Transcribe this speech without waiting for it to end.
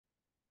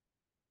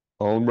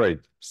All right,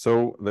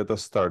 so let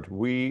us start.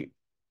 Today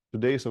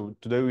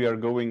we are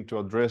going to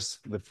address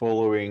the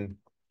following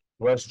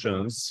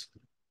questions.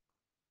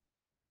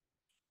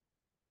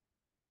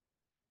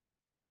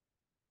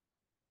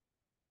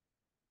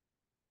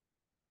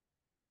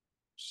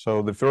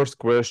 So the first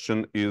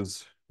question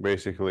is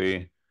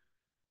basically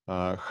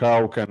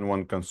how can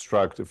one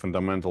construct a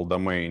fundamental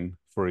domain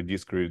for a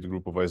discrete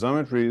group of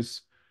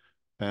isometries?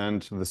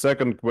 And the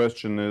second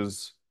question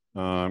is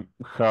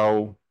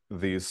how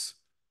these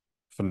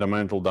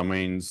fundamental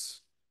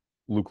domains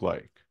look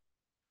like.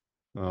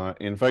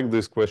 In fact,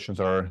 these questions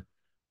are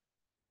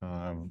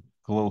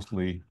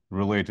closely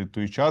related to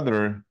each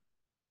other.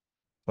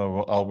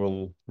 So I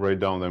will write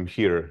down them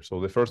here.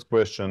 So the first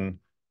question,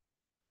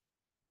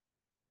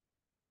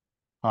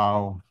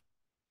 how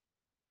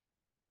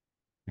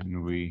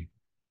can we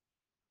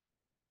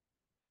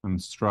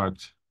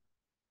construct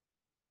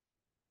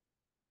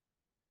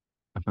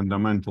a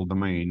fundamental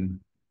domain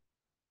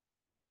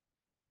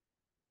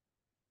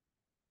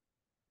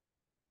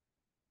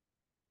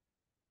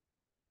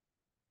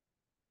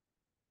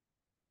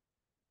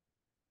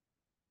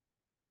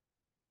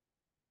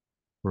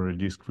for a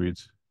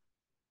discrete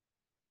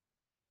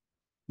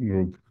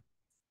group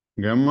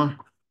gamma?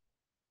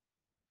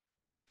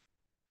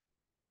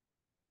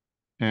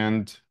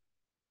 And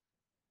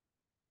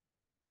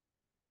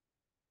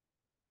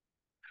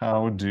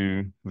how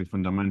do the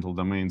fundamental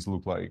domains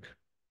look like?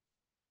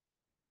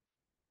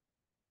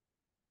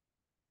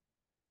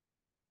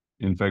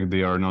 In fact,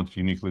 they are not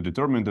uniquely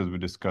determined as we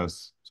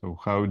discussed. So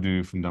how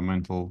do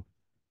fundamental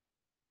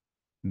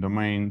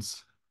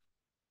domains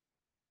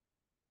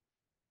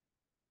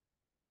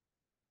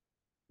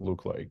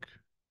look like?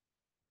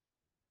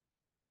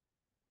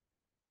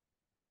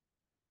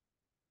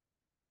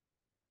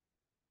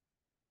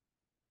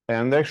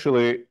 And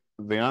actually,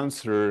 the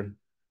answer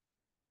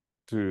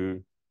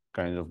to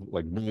kind of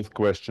like both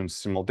questions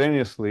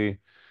simultaneously,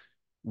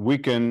 we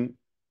can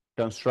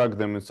construct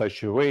them in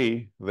such a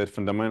way that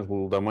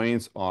fundamental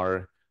domains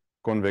are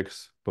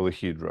convex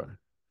polyhedra.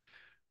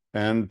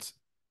 And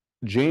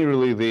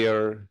generally, they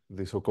are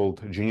the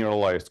so-called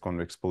generalized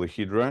convex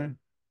polyhedra.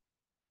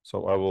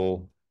 So I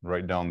will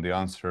write down the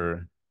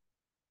answer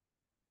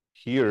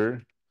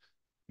here,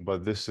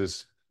 but this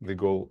is the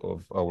goal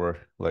of our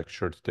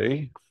lecture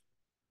today.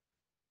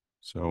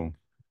 So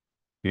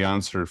the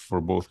answer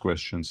for both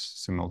questions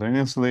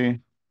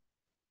simultaneously.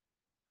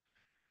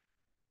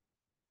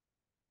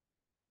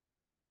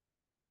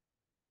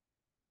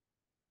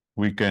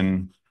 We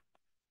can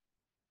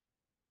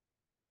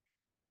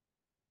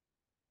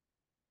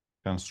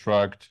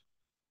construct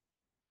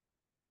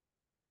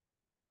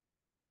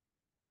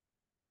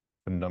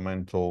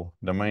fundamental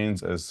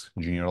domains as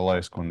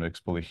generalized convex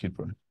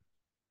polyhedra.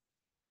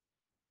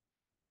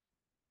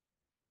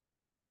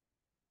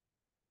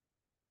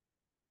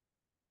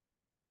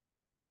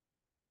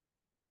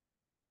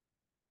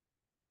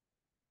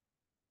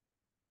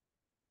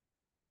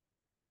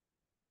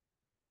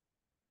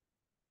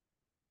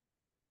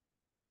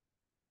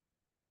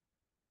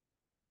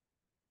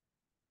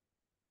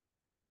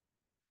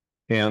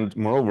 And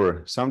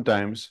moreover,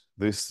 sometimes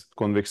these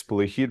convex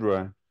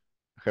polyhedra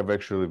have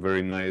actually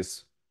very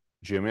nice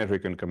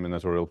geometric and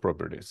combinatorial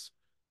properties,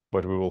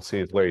 but we will see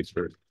it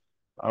later.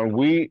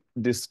 We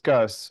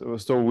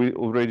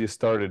already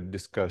started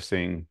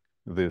discussing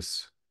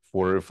this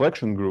for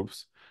reflection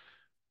groups.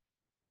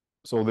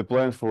 So the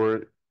plan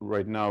for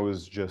right now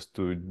is just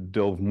to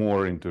delve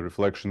more into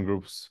reflection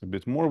groups a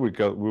bit more. We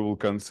will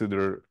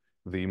consider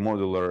the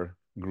modular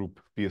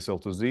group PSL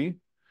to Z,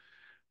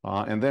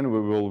 and then we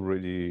will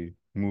really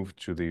move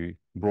to the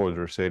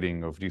broader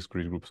setting of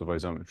discrete groups of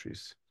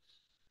isometries.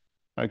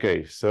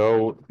 Okay,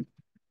 so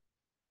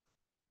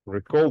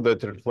recall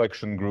that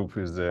reflection group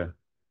is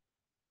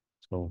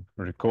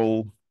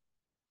recall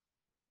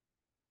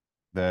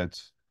that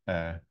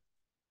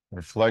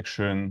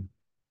reflection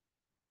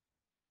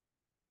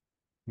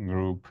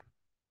group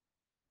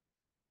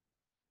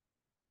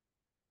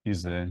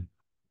is a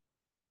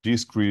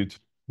discrete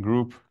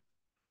group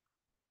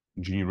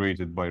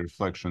generated by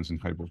reflections in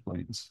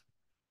hyperplanes.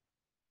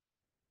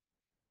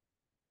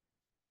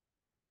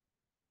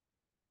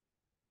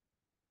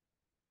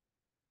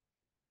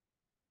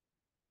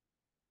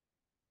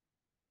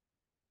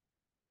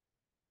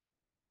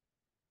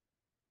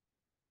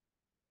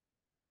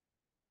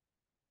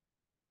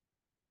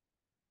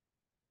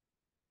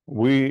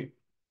 We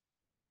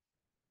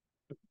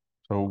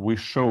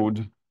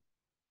showed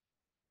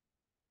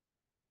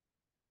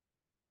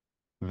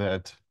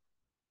that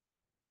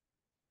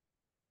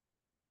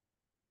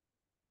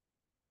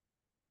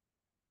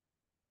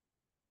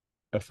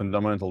a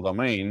fundamental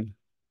domain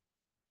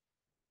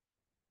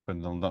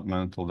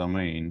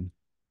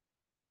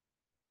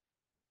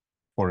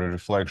for a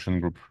reflection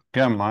group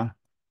gamma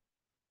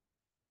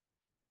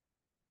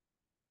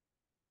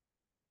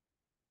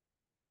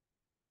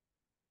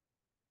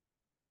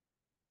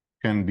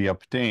can be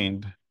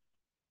obtained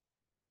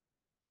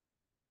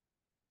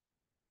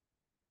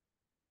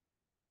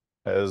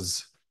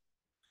as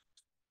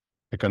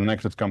a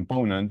connected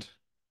component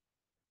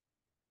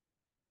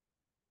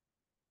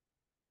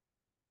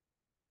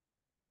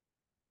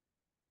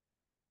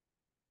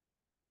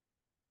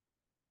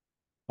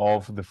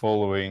of the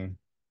following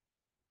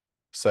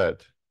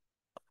set.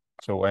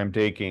 So I'm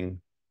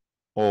taking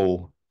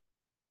all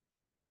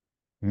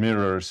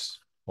mirrors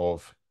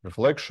of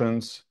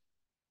reflections.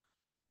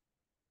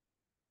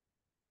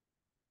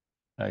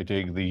 I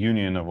take the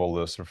union of all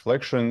those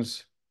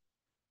reflections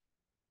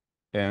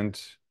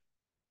and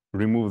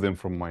remove them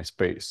from my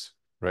space,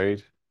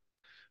 right?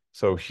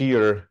 So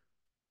here,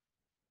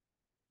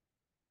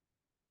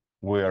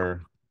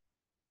 where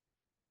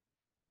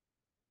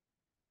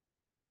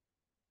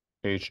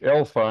H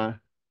alpha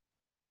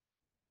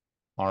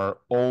are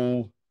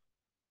all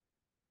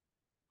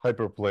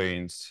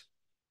hyperplanes,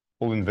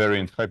 all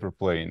invariant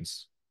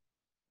hyperplanes.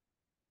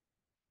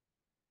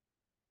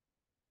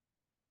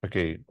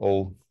 Okay,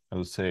 all, I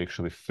would say,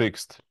 actually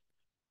fixed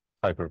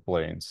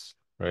hyperplanes,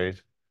 right?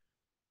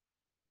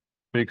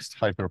 Fixed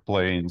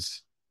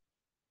hyperplanes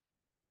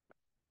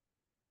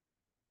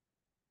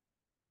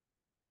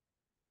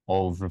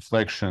of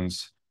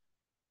reflections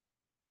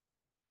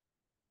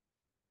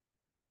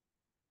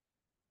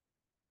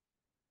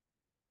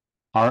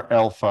are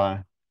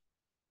alpha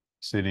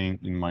sitting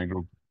in my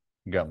group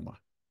gamma.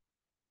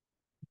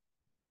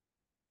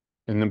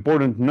 An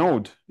important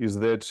note is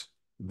that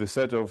the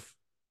set of,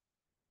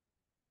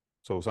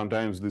 so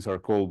sometimes these are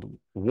called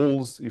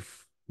walls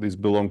if these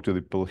belong to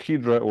the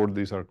polyhedra, or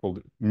these are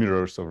called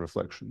mirrors of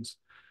reflections,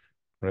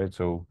 right?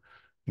 So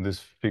these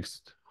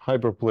fixed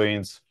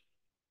hyperplanes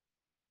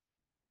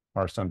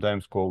are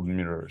sometimes called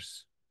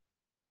mirrors.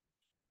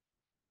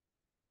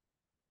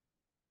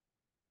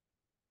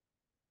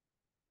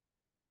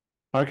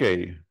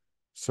 Okay,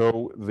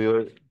 so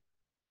the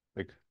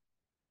like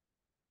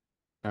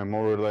a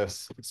more or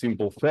less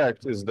simple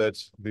fact is that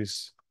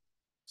this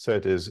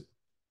set is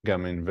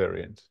gamma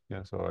invariant.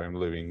 Yeah, so I'm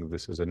leaving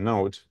this as a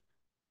note.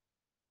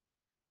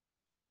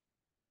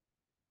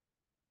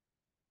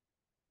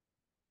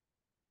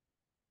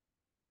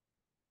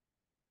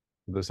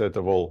 The set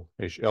of all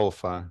H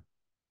alpha,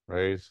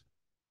 right?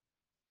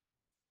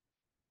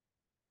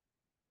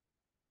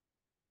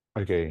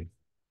 Okay,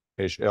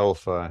 H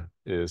alpha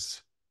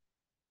is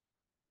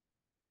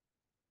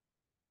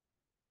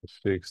a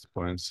fixed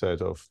point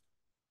set of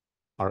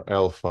R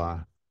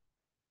alpha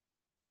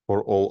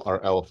for all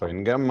R alpha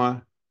in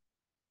gamma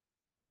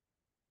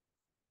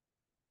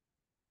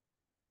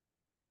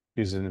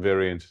is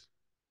invariant,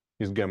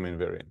 is gamma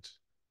invariant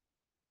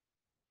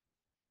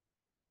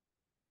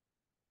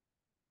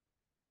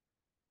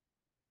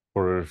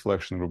for a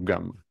reflection group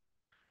gamma.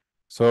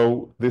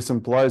 So this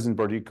implies in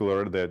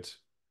particular that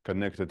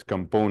connected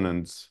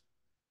components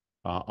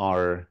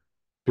are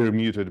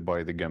permuted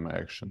by the gamma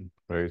action,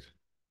 right?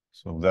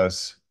 So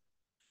thus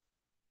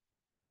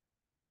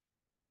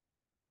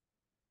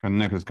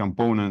connected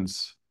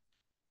components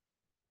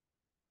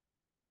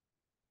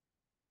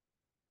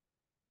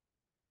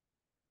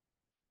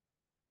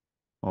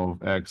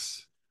of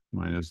X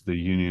minus the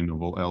union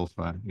of all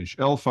alpha H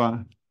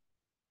alpha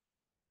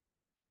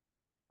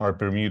are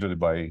permuted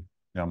by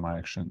gamma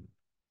action.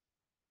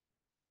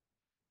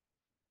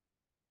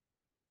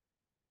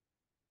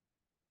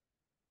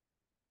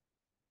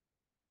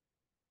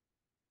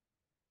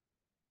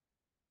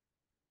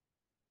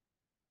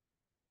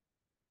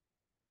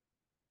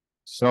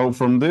 So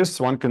from this,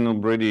 one can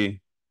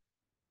already,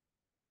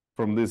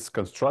 from this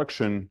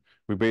construction,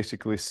 we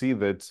basically see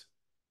that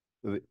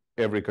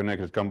every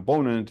connected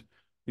component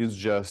is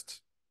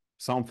just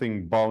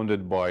something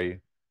bounded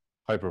by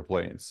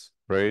hyperplanes,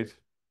 right?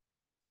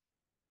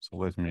 So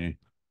let me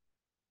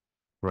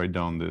write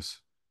down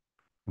this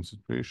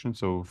concentration.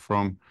 So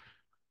from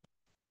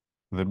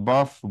the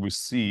above, we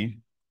see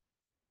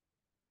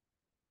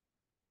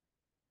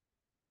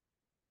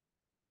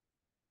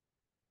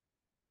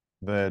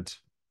that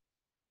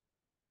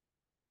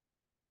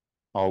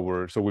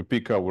so we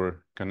pick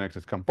our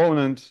connected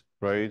component,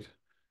 right?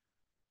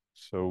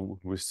 So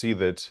we see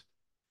that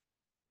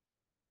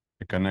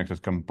a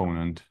connected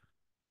component,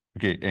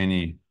 okay,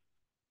 any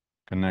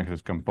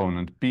connected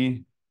component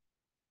P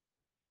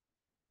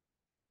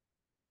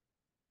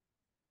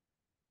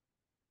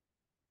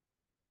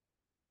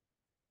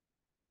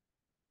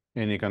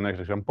any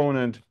connected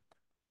component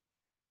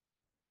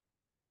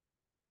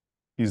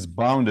is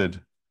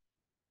bounded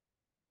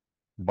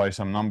by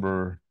some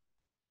number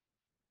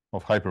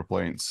of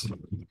hyperplanes.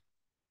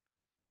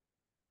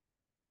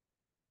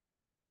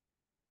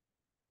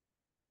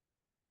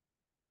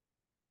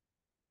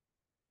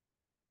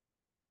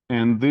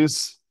 And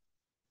this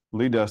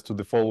leads us to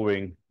the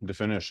following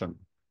definition.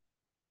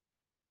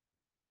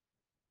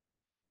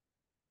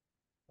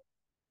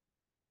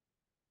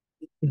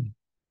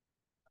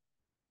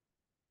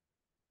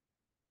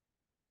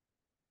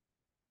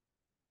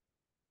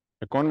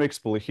 A convex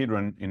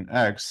polyhedron in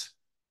X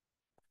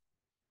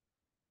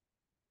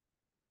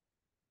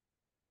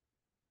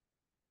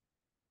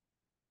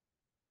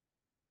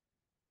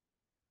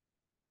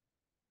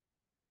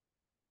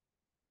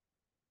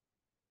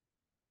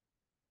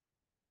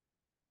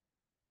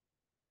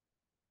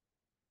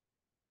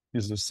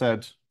is a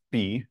set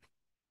P,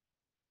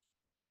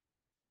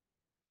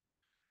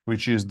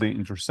 which is the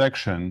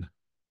intersection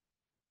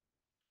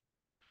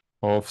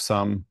of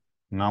some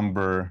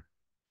number.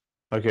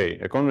 Okay,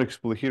 a convex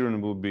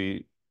polyhedron will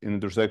be an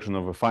intersection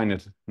of a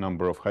finite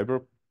number of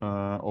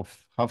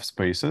half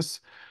spaces.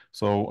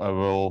 So I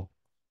will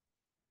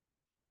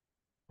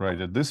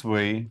write it this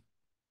way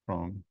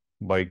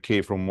by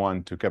k from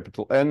 1 to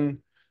capital N,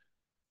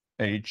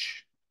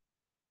 h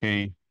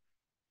k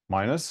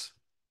minus,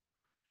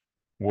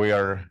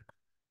 where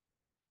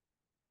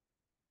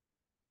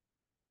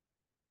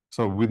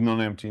so with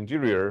non-empty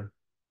interior,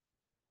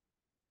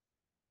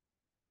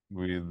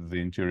 with the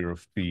interior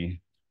of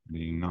P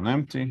being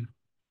non-empty,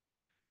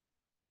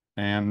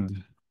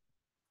 and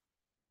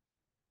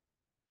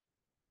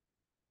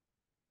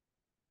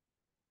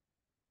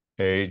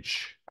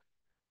H.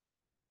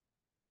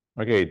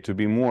 Okay, to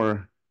be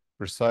more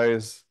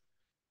precise,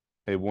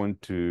 I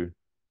want to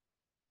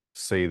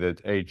say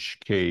that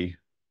HK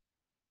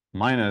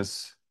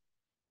minus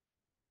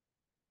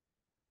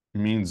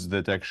means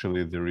that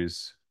actually there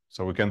is,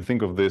 so we can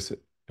think of this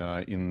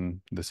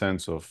in the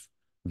sense of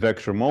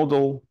vector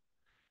model.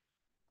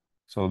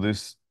 So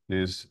this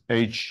is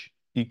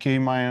HEK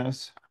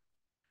minus,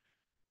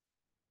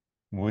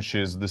 which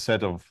is the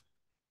set of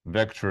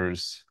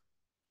vectors.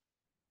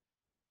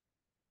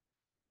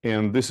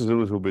 And this is a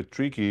little bit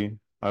tricky.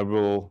 I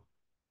will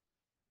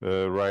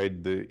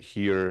write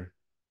here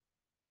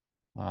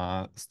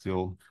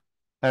still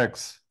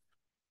X,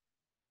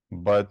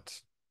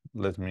 but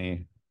let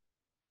me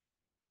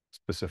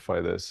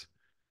specify this.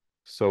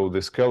 So the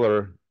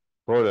scalar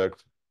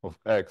product of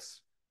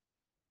X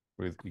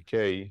with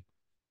EK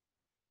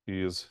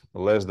is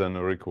less than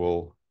or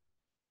equal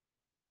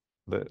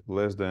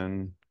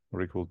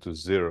to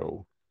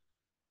 0.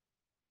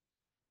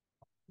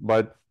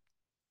 But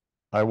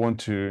I want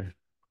to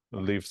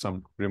leave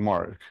some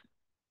remark.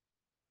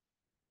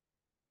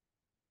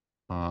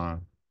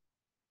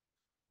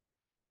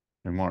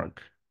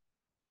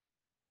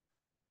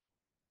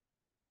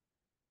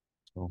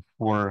 So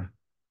for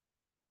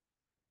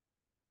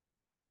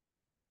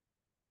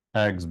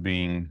X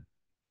being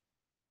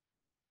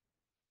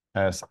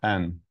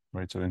Sn,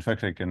 right? So in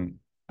fact,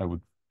 I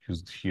would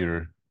use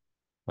here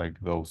like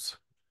those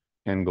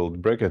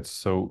angled brackets.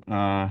 So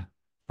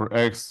for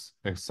X,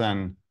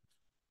 Xn,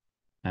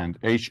 and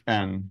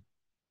Hn,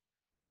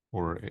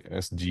 or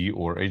SD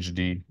or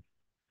HD,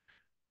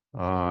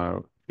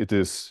 it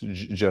is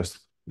just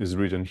is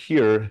written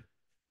here,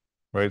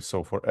 right?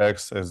 So for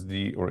X,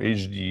 SD, or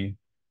HD,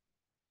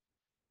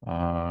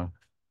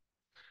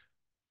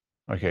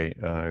 okay,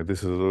 this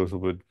is a little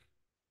bit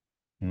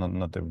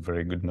not a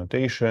very good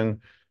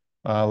notation.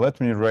 Let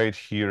me write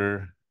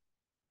here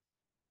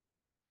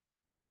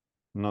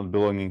not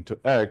belonging to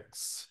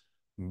X,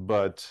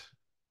 but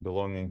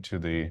belonging to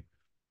the,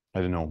 I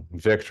don't know,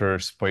 vector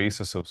space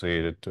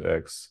associated to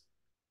X.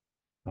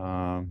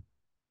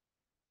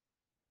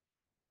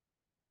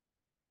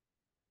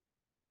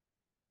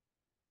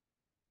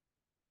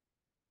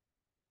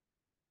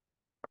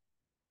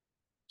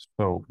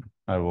 So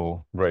I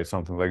will write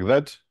something like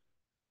that.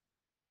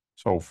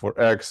 So for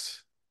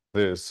X,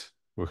 this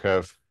we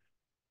have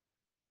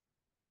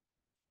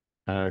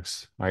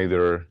X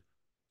either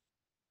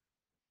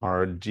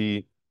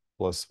RD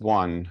plus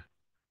 1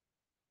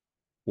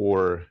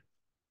 or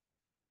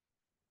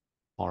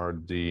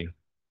RD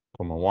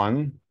comma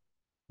 1,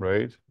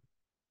 right?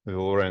 The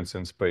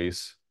Lorentzian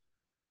space.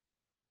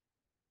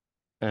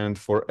 And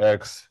for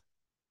X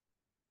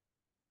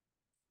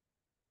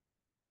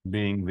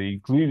being the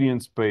Euclidean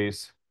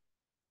space,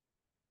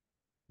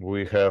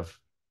 we have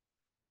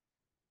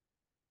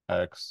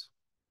X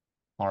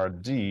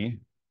RD,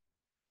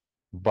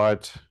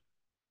 but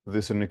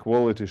this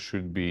inequality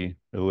should be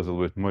a little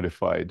bit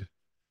modified.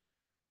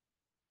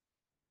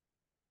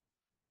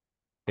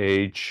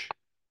 H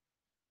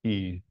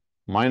E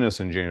minus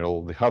in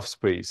general, the half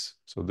space.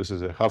 So this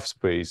is a half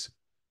space.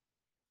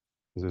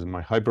 This is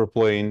my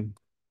hyperplane,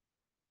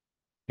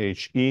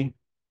 HE,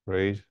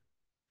 right?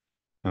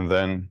 And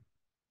then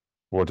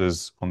what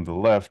is on the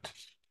left?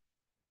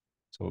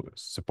 So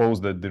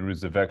suppose that there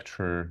is a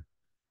vector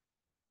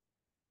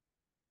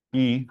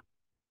E,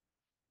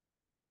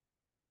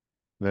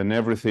 then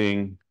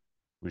everything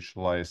which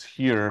lies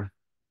here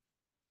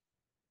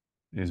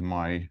is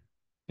my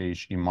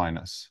HE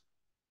minus.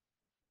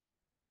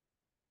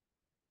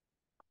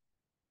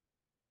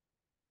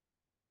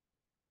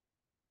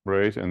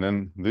 Right? And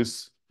then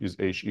this is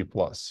HE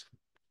plus.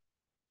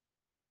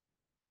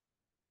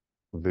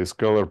 The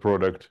scalar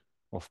product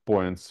of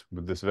points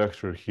with this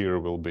vector here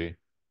will be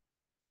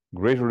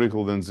greater or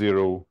equal than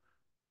 0.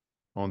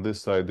 On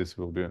this side, this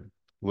will be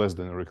less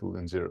than or equal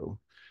than 0.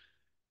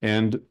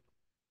 And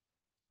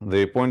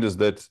the point is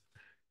that,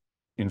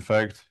 in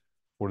fact,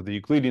 for the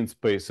Euclidean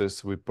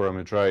spaces, we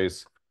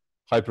parameterize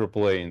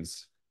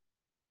hyperplanes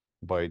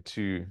by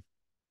 2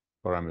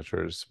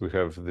 parameters. We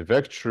have the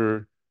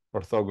vector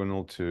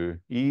orthogonal to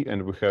E,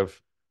 and we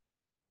have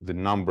the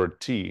number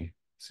t,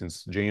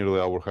 since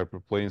generally our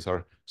hyperplanes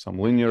are some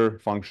linear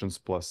functions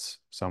plus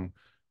some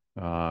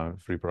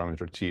free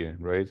parameter t,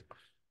 right?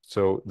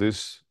 So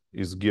this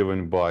is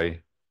given by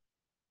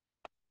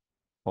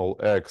all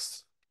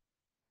x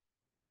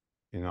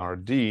in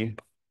RD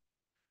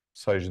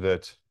such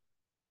that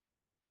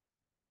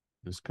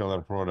the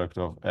scalar product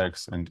of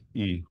x and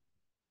e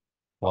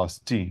plus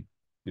t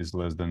is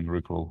less than or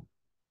equal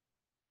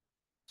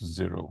to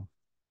 0.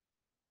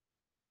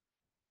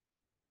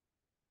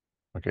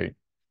 Okay,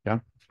 yeah,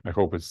 I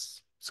hope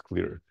it's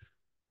clear.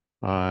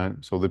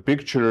 So the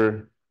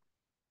picture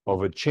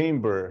of a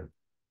chamber,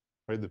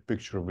 right? The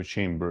picture of a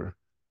chamber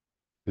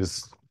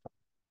is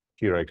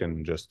here. I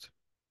can just,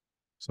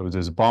 so it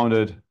is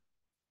bounded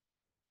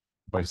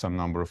by some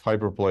number of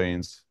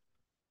hyperplanes,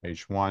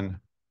 h1,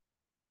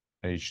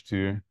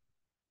 h2.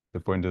 The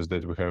point is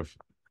that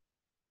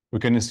we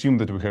can assume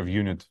that we have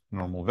unit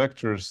normal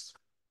vectors,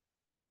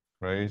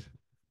 right?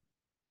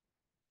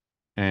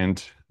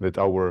 And that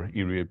our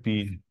area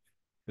P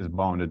is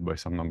bounded by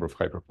some number of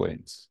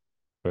hyperplanes,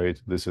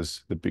 right? This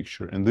is the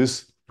picture. And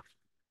this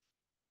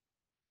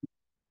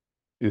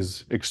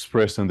is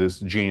expressed in this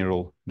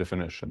general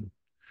definition.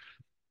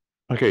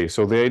 Okay,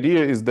 so the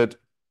idea is that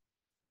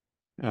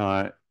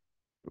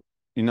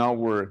in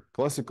our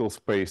classical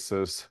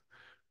spaces,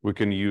 we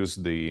can use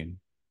the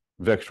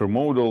vector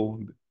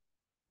model.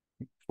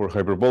 For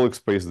hyperbolic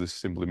space, this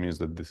simply means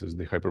that this is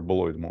the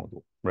hyperboloid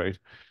model, right?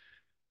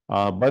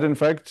 But in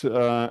fact,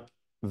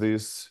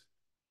 this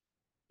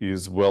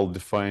is well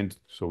defined,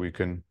 so we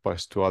can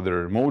pass to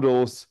other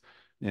models,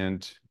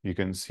 and you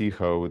can see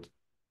how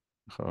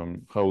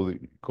the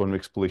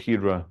convex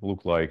polyhedra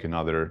look like in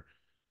other.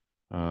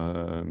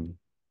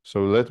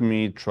 So let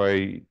me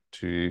try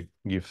to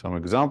give some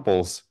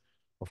examples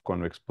of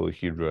convex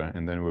polyhedra,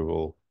 and then we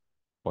will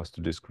pass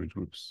to discrete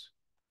groups.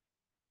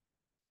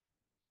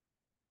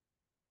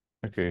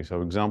 Okay,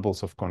 so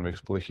examples of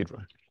convex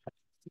polyhedra.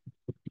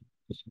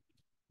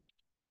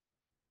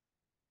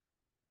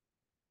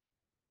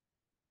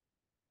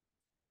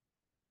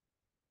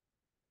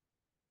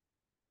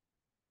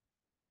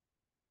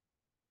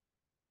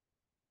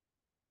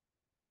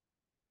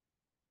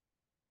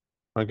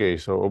 Okay,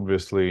 so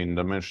obviously in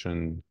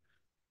dimension,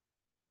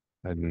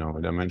 I don't know,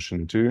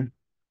 dimension 2,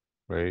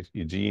 right,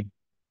 e.g.,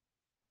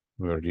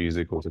 where g is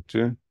equal to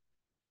 2,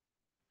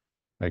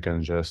 I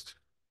can just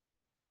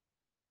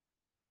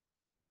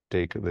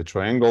take the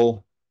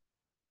triangle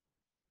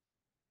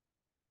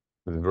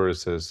with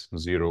vertices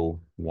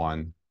 0,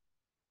 1,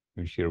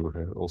 and here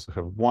we also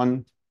have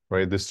 1,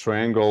 right? This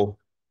triangle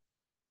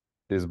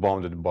is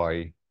bounded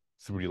by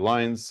 3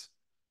 lines,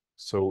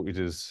 so it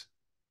is,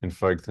 in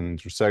fact, an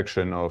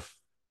intersection of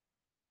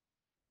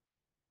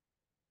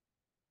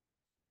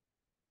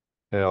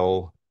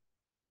L,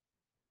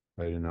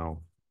 I don't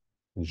know,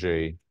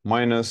 J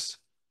minus,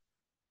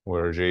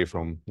 where J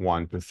from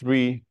 1 to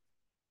 3.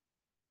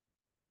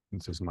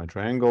 This is my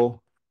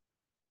triangle,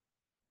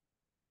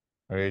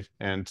 right?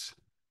 And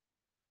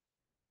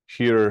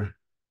here,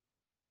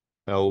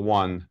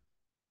 L1,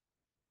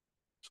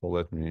 so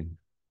let me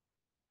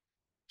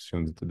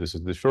assume that this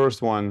is the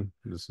first one,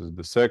 this is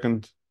the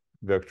second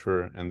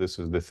vector, and this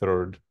is the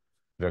third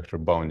vector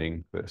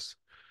bounding this.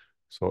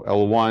 So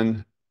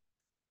L1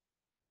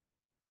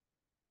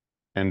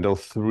 and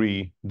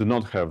L3 do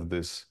not have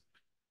this.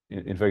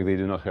 In fact, they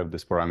do not have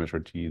this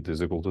parameter t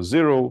is equal to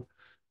 0.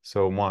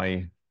 So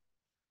my,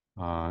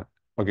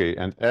 okay,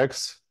 and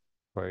x,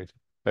 right?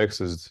 X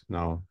is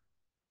now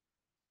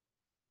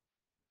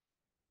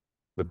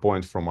the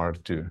point from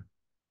R2,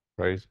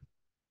 right?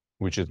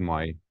 Which is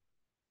my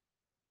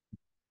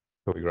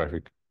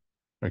polygraphic.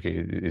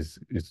 Okay,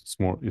 it's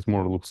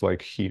more looks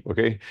like he.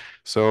 Okay,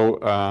 so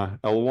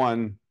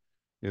L1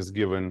 is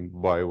given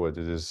by what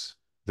it is.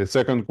 The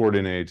second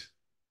coordinate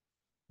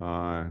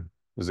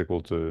is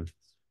equal to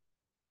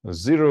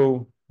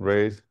 0,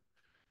 right?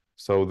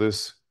 So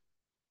this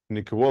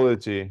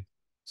inequality,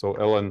 so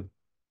ln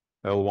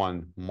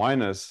L1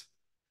 minus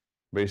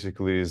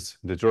basically is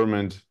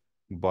determined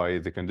by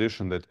the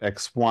condition that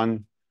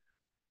x1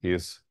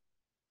 is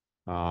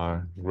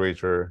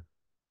greater,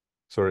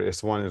 sorry,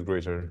 s1 is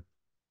greater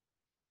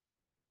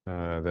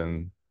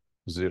than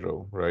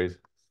 0, right?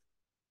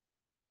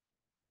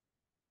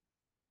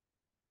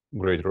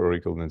 Greater or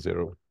equal than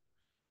 0.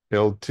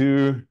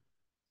 L2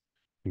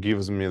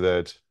 gives me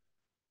that,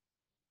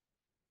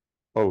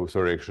 oh,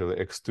 sorry, actually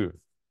x2.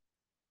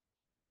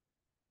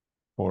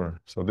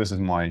 So this is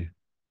my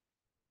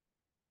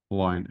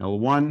line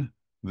L1,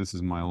 this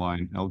is my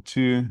line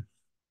L2,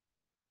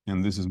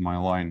 and this is my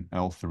line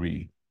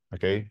L3,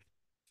 okay?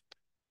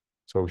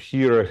 So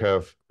here I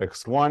have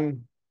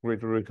x1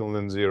 greater or equal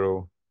than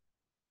 0,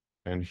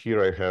 and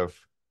here I have,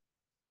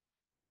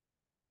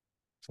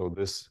 so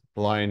this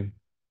line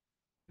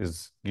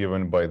is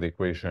given by the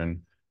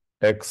equation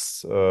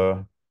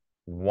x1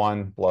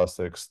 plus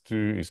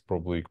x2 is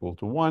probably equal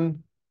to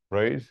 1,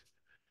 right?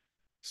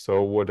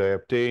 So what I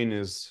obtain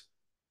is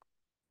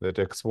that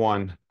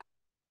x1,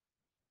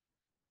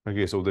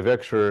 okay, so the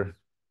vector,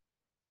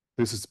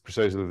 this is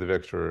precisely the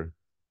vector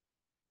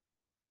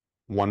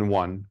 1,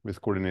 1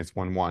 with coordinates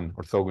 1, 1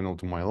 orthogonal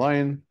to my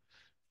line,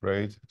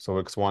 right?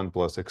 So x1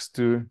 plus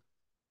x2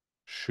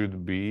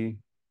 should be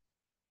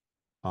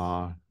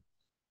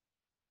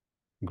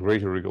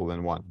greater or equal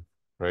than 1,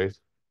 right?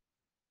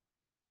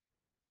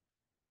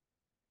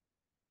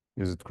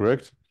 Is it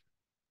correct?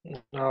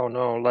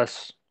 No,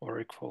 less or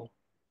equal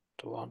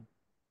to 1.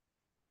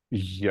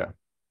 Yeah,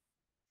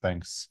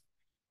 thanks.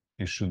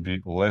 It should be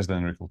less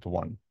than or equal to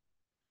 1.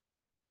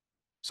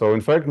 So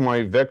in fact, my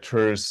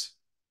vectors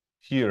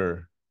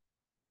here,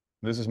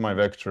 this is my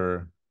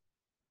vector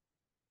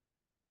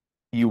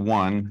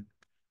E1,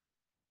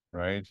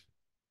 right?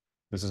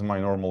 This is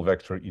my normal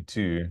vector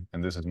E2,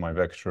 and this is my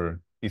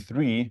vector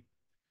E3.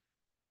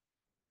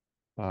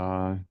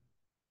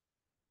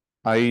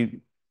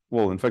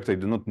 Well, in fact, I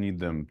do not need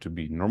them to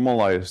be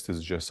normalized.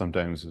 It's just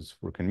sometimes it's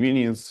for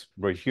convenience.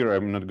 Right here,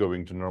 I'm not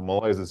going to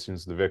normalize it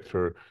since the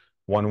vector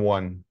 1,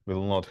 1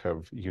 will not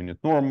have unit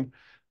norm.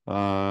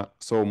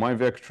 So my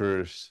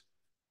vectors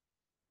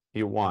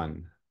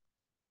E1,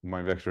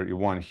 my vector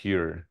E1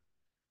 here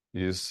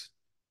is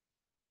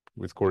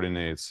with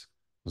coordinates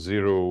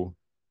 0,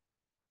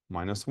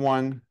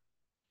 -1.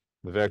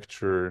 The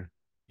vector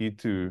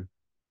E2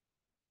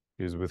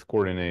 is with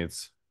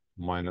coordinates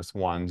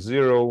 -1,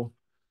 0.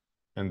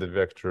 And the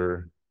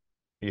vector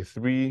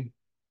E3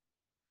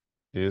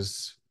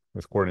 is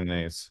with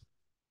coordinates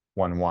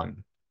 1,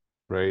 1,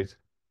 right?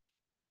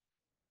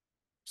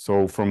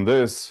 So from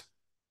this,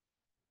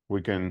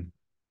 we can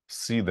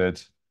see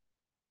that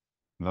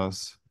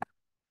thus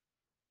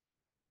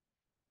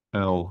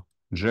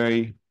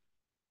Lj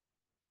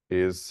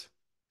is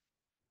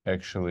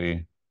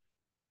actually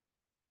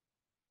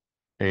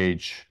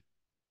Hj,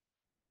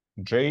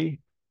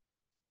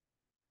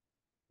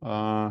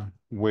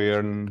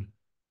 when,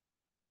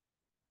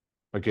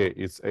 okay,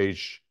 it's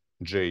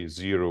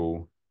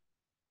Hj0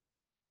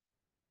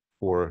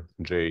 for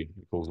j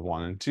equals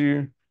 1 and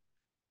 2,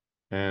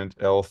 and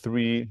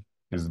L3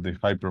 is the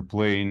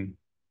hyperplane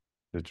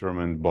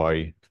determined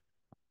by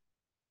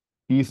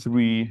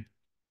E3,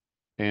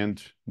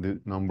 and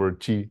the number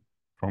t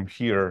from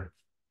here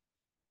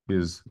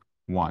is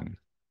 1,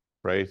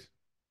 right?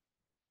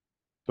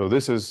 So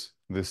this is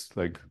this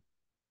like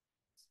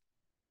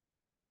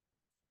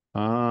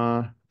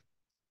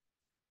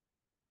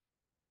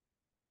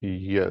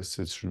yes,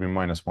 it should be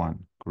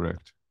 -1,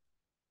 correct.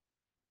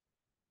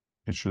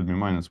 It should be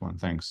 -1,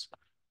 thanks.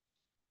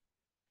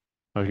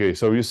 Okay,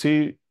 so you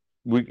see,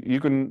 you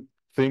can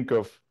think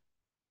of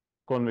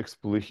convex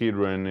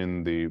polyhedron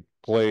in the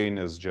plane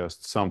as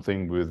just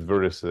something with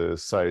vertices,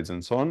 sides,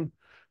 and so on,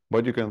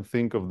 but you can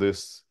think of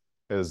this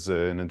as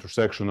an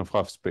intersection of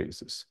half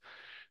spaces.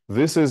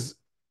 This is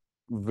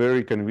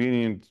very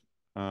convenient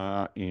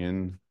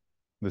in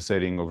the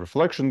setting of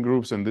reflection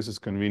groups, and this is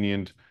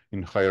convenient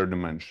in higher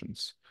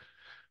dimensions.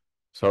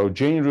 So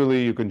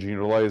generally, you can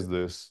generalize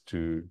this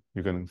to,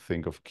 you can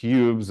think of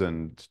cubes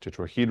and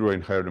tetrahedra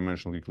in higher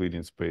dimensional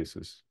Euclidean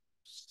spaces.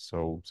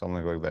 So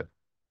something like that.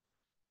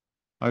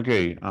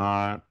 Okay,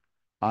 I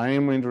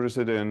am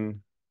interested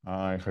in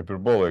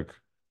hyperbolic.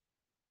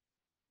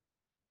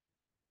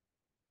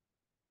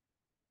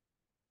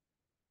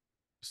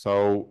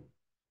 So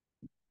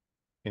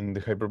in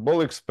the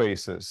hyperbolic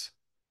spaces,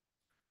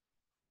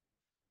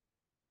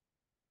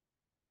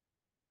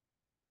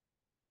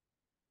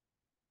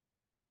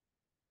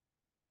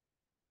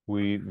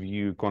 we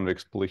view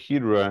convex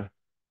polyhedra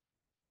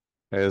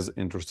as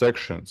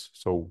intersections.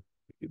 So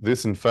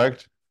this, in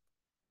fact,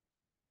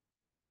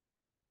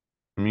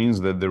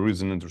 means that there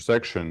is an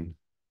intersection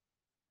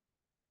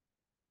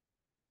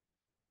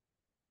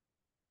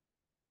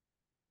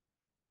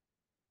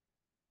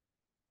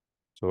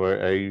so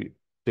I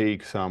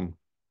take some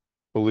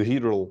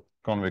polyhedral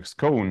convex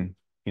cone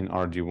in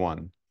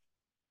RD1,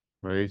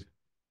 right?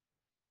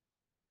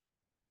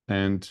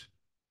 And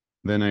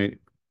then I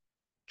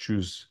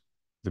choose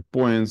the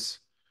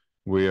points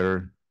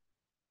where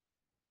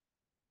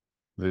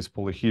this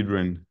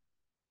polyhedron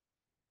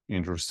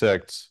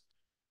intersects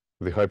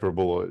the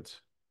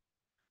hyperboloid.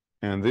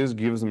 And this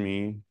gives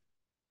me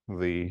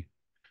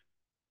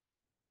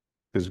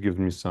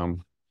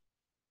some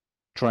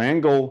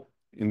triangle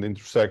in the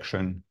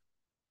intersection.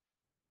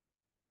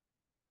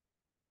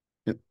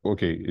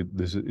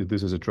 This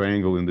is a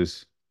triangle in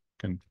this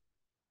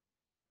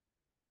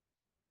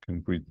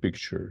concrete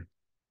picture.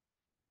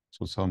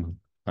 So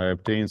I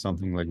obtain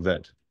something like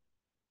that,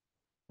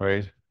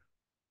 right?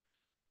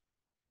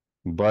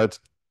 But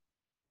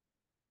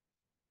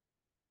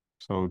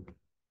so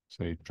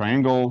say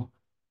triangles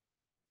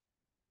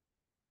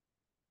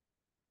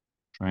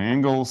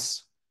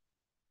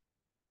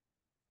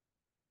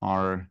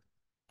are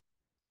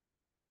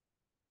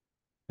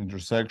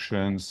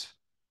intersections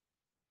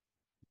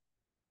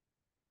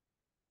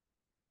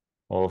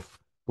of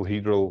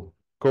polyhedral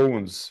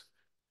cones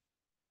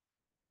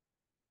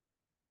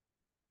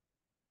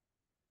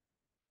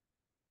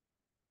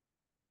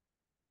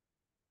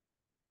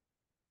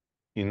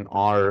in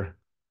R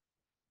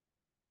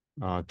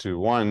to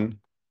 1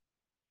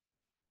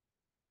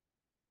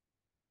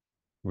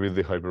 with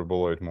the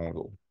hyperboloid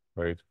model,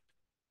 right?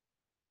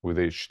 With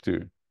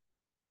H2.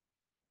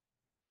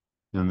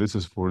 And this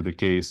is for the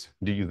case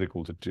D is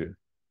equal to 2,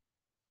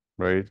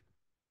 right?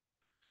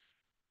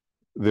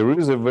 There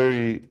is a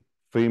very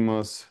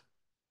famous,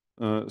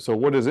 so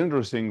what is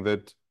interesting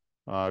that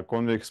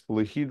convex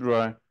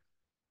polyhedra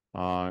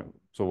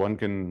So one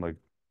can like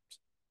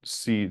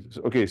see,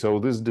 okay, so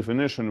this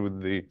definition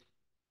with the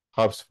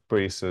half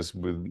spaces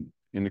with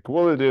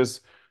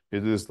inequalities,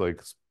 it is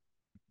like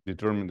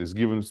determined, is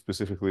given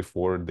specifically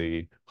for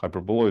the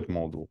hyperboloid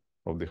model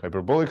of the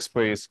hyperbolic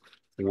space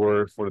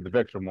or for the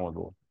vector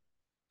model.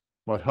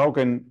 But how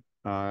can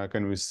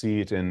we see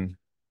it in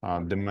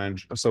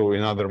dimension? So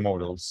in other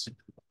models.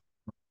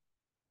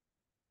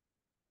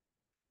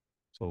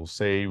 So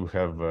say we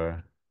have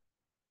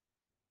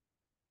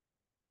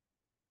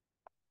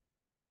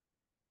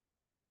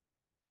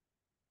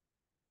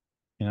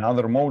in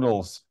other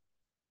models,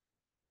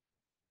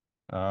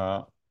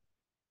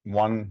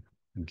 one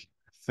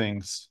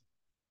thinks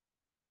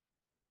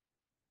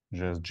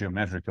just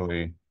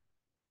geometrically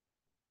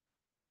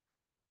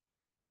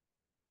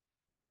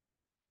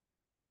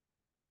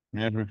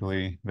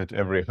that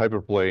every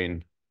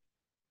hyperplane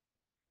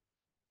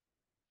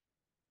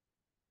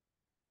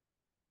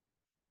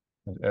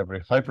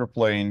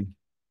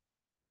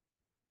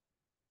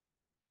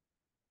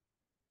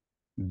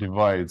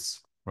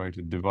divides, right?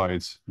 It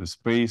divides the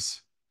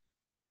space.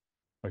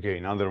 Okay,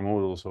 in other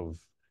models of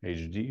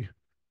HD,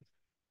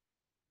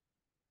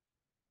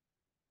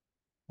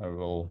 I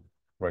will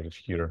write it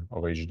here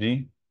of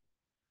HD,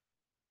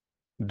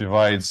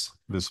 divides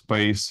the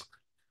space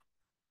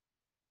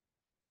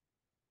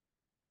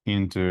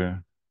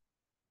into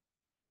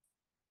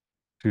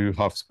two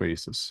half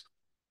spaces,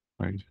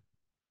 right?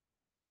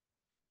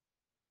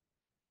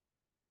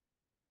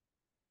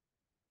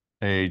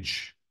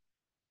 H,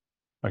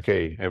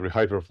 okay, every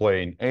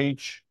hyperplane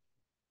H,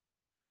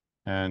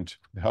 and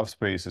the half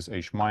space is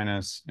H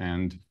minus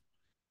and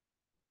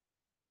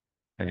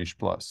H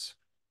plus.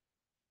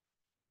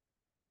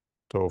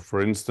 So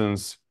for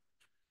instance,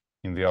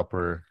 in the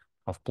upper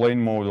half plane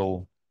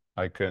model,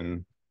 I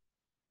can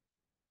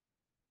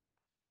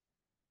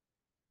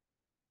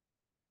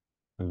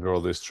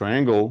draw this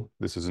triangle.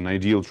 This is an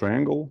ideal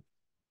triangle,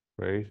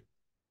 right?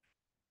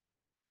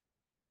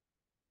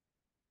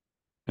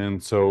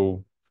 And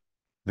so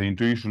the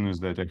intuition is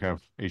that I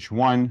have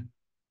H1,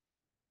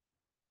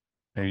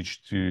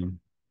 H2,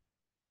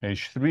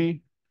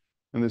 H3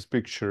 in this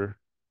picture,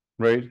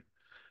 right?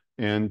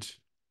 And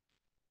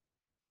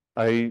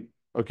I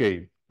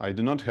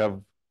do not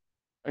have,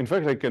 in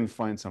fact, I can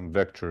find some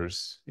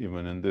vectors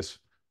even in this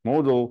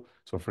model.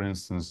 So for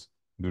instance,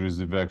 there is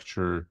a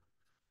vector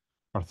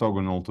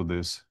orthogonal to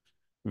this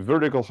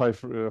vertical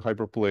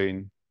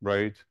hyperplane,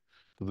 right?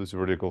 To this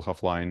vertical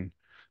half line.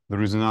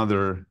 There is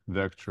another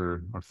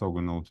vector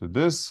orthogonal to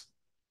this.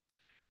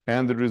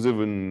 And there is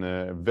even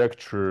a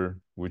vector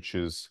which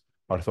is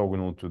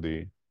orthogonal to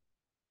the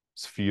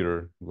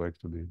sphere, like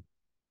to the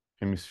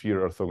hemisphere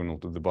orthogonal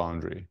to the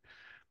boundary.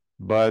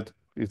 But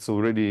it's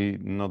already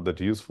not that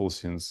useful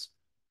since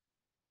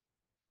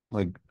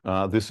like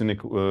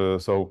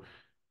so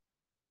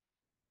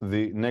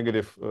the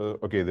negative,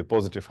 the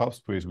positive half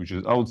space, which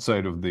is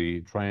outside of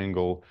the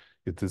triangle,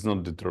 it is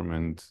not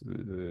determined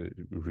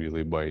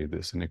really by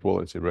this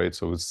inequality, right?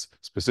 So it's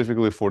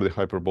specifically for the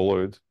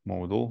hyperboloid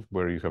model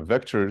where you have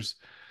vectors,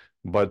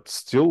 but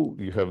still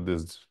you have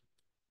this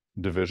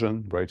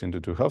division right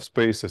into two half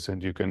spaces,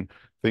 and you can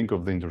think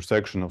of the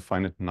intersection of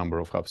finite number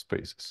of half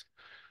spaces.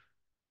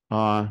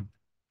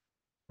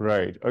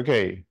 Right,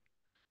 okay.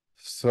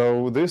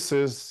 So this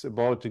is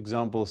about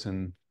examples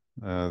in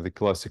the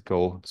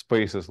classical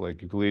spaces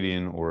like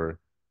Euclidean or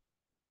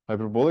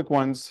hyperbolic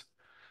ones.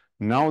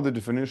 Now the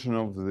definition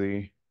of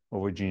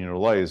a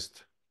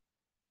generalized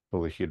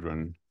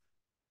polyhedron.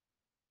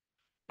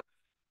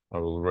 I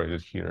will write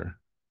it here.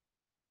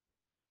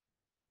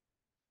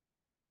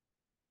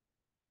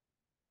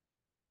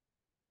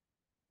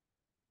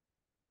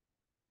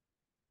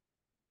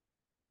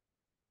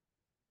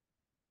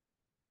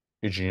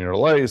 A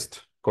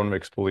generalized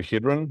convex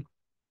polyhedron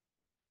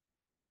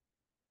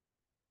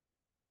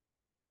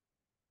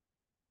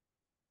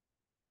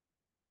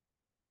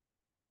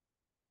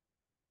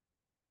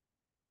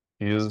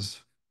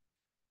is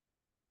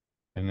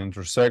an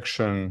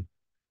intersection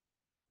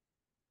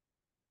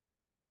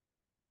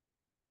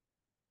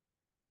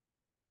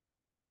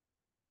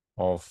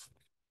of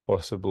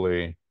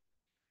possibly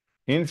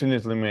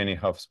infinitely many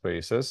half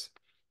spaces,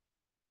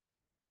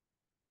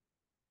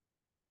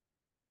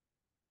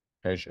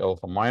 H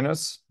alpha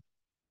minus.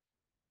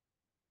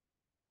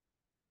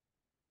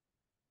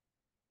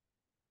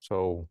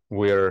 So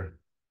where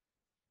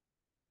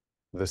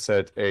the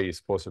set A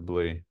is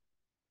possibly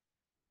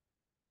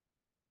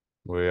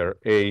where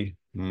A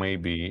may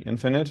be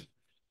infinite.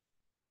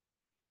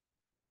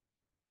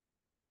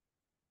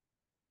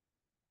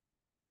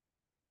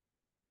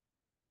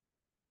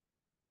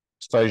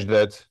 Such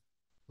that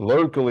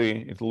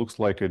locally it looks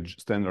like a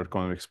standard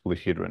convex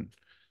polyhedron.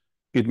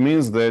 It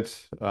means that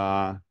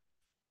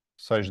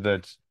such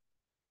that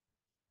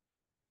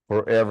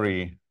for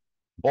every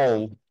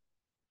ball,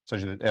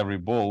 such that every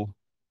ball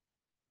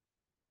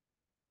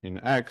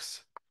in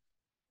X,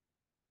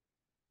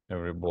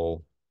 every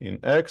ball in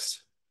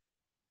X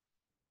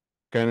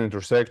can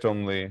intersect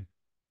only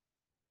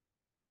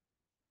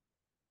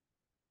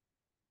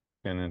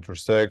can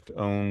intersect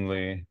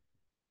only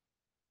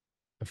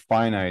a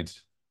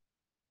finite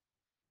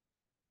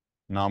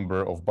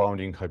number of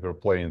bounding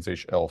hyperplanes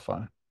H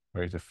alpha,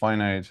 right? A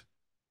finite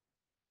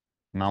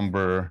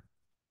number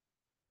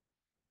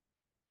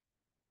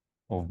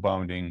of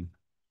bounding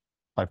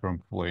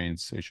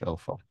hyperplanes H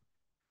alpha.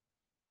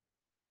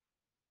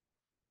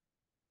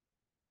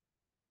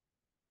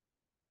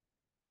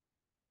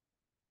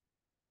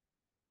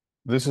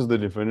 This is the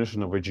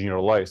definition of a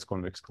generalized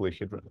convex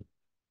polyhedron.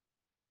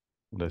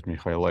 Let me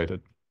highlight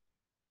it.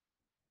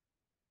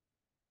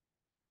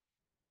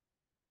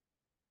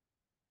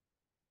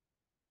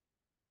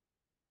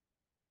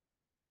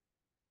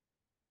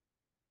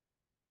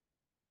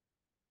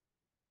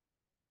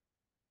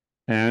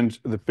 And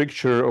the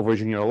picture of a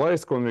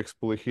generalized convex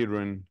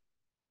polyhedron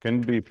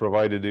can be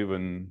provided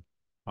even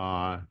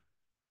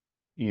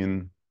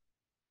in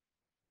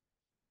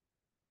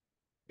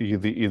the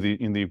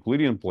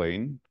Euclidean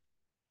plane.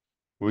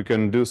 We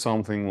can do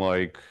something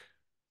like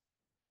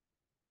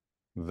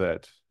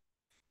that.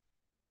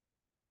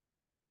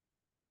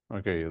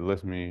 Okay,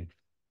 let me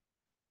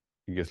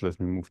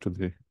move to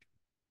the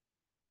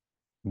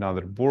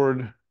another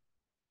board,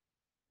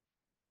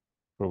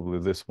 probably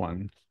this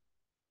one.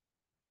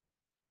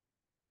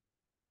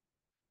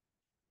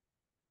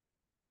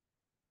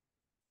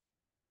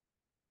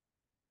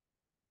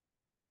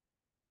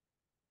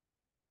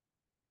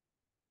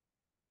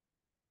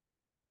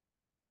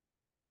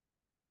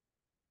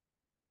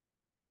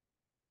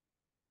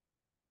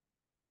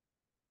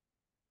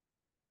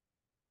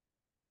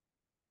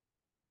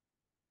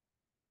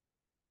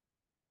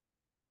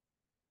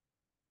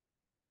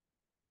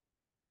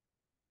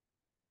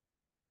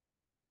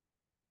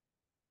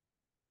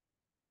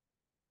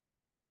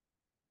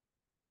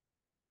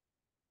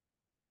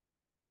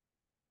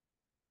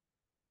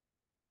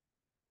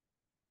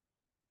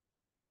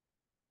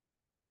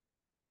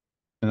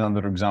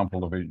 Another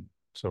example of it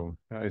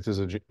is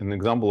an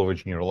example of a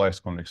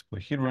generalized convex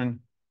polyhedron.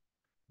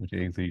 We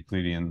take the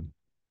Euclidean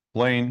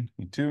plane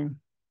E2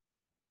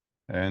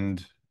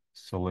 and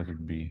so let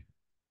it be.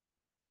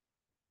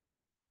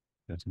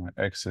 That's my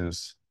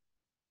axis.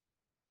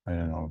 I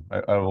don't know.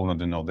 I will not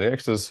denote the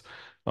axis,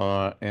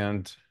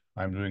 and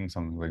I'm doing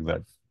something like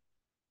that.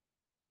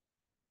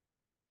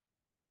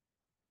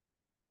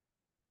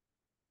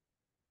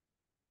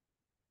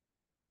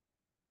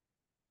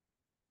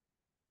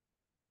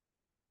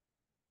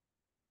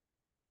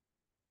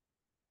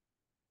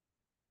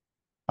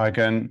 I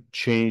can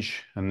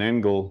change an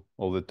angle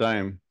all the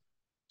time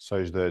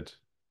such that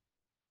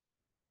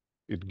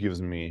it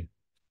gives me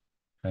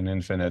an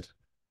infinite.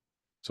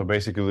 So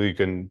basically, you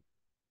can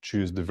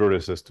choose the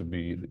vertices to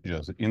be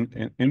just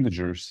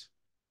integers,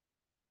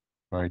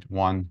 right?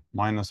 1,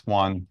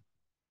 -1,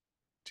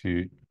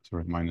 2,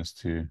 sorry,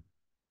 -2,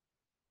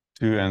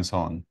 2, and so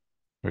on,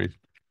 right?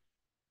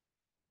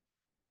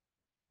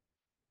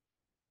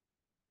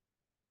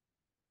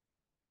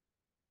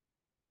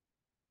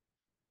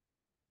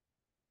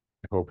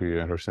 I hope you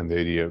understand the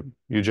idea.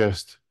 You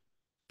just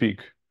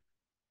pick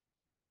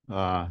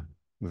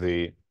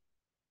the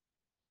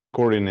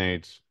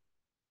coordinates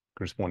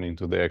corresponding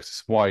to the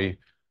axis y,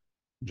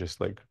 just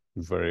like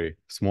very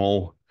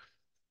small,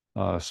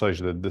 such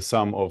that the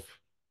sum of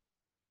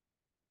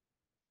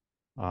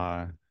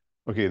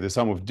the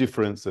sum of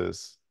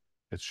differences,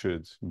 it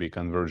should be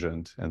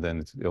convergent, and then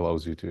it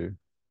allows you to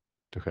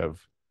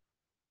have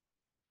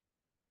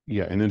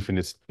an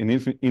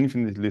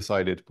infinitely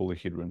sided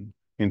polyhedron,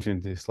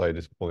 infinitely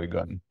sided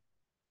polygon.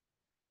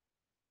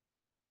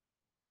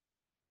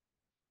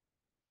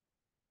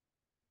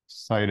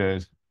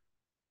 Sided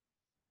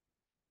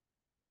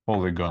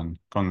polygon,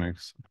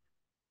 convex,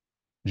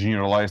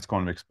 generalized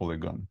convex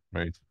polygon,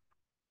 right?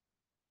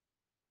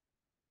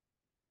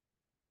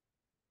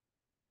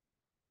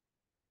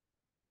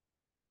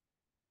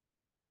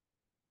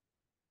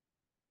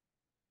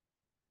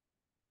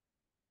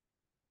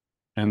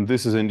 And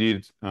this is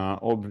indeed,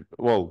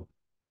 well,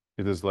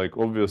 it is like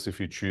obvious if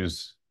you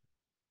choose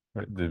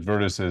the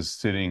vertices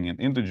sitting in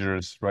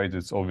integers, right?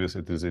 It's obvious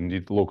it is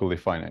indeed locally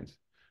finite.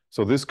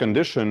 So this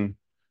condition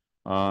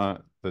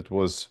that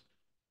was,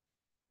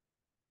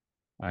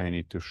 I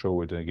need to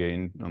show it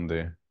again on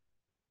the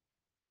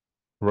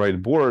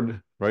right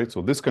board, right?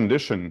 So this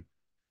condition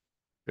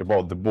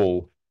about the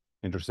ball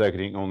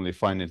intersecting only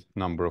finite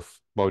number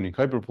of bounding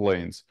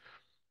hyperplanes,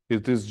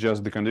 it is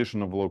just the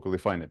condition of locally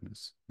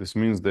finiteness. This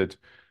means that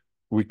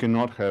we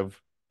cannot have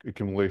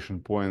accumulation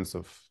points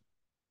of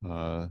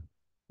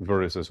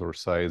vertices or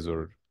sides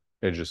or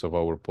edges of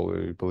our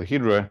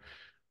polyhedra.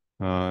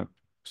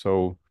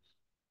 So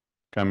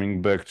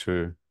coming back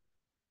to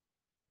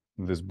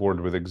this board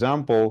with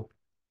example,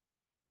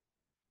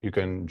 you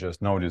can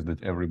just notice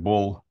that every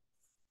ball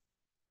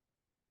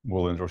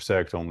will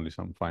intersect only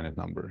some finite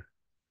number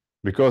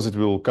because it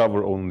will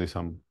cover only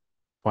some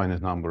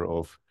finite number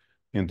of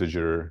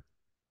integer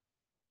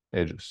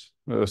edges.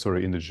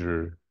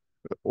 Integer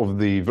of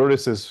the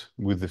vertices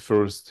with the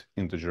first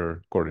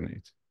integer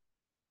coordinate.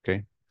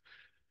 Okay.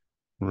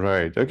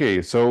 Right.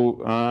 Okay.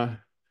 So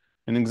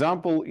an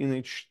example in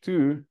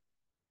H2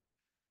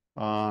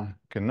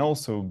 can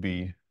also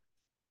be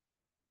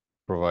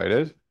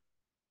provided.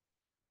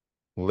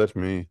 Let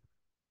me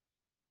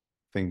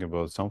think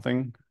about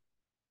something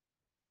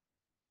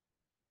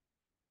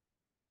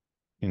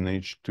in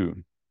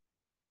H2.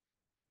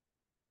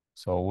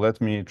 So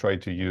let me try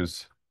to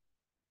use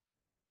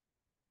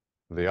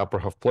the upper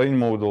half plane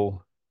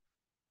model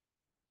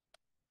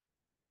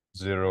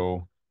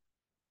 0,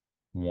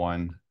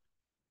 1,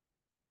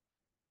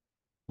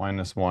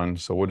 -1.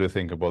 So what do you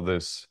think about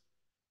this?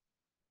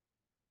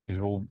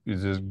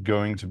 Is this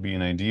going to be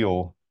an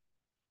ideal,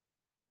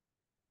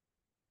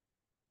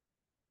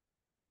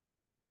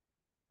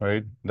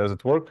 right? Does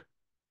it work?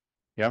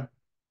 Yeah.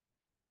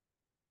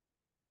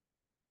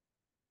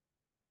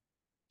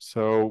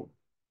 So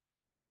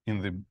in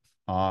the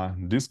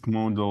disk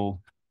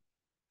model,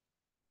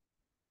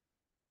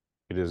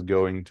 it is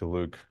going to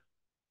look,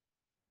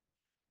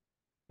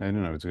 I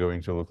don't know, it's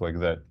going to look like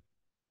that.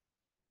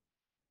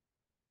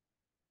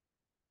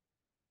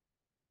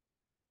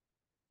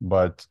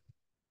 But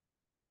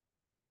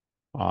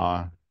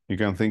you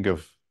can think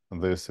of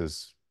this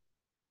as,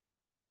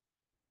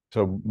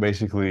 so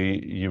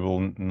basically you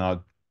will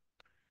not,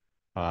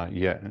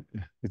 yeah,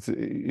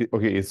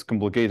 okay, it's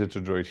complicated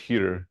to draw it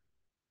here,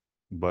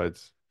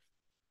 but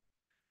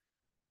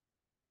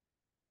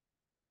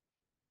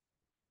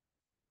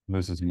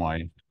this is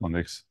my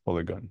convex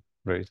polygon,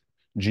 right?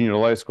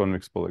 Generalized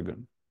convex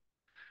polygon.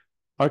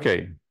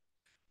 Okay,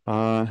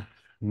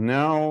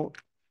 now,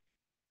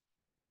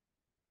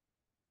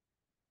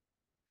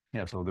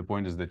 yeah, so the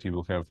point is that you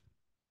will have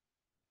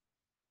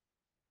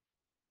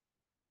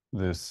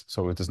this,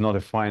 so it is not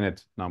a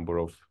finite number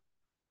of,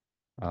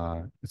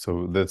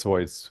 so that's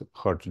why it's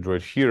hard to draw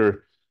it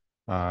here.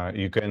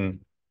 You can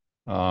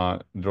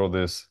draw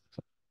this,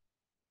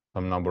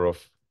 some number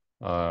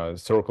of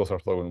circles are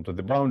flowing to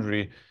the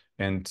boundary,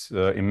 and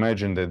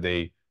imagine that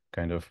they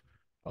kind of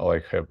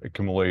like have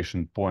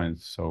accumulation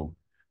points, so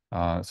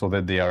so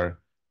that they are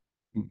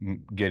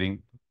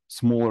getting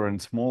smaller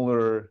and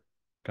smaller,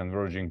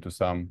 converging to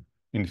some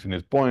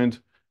infinite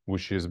point,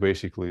 which is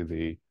basically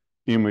the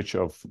image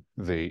of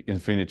the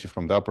infinity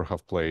from the upper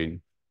half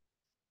plane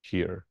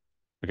here.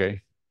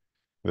 Okay,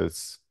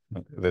 that's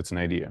an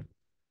idea.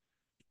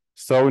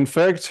 So in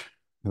fact,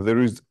 there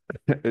is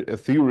a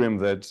theorem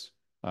that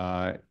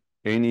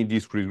any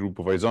discrete group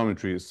of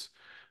isometries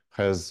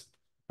has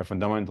a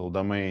fundamental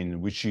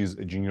domain, which is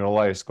a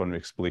generalized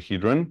convex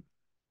polyhedron.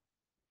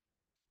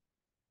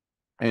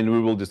 And we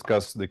will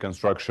discuss the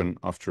construction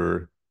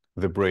after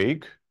the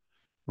break.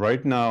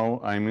 Right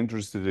now, I'm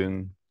interested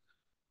in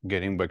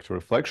getting back to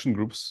reflection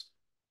groups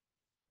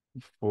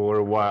for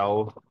a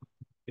while.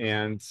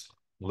 And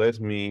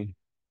let me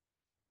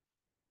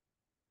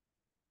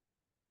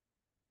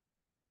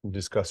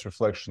discuss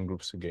reflection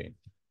groups again.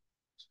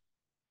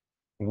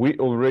 I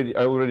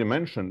already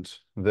mentioned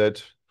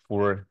that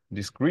for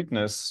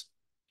discreteness,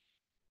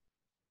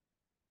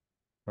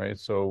 right?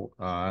 So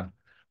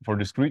for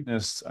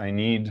discreteness, I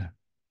need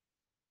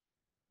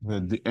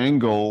the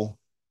angle,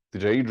 the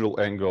dihedral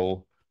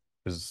angle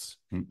is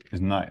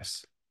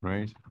nice,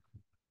 right?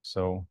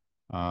 So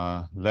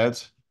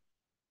let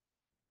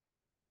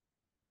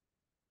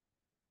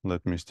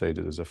me state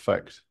it as a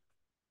fact.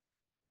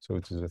 So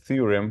it is a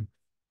theorem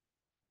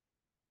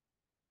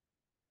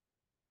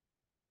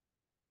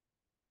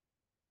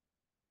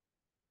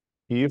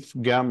if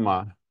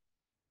gamma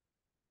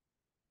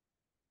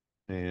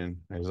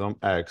in exom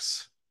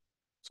X,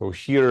 so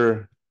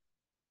here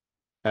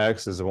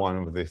X is one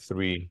of the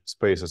three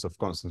spaces of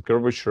constant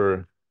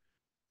curvature,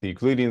 the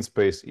Euclidean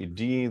space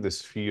ED, the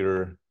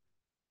sphere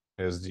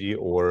SD,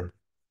 or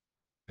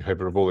the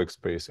hyperbolic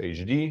space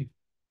HD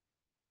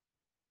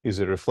is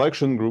a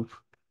reflection group.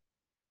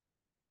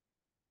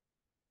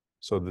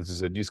 So this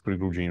is a discrete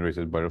group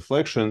generated by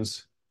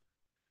reflections,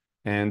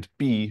 and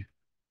P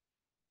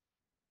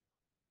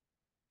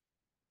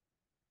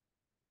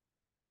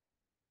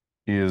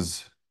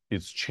is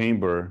its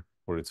chamber,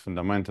 or its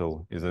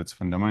fundamental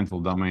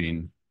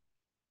domain,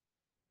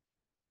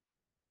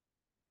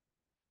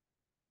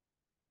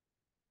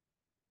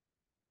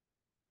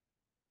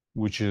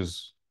 which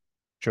is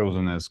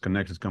chosen as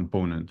connected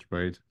component,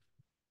 right?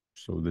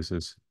 So this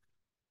is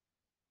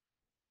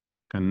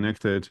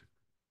connected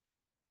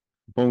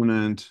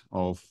component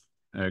of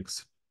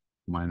X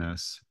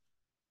minus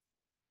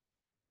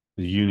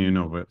the union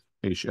of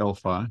H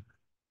alpha,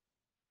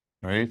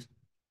 right?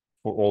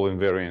 For all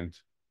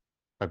invariant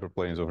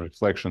hyperplanes of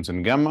reflections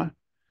in gamma.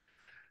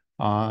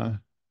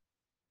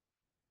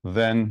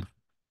 Then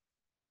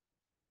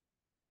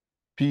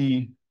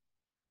P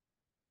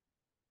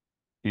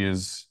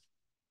is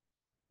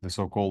the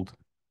so-called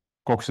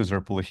Coxeter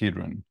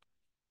polyhedron.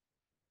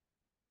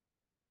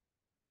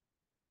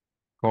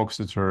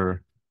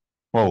 Coxeter,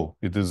 well,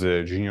 it is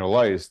a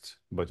generalized,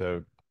 but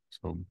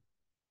so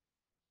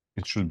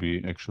it should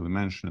be actually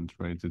mentioned,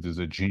 right? It is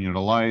a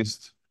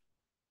generalized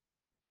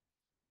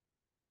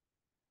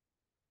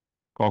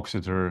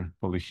Coxeter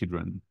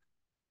polyhedron.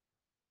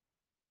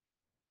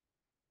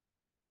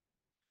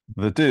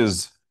 That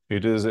is,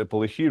 it is a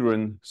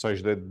polyhedron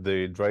such that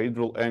the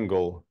dihedral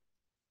angle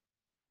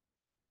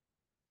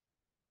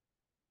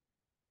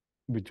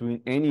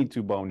between any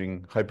two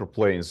bounding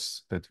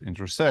hyperplanes that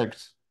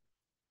intersect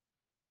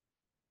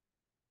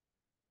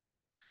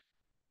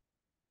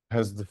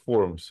has the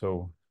form.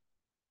 So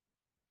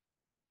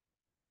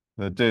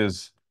that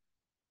is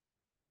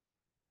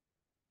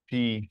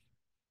P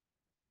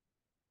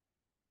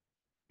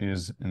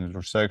is an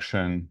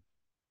intersection.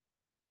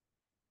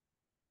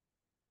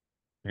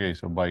 Okay,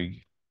 so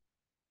by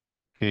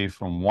k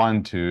from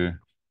 1 to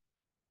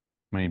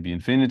maybe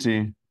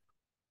infinity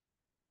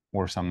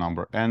or some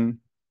number n,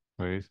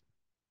 right?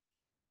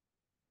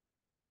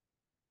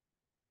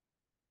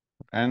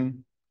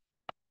 N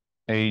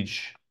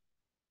h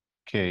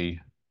k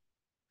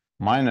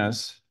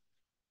minus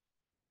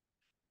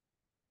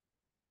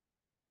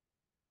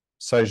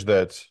such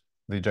that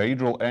the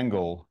dihedral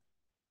angle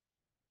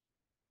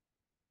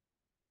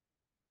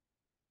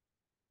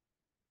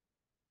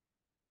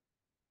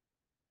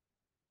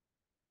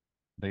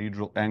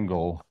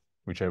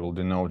which I will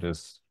denote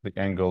as the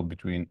angle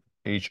between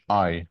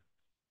hi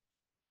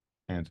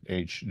and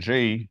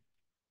hj,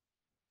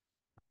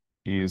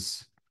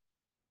 is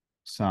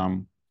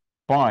some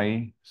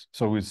pi,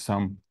 so it's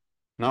some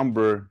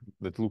number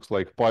that looks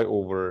like pi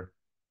over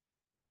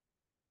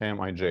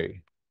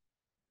mij,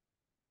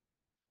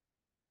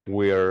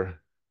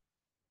 where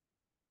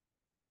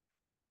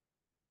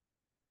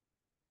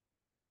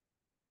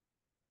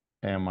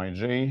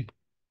mij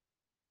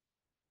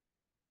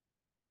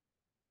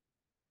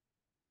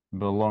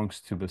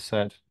belongs to the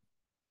set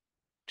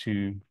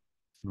 2,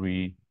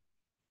 3,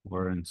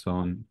 where and so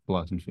on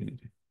plus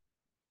infinity.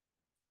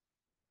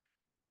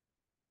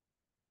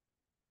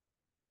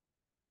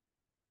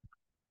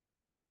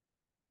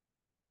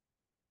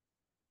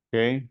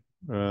 Okay,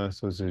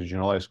 so this is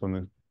generalized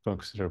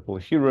concentric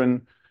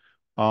polyhedron.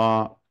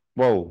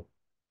 Well,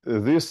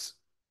 this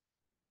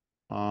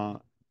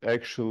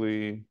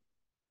actually,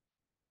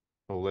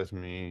 so let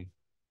me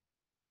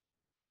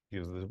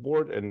use this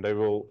board and I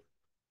will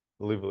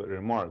leave a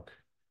remark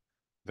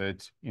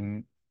that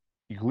in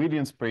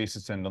Euclidean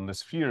spaces and on the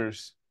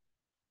spheres,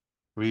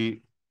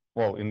 in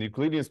the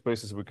Euclidean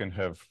spaces, we can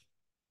have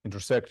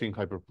intersecting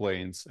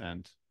hyperplanes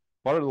and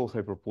parallel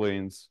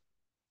hyperplanes,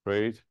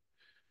 right?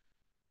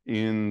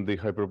 In the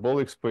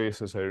hyperbolic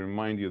spaces, I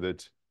remind you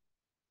that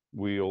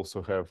we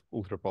also have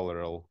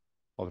ultraparallel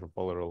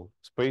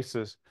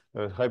spaces,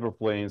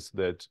 hyperplanes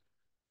that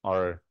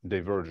are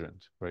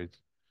divergent, right?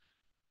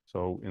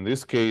 So in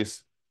this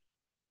case,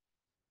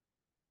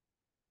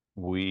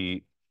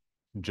 we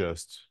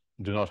just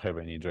do not have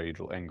any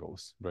dihedral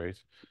angles, right?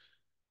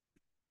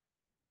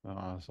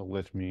 So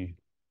let me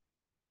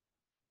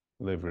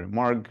leave a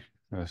remark.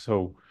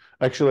 So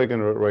actually I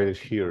can write it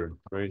here,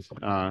 right?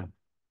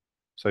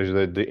 Such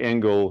that the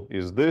angle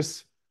is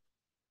this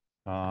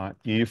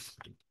if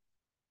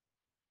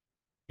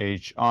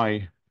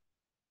hi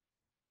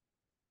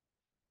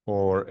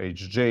or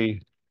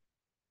hj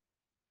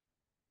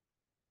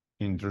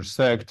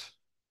intersect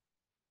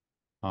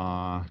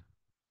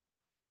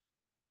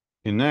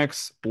in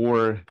X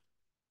or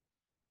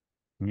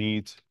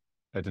meet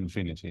at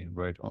infinity,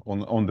 right?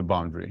 On the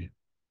boundary.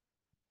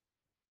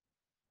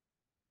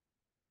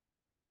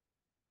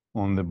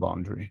 On the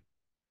boundary.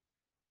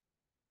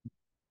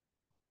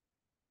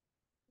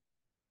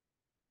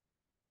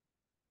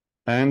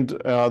 And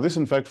this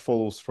in fact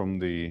follows from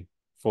the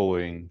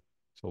following.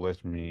 So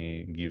let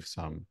me give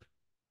some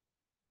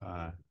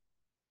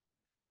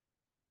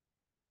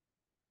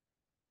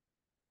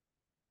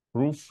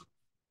proof.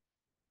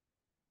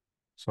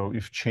 So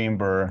if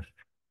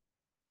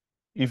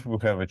we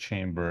have a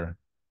chamber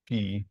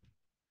P,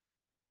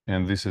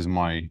 and this is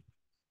my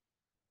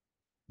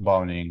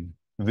bounding,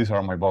 these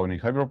are my bounding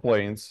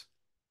hyperplanes,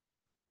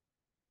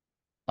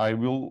 we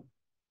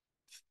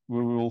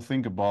will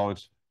think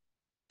about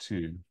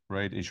two,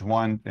 right?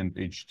 H1 and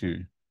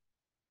H2.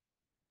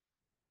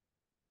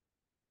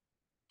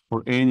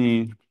 For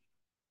any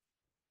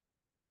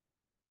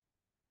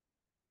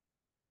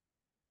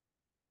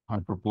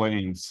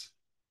hyperplanes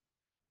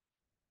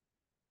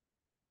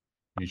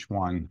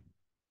H1,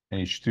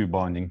 H2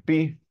 bounding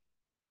P,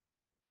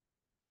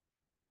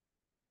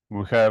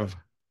 we have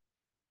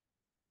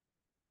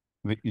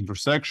the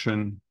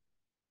intersection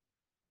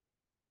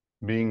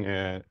being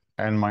a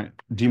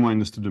d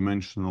minus 2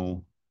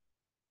 dimensional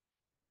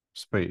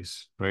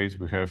space, right?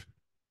 We have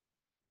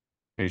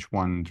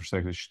H1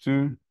 intersect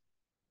H2.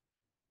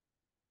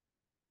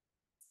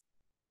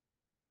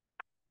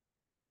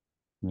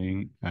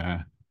 Being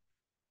a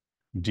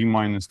d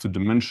minus 2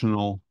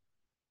 dimensional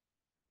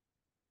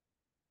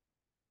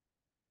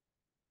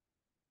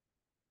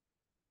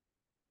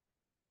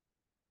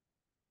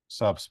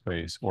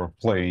subspace or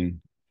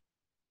plane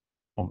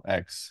of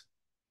X.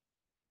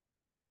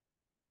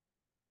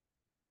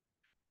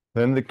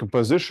 Then the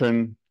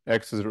composition,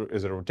 X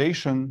is a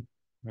rotation,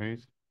 right?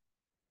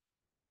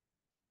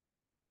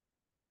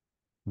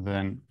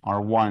 Then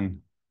R1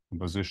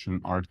 composition,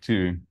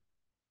 R2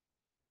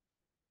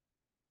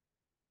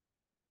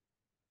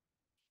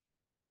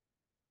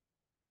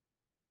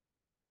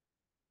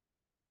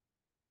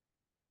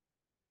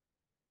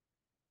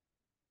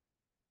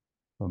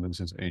 So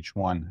this is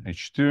H1,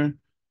 H2,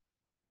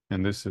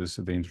 and this is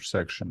the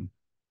intersection,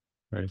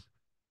 right?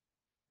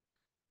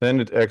 Then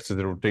it acts as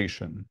a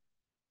rotation.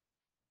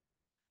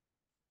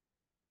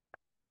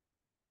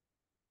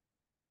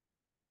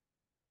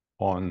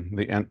 On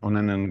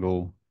an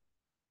angle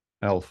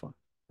alpha,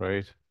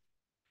 right?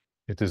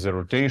 It is a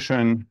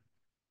rotation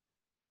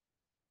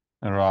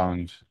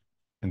around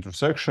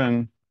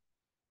intersection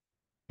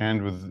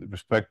and with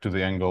respect to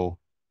the angle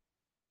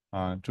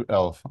to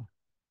alpha.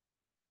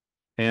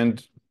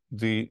 And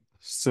the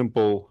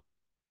simple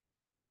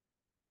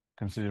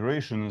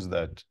consideration is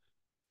that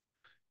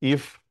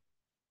if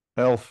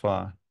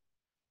alpha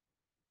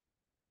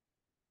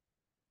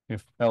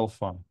is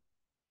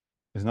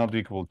not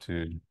equal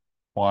to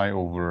y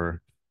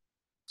over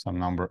some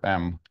number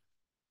m,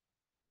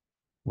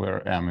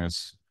 where m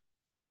is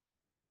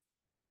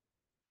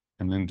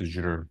an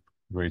integer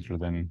greater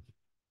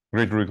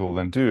or equal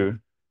than 2,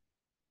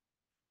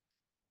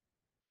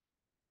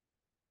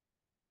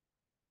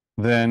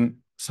 then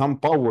some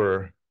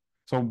power,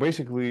 so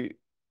basically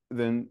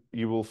then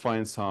you will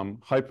find some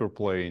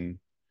hyperplane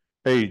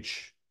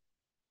H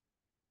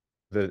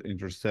that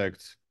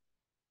intersects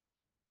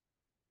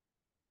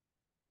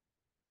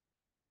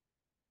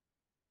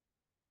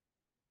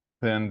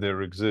then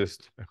there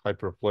exists a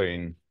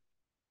hyperplane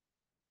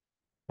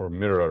or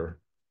mirror,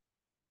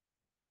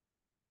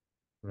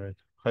 right?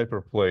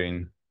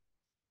 Hyperplane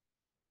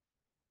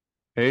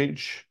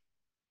H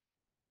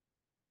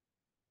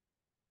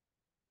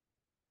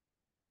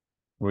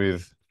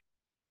with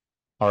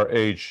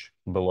RH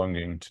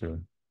belonging to,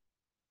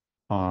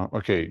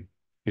 okay,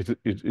 it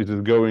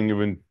is going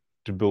even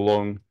to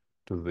belong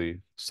to the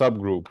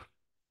subgroup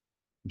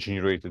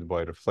generated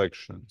by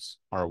reflections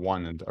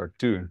R1 and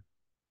R2,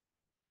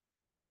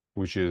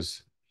 which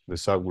is the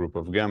subgroup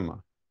of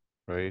gamma,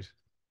 right?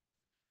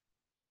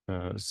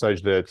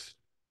 Such that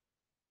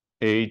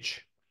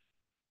H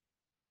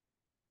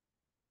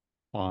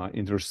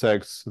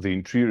intersects the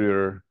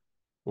interior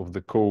of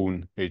the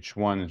cone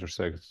H1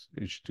 intersects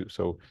H2.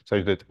 So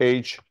such that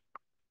H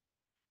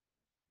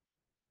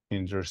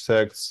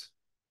intersects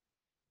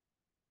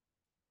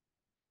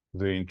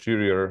the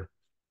interior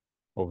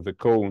of the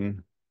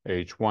cone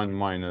H1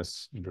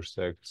 minus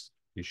intersects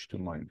H2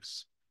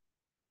 minus.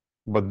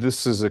 But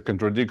this is a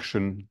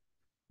contradiction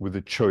with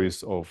the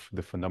choice of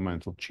the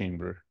fundamental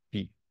chamber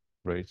P,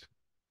 right?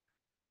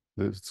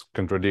 This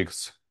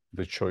contradicts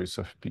the choice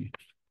of P.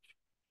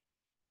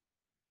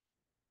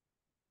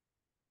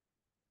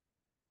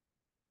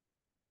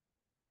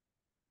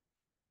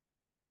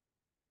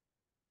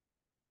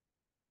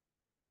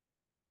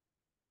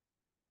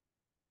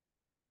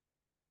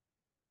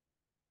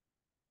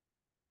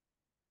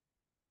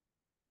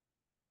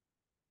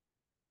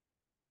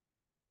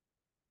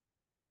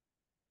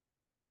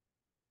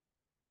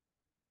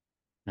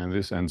 And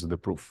this ends the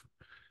proof.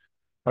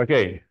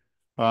 Okay,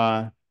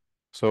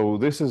 so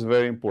this is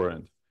very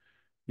important.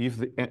 If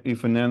the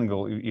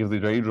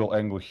radial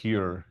angle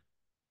here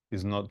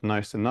is not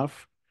nice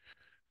enough,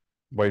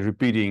 by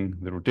repeating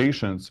the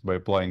rotations, by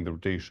applying the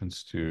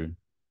rotations to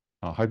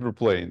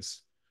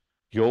hyperplanes,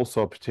 you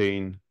also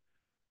obtain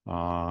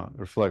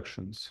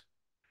reflections.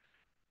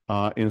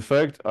 In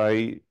fact,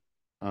 I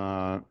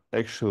kind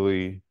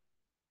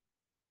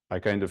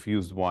of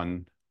used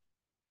one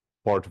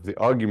part of the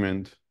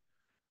argument,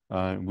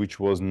 which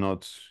was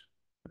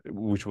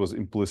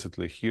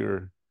implicitly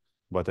here,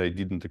 but I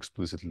didn't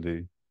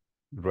explicitly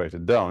write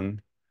it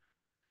down.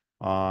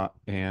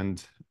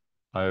 And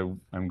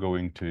I'm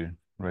going to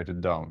write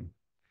it down.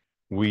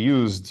 We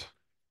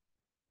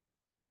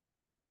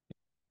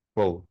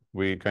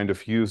kind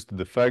of used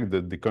the fact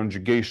that the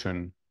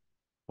conjugation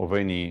of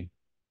any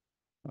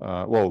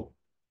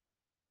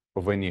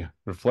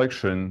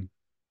reflection,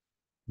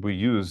 we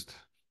used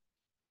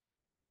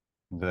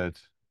that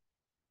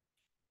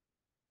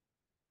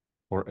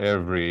for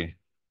every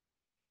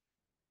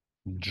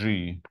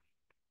G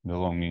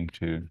belonging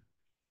to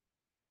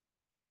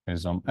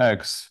isom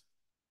X,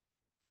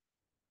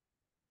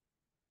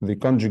 the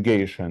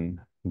conjugation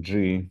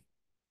G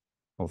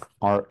of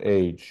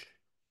RH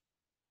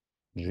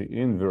G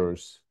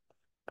inverse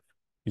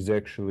is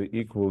actually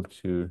equal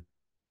to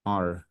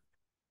R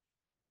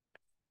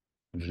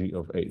G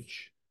of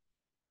H.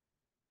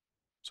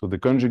 So the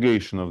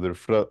conjugation of the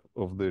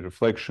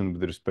reflection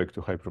with respect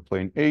to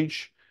hyperplane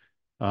H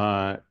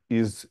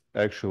is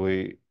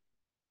actually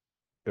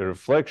a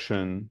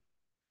reflection,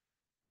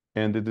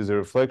 and it is a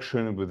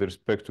reflection with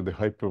respect to the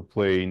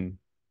hyperplane,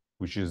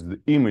 which is the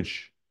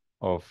image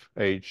of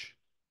H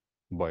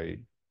by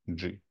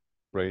G,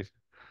 right?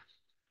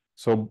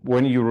 So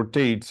when you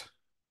rotate,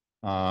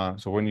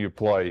 when you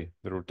apply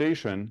the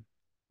rotation,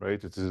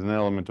 right, it is an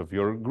element of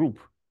your group.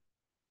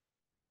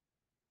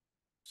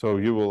 So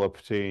you will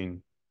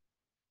obtain,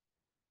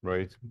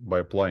 right, by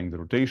applying the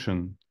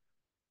rotation,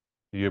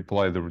 you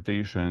apply the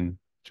rotation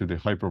to the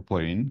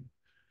hyperplane,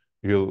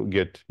 you'll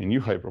get a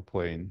new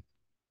hyperplane,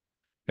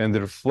 and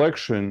the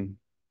reflection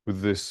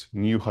with this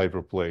new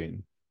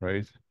hyperplane,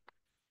 right,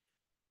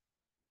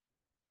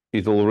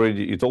 it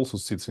also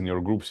sits in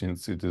your group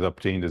since it is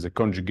obtained as a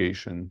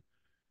conjugation.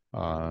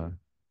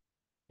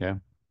 Yeah,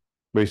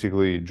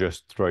 basically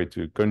just try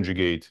to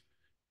conjugate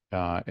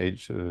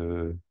H.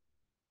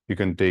 You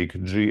can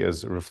take G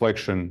as a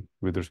reflection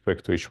with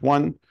respect to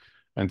H1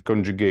 and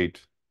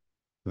conjugate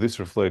this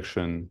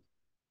reflection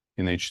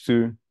in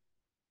H2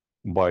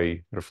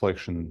 by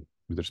reflection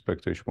with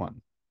respect to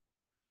H1.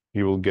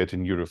 You will get a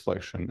new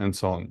reflection and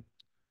so on.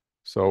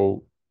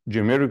 So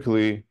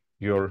geometrically,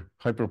 your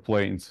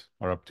hyperplanes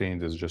are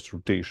obtained as just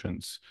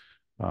rotations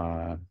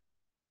by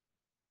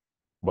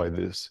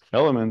this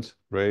element,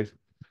 right?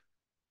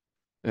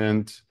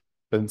 And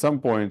at some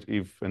point,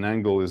 if an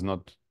angle is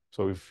not,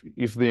 so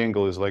if the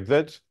angle is like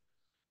that,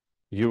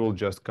 you will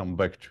just come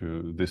back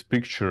to this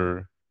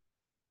picture,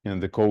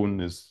 and the cone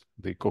is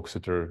the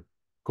Coxeter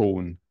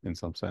cone in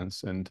some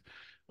sense, and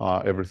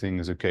everything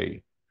is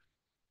okay.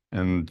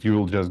 And you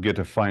will just get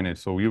a finite.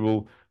 So you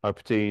will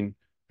obtain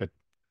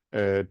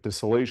a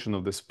tessellation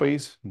of the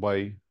space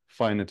by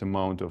finite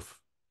amount of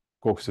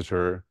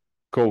Coxeter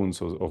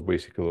cones of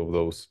basically of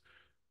those.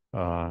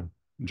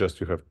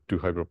 Just you have two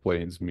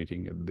hyperplanes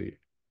meeting at the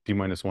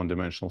t-1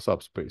 dimensional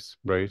subspace,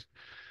 right?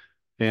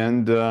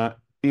 And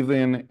if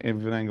an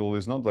angle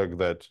is not like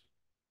that,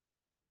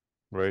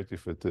 right?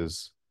 If it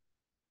is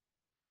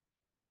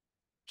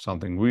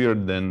something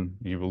weird, then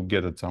you will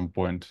get at some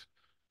point,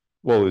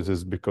 well, it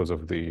is because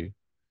of the,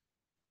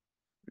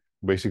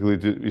 basically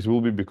it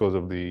will be because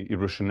of the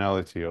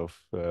irrationality of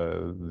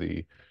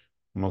the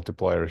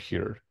multiplier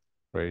here,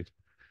 right?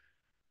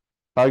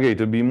 Okay,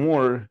 to be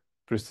more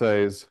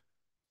precise,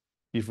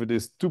 if it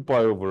is 2 pi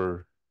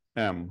over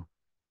m,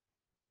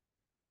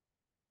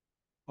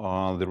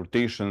 the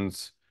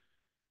rotations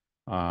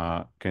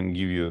can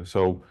give you,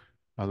 so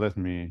let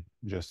me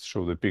just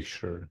show the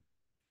picture.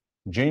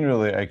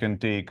 Generally, I can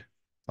take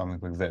something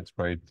like that,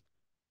 right?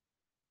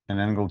 An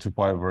angle 2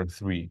 pi over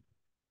 3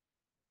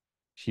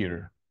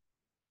 here.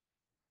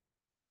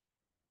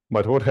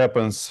 But what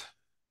happens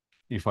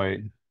if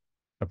I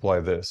apply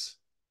this?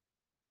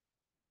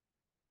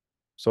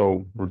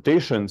 So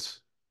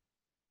rotations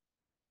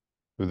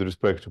with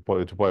respect to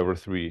pi over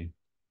 3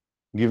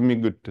 give me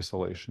good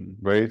tessellation,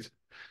 right?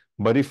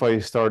 But if I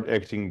start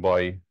acting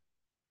by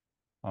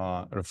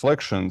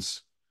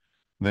reflections,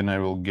 then I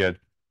will get,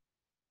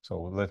 so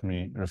let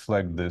me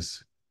reflect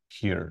this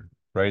here,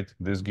 right?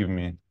 This gives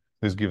me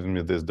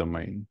this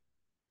domain.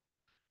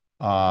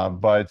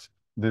 But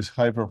this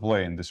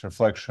hyperplane, this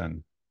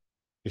reflection,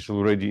 it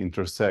already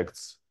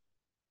intersects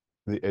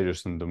the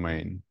adjacent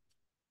domain,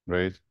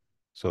 right?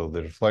 So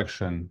the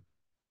reflection,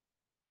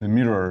 the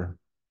mirror,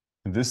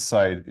 in this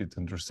side, it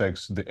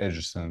intersects the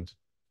adjacent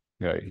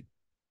guy.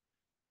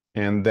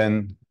 And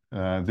then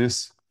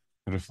this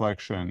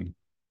reflection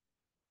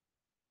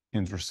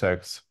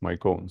intersects my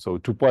cone. So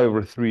 2 pi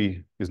over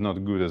 3 is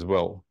not good as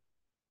well,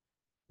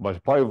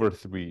 but pi over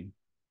 3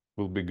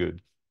 will be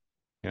good,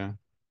 yeah?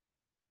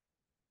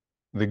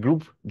 The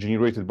group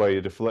generated by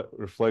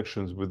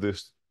reflections with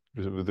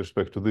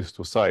respect to these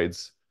two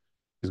sides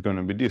is going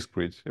to be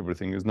discrete.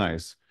 Everything is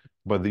nice.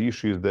 But the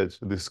issue is that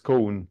this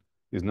cone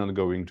is not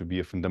going to be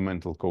a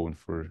fundamental cone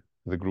for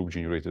the group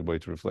generated by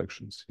two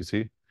reflections, you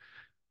see?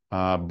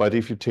 But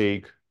if you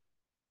take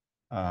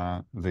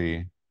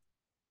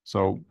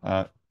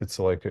it's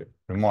like a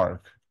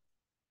remark,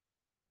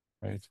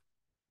 right?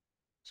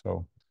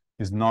 So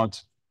it's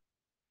not,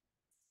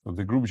 so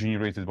the group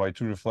generated by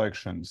two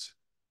reflections,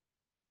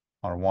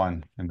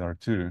 R1 and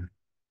R2,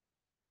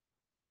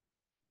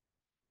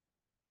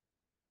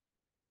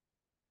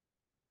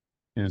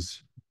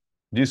 is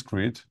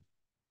discrete,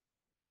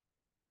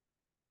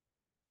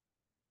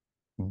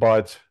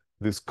 but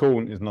this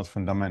cone is not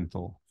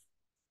fundamental.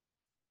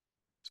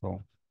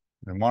 So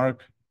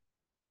remark,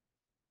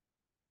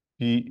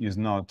 P is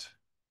not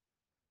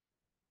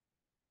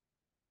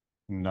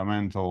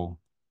fundamental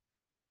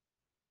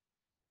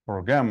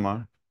for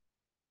gamma,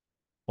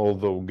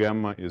 although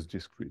gamma is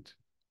discrete,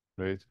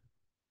 right?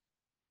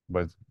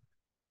 But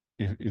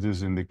if it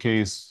is in the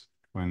case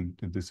when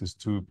this is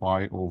 2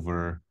 pi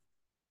over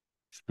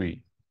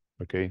 3,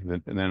 okay,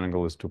 then an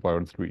angle is 2 pi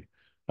over 3.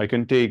 I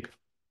can take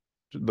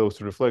those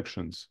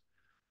reflections,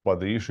 but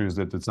the issue is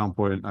that at some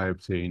point I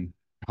obtain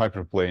a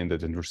hyperplane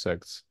that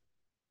intersects,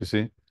 you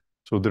see?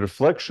 So the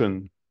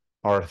reflection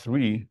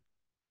R3,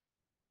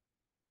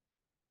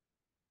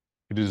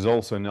 it is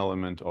also an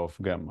element of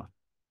gamma,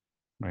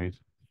 right?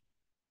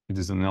 It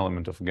is an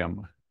element of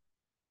gamma.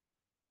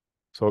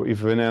 So if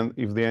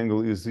the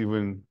angle is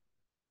even,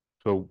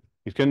 so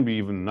it can be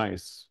even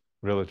nice,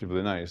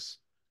 relatively nice.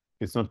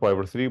 It's not pi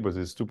over 3, but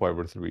it's 2 pi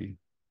over 3,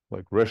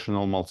 like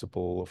rational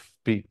multiple of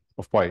p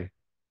of pi.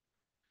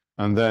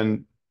 And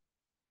then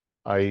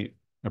I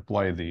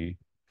apply the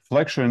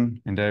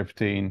reflection and I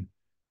obtain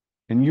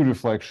a new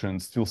reflection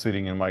still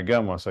sitting in my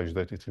gamma such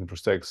that it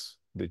intersects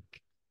the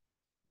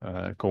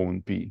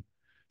cone P.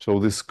 So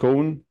this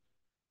cone,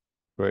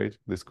 right,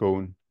 this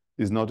cone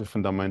is not a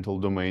fundamental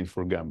domain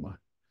for gamma.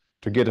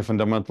 To get a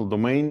fundamental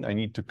domain, I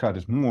need to cut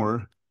it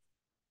more.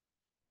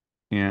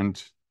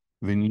 And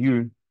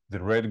the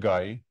red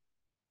guy,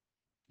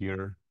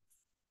 here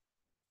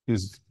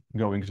is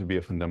going to be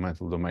a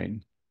fundamental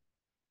domain.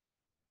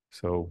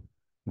 So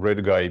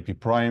red guy P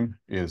prime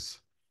is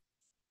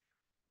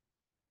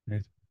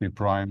P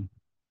prime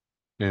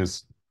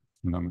is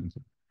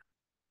fundamental,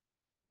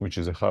 which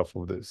is a half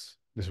of this.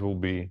 This will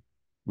be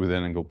with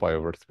an angle pi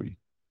over 3.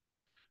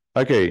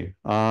 Okay,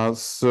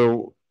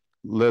 so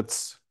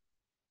let's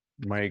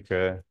make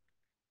a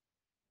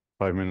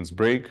 5 minutes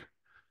break,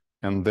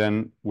 and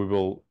then we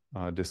will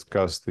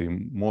discuss the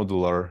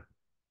modular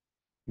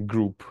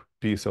group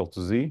PSL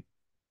to Z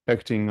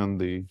acting on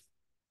the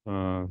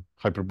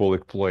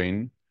hyperbolic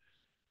plane.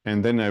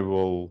 And then I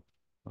will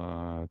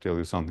tell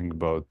you something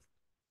about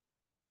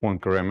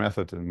Poincare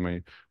method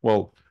and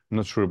well, I'm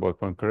not sure about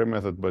Poincare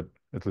method, but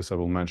at least I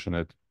will mention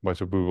it.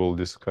 But we will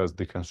discuss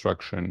the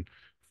construction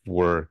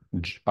for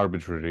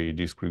arbitrary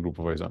discrete group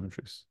of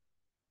isometries.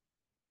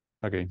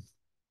 Okay.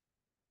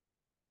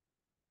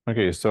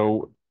 Okay,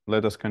 so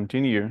let us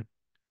continue.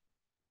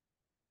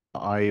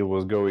 I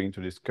was going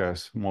to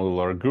discuss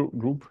modular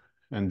group,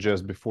 and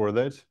just before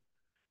that,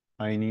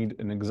 I need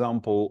an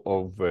example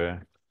of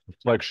a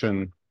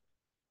reflection,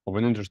 of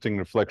an interesting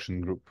reflection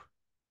group.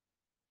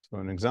 So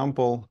an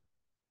example,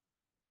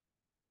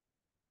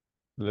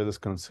 let us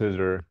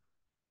consider,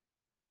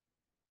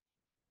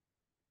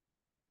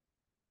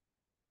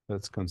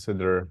 let's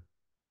consider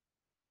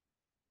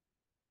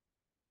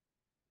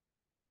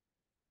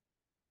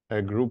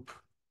a group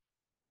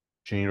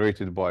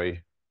generated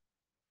by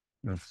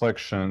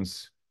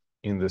reflections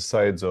in the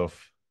sides of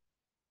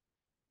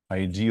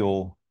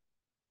ideal,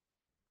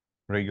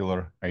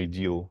 regular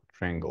ideal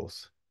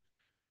triangles.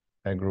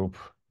 A group,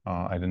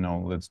 I don't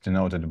know, let's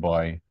denote it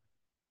by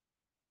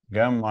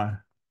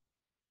gamma,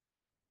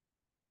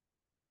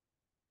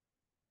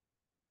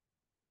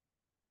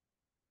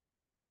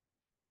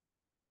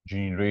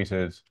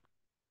 generated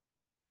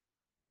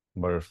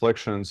by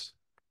reflections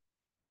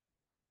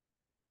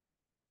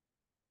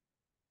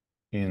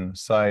in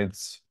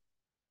sides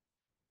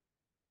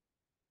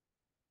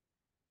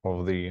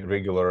of the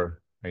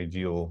regular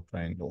ideal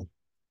triangle.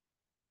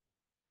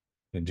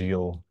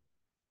 Ideal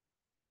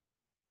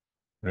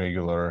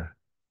regular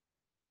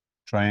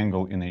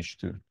triangle in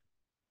H2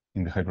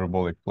 in the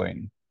hyperbolic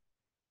plane.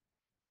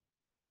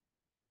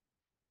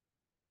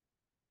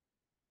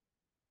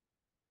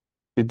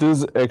 It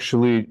is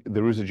actually,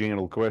 there is a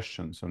general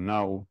question. So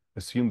now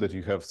assume that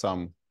you have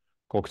some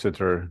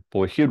Coxeter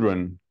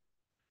polyhedron,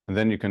 and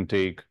then you can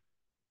take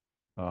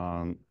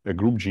a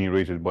group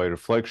generated by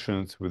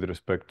reflections with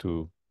respect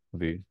to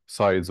the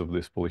sides of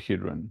this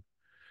polyhedron.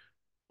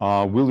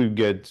 Will you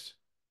get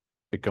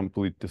a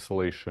complete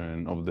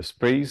tessellation of the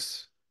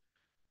space?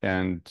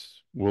 And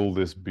will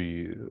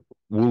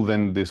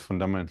then this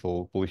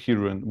fundamental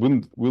polyhedron,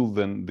 will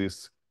then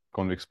this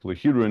convex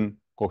polyhedron,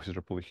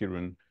 Coxeter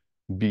polyhedron,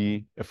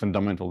 be a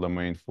fundamental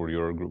domain for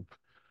your group?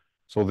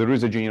 So there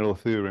is a general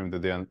theorem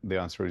that the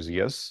answer is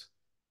yes.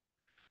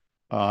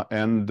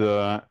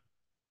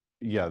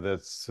 Yeah,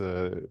 that's,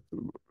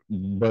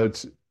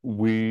 but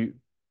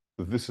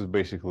this is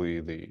basically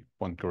the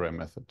Poincare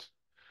method.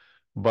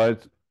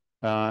 But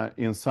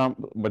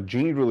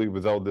generally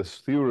without this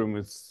theorem,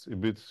 it's a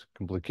bit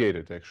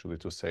complicated actually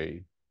to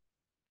say.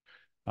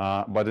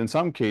 But in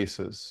some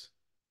cases,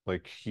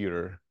 like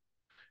here,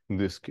 in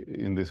this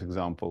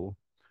example,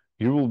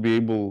 you will be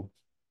able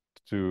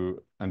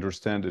to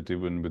understand it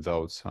even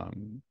without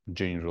some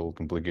general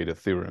complicated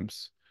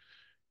theorems.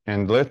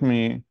 And let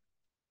me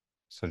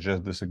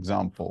suggest this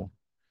example.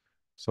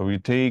 So we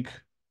take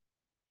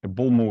a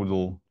ball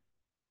model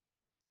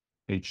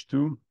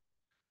H2,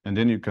 and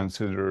then you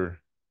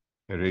consider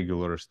a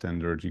regular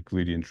standard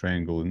Euclidean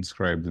triangle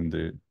inscribed in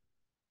the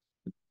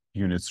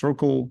unit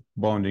circle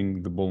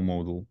bounding the ball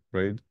model,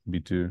 right?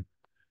 B2.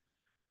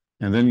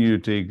 And then you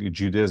take a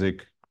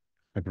geodesic,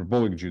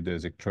 hyperbolic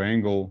geodesic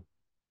triangle,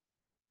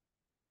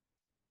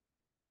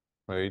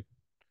 right?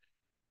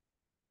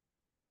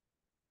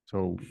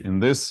 So in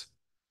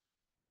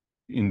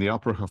the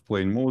upper half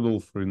plane model,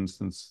 for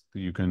instance,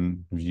 you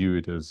can view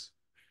it as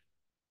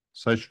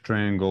such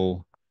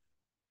triangle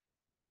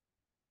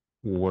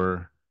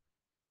or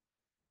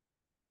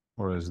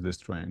as this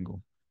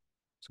triangle.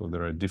 So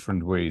there are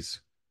different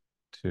ways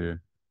to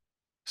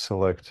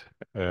select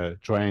a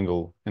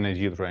triangle, an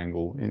ideal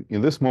triangle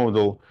in this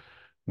model,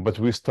 but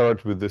we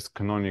start with this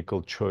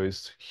canonical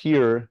choice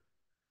here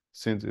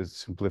since it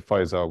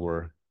simplifies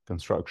our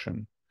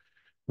construction.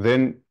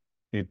 Then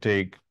you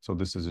take, so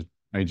this is an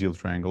ideal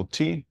triangle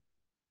T,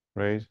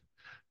 right?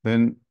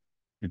 Then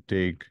you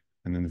take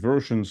an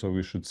inversion, so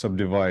we should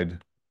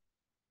subdivide.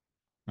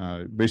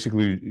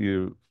 Basically,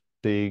 you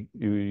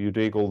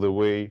take all the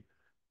way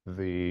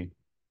the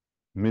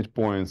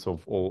midpoints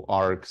of all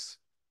arcs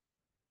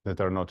that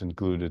are not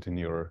included in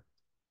your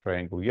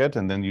triangle yet,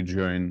 and then you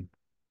join.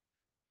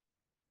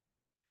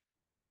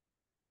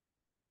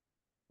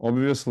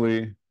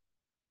 Obviously,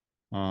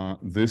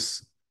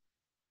 this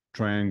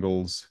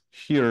triangles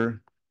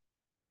here,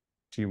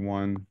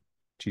 T1,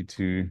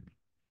 T2,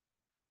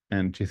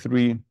 and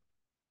T3.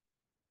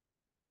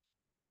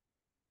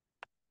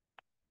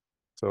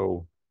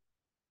 So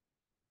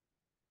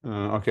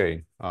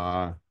Okay,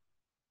 one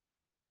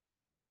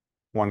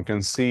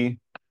can see,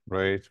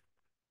 right,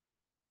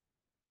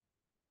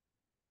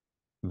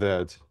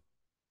 that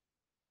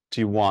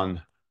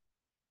T1,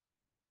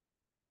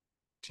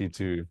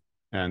 T2,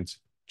 and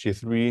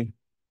T3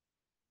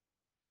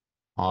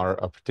 are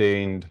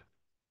obtained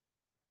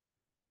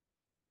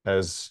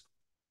as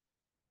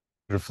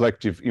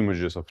reflective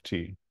images of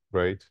T,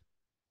 right?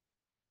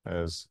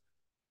 As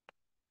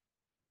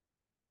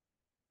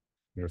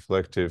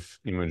reflective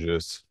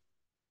images,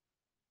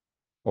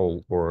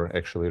 or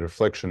actually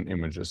reflection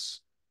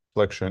images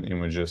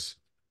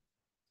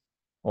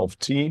of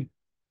T,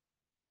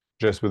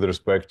 just with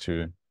respect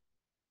to,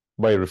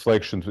 by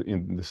reflection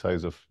in the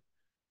size of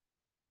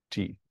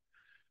T.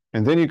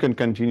 And then you can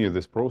continue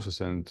this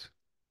process, and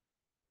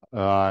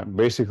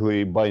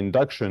basically by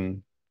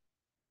induction,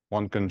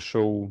 one can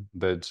show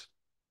that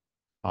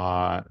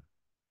by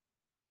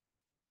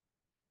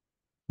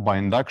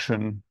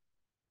induction,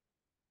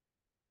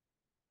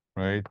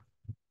 right,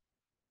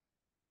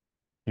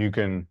 you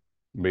can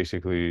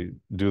basically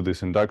do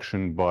this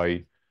induction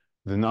by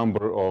the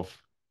number of,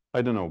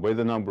 I don't know, by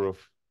the number of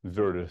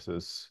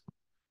vertices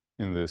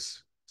in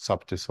this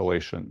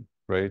subtessellation,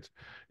 right?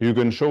 You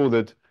can show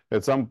that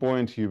at some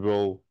point you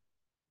will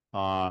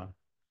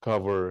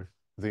cover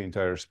the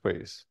entire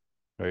space,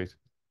 right?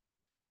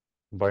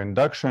 By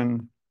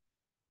induction,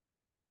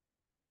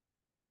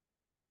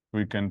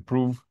 we can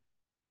prove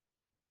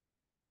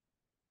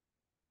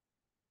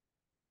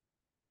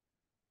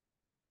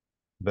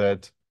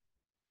that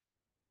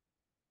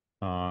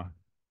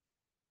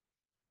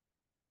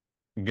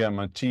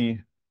gamma t,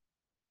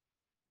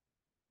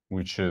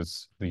 which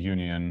is the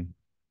union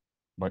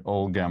by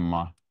all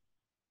gamma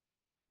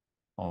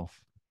of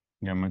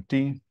gamma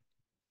t,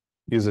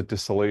 is a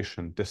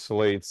tessellation,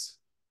 tessellates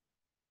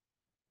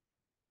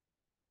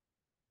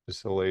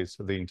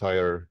the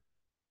entire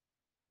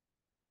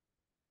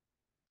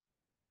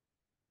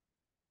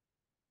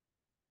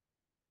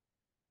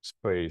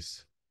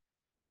space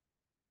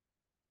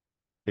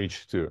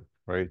H2,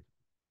 right?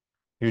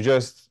 You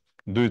just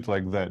do it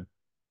like that.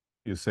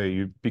 You say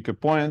you pick a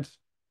point,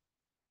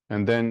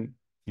 and then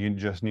you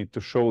just need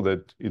to show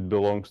that it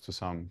belongs to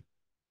some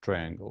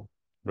triangle,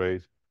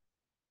 right?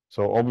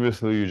 So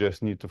obviously you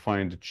just need to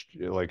find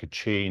like a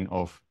chain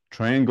of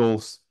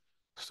triangles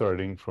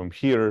starting from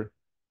here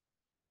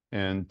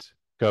and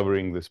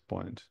covering this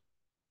point.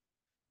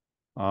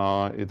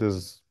 It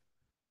is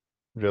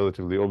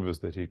relatively obvious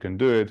that you can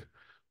do it,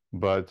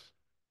 but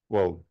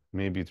well,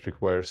 maybe it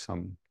requires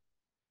some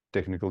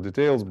technical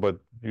details, but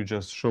you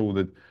just show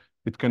that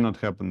it cannot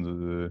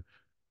happen.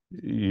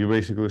 You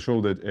basically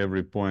show that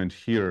every point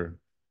here,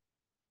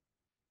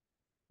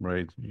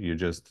 right? You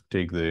just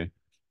take the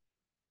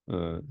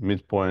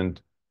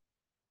midpoint,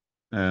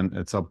 and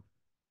it's up.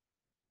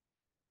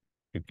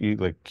 You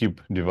like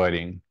keep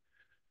dividing,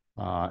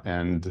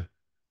 and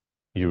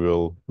you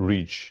will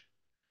reach.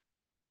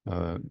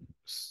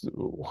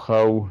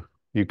 How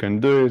you can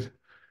do it?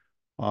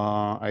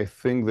 I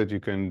think that you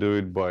can do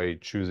it by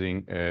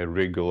choosing a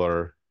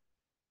regular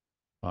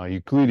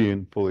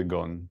Euclidean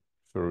polygon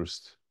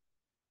first,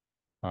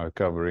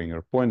 covering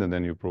your point, and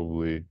then you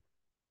probably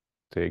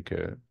take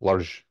a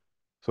large.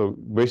 So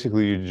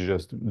basically, you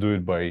just do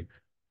it by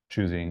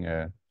choosing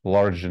a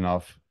large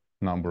enough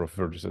number of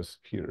vertices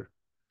here,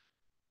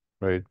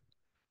 right?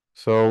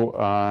 So,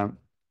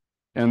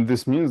 and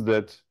this means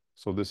that,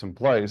 so this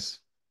implies,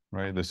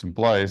 right? This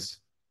implies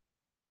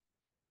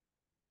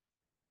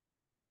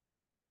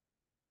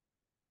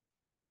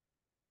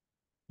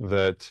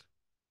that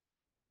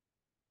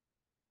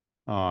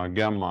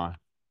gamma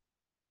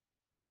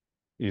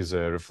is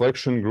a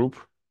reflection group,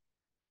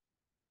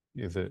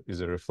 is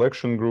a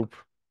reflection group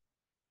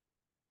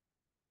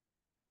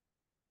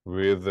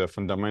with a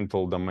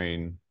fundamental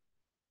domain,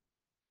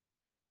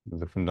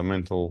 the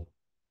fundamental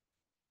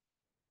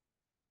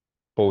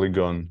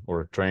polygon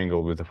or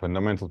triangle with a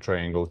fundamental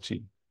triangle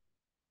T.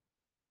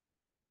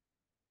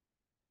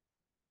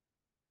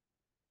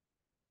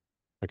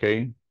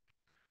 Okay?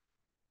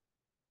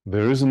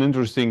 There is an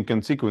interesting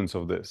consequence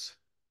of this.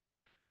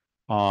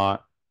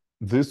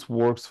 This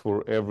works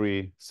for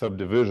every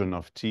subdivision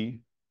of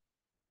T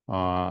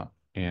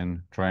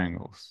in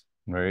triangles,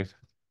 right?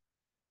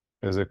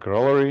 As a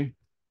corollary,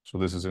 so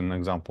this is an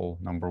example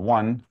number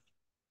one.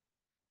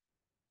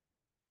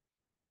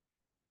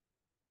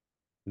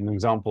 In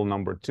example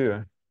number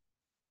two,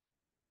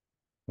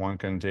 one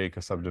can take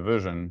a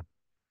subdivision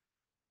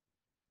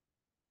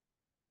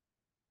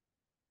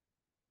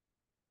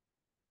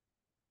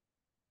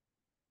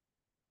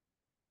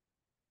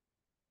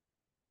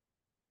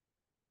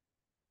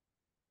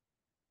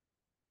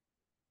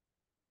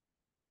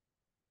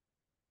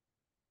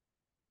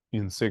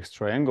in 6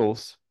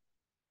 triangles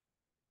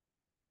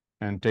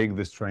and take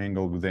this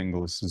triangle with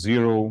angles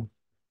 0,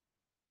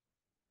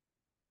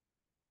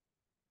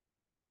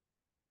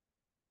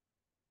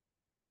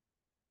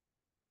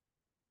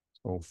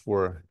 so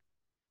for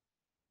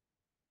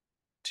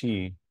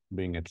T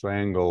being a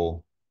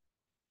triangle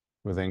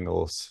with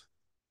angles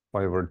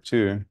pi over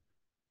 2,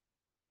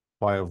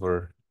 pi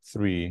over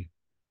 3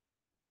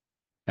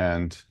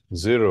 and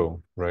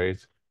 0, right?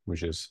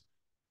 Which is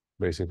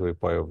basically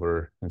pi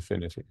over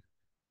infinity.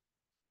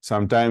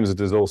 Sometimes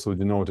it is also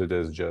denoted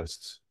as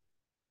just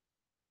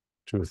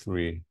 2,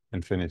 3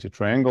 infinity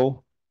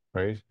triangle,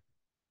 right?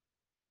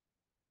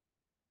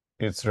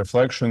 Its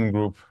reflection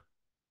group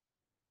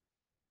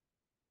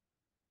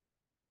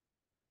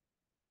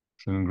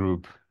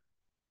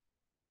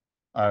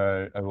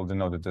I will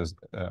denote it as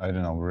I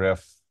don't know,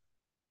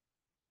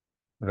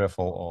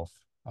 refl of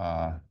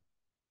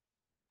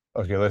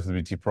okay, let it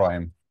be T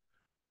prime,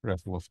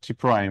 refl of T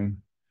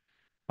prime.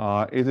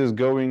 It is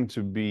going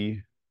to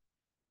be,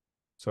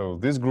 so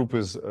this group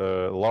is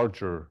a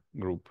larger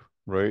group,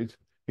 right?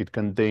 It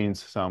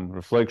contains some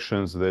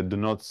reflections that do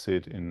not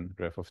sit in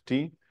ref of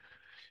T.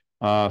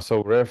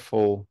 So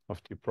refl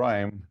of T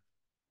prime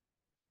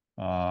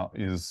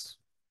is,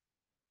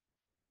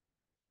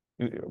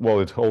 well,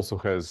 it also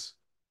has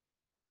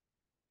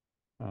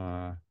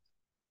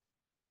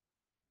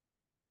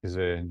is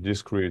a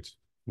discrete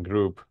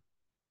group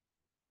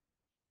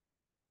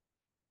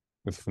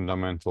with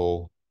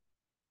fundamental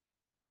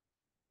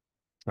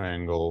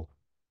triangle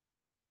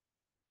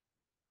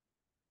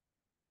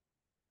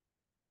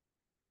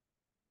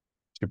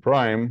T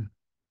prime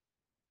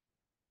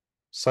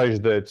such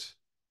that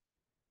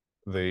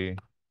the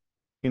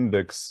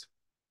index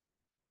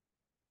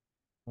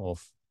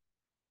of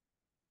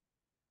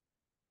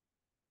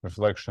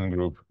reflection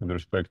group with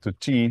respect to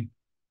T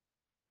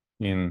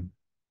in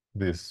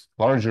this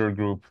larger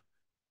group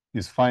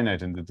is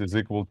finite and it is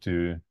equal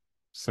to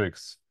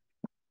 6,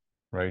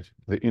 right?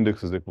 The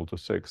index is equal to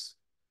 6.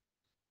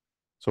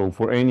 So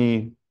for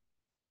any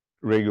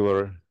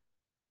regular,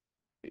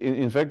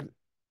 in fact,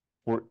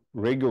 for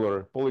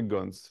regular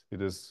polygons,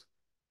 it is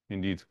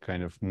indeed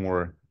kind of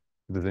more,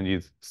 it is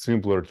indeed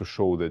simpler to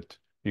show that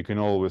you can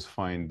always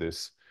find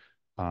this.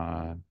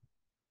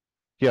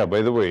 Yeah,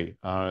 by the way,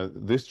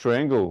 this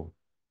triangle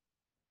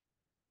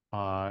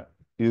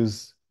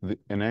is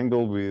an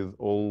angle with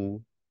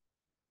all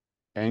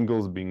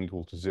angles being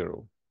equal to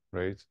 0,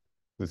 right?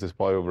 This is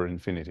pi over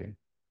infinity.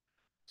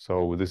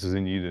 So this is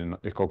indeed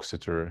a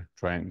Coxeter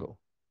triangle,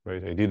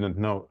 right? I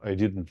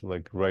didn't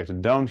like write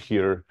it down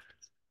here,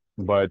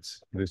 but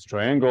this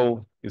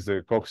triangle is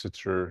a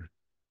Coxeter.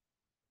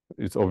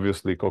 It's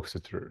obviously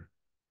Coxeter.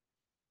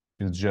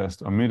 It's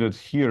just omitted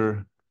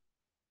here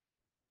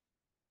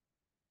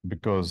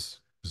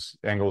because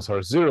angles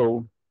are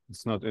 0.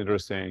 It's not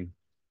interesting.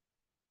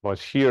 But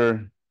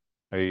here,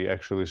 I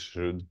actually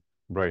should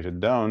write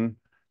it down.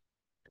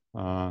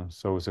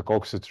 So it's a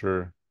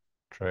Coxeter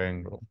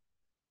triangle.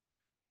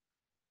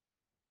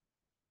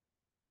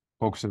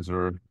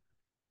 Coxeter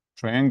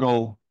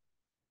triangle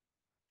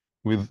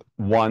with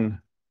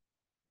one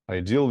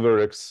ideal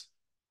vertex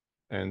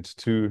and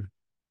two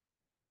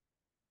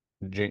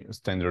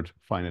standard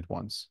finite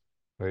ones,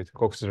 right?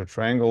 Coxeter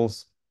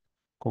triangles,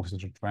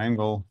 Coxeter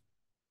triangle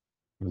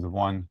with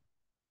one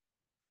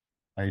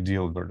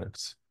ideal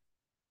vertex.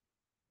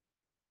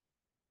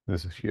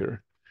 This is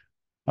here.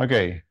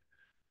 Okay,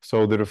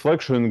 so the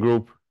reflection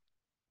group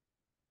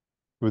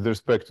with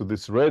respect to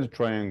this red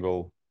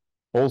triangle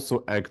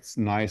also acts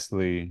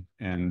nicely,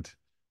 and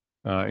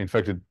in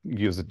fact, it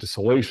gives a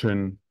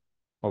tessellation,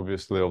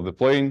 obviously, of the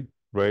plane,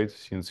 right?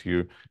 Since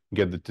you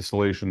get the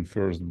tessellation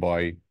first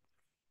by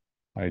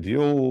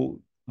ideal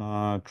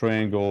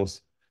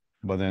triangles,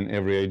 but then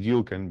every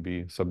ideal can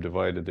be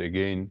subdivided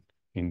again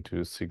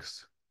into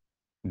 6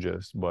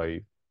 just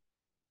by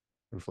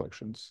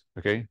reflections,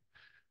 okay?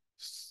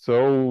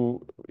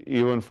 So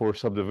even for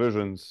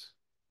subdivisions,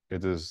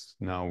 it is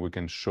now we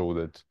can show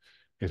that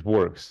it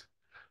works.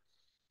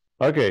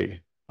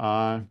 Okay,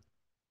 again,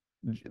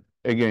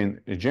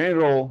 in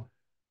general,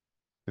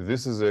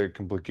 this is a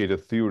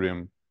complicated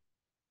theorem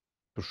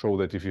to show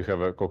that if you have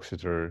a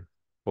Coxeter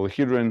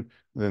polyhedron,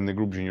 then the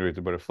group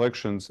generated by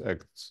reflections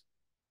acts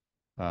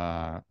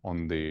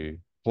on the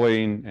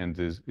plane, and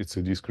it's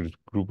a discrete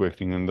group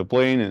acting on the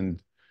plane,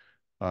 and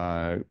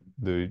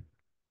the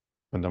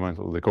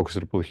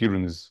Coxeter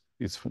polyhedron is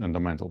its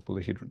fundamental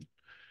polyhedron.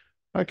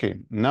 Okay,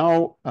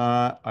 now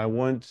I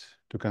want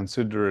to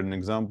consider an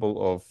example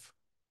of,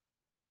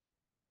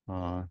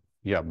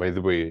 yeah, by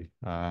the way,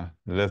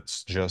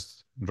 let's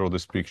just draw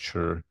this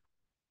picture.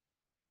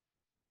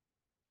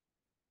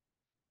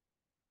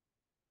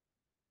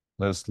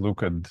 Let's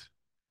look at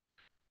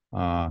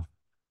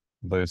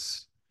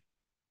this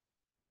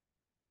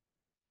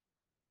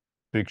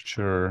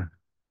picture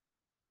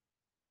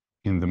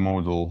in the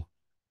model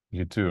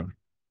U2.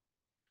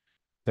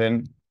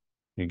 Then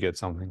you get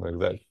something like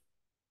that.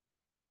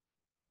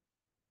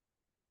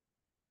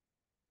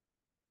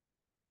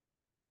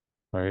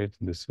 Right?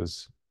 This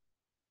is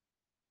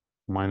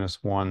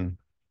 -1,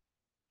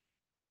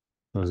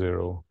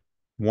 0,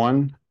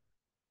 1.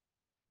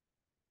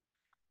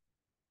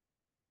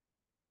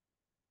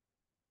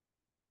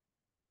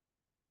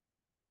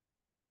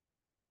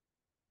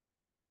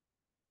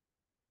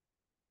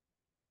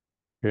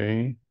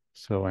 Okay,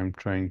 so I'm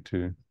trying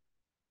to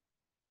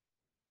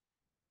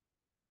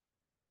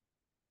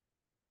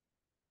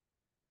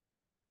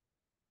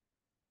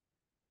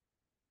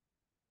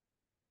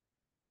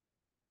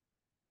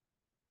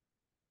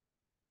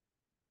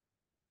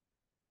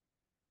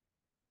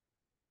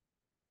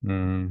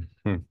Mhm.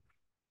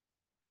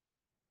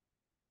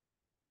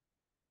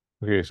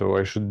 Okay, so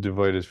I should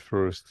divide it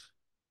first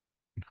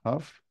in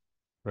half,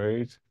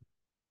 right?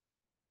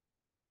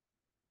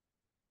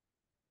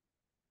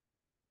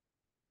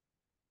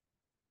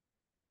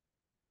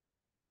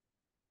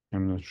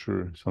 I'm not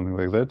sure, something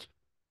like that.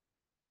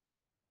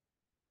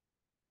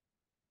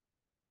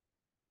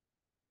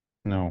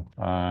 No,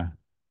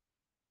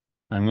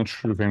 I'm not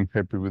sure if I'm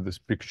happy with this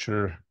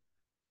picture.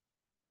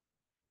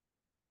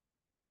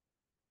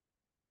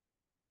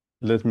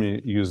 Let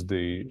me use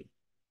the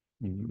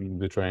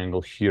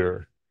triangle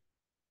here.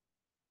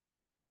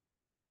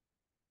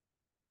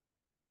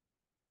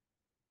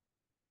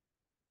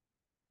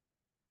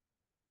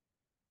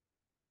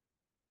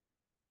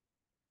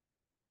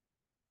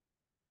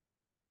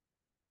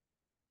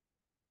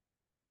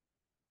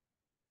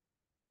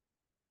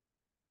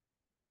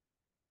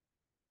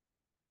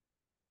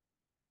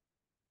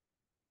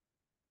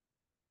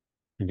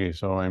 Okay,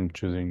 so I'm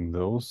choosing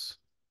those.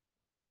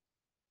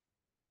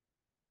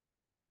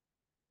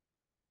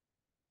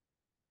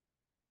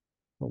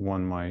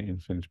 One, my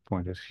infinite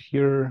point is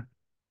here.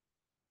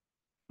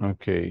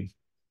 Okay.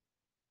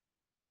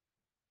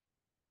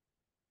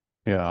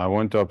 Yeah, I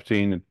want to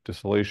obtain a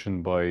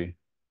tessellation by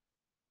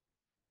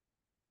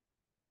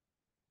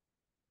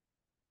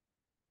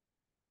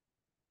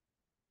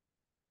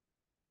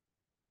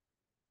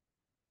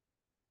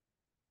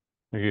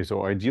okay,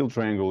 so ideal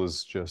triangle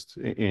is just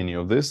any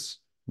of this,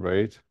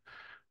 right?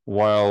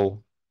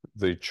 While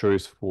the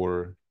choice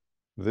for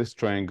this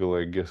triangle,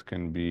 I guess,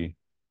 can be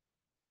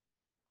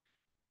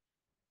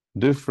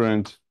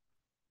different,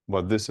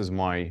 but this is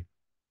my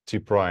T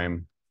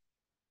prime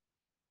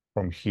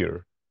from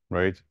here,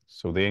 right?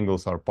 So the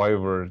angles are pi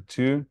over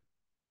 2,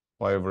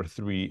 pi over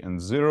 3, and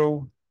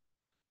 0.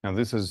 And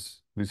these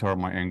are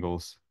my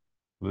angles.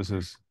 This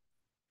is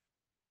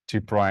T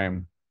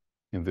prime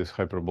in this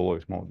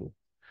hyperboloid model.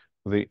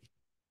 The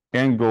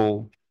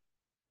angle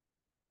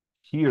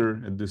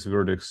here at this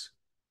vertex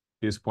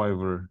is pi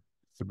over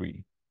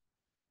 3.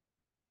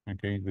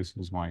 Okay, this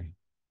is my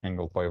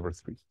angle pi over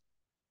 3.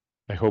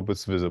 I hope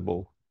it's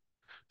visible.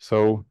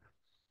 So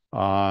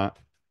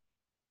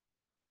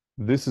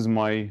this is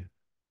my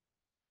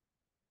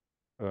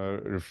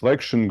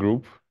reflection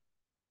group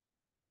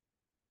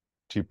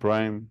T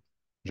prime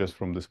just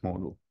from this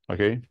model,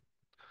 okay?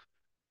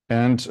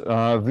 And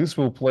this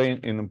will play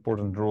an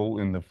important role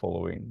in the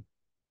following.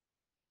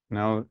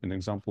 Now, an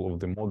example of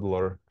the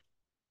modular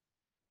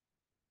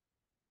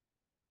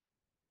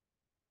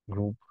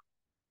group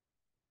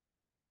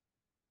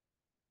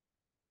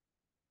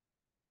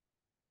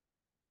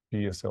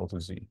PSL to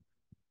Z.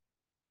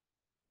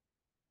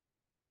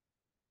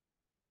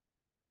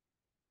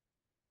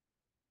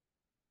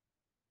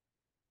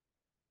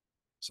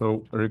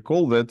 So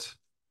recall that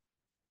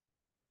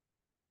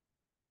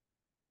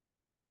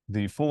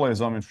the full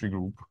isometry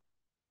group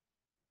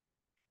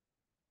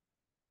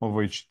of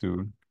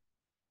H2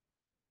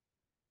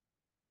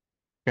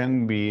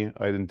 can be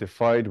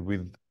identified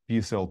with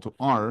PSL to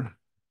R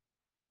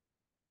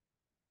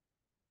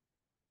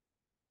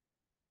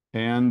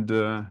and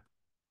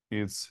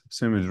its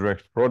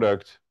semi-direct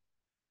product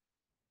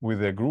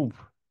with a group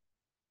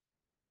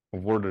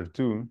of order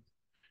 2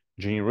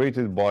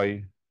 generated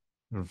by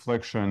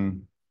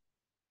reflection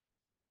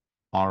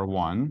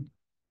R1,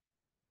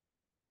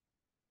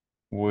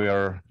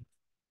 where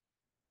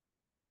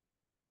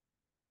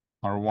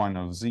R1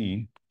 of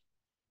Z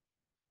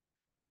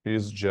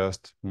is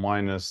just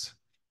minus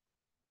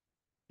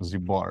Z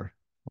bar,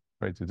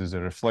 right? It is a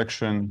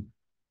reflection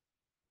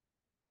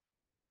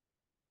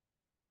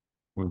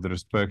with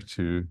respect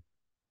to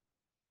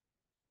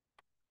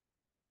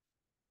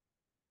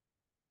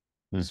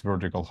this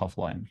vertical half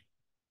line,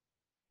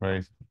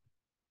 right?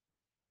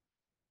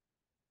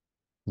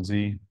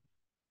 Z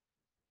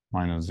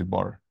minus Z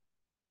bar.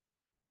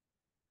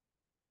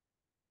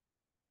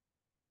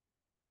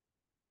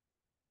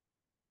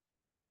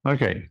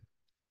 Okay.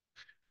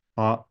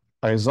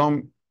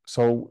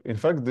 So in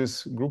fact,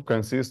 this group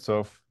consists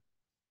of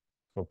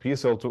for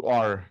PSL to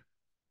R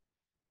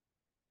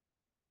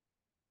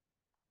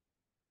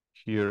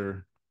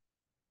here,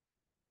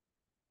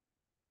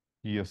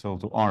 PSL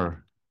to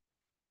R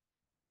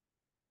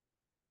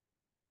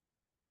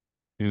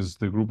is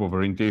the group of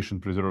orientation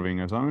preserving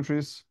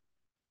isometries.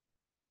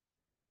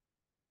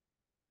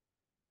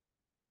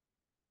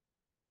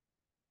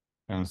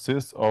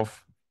 Consists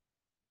of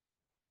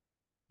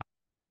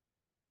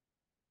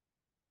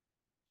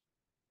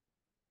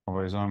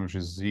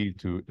isometries Z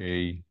to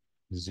A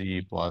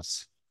Z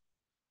plus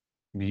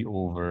B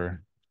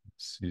over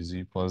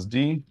CZ plus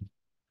D,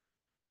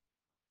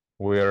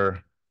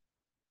 where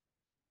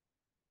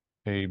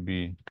A,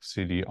 B,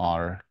 C, D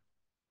are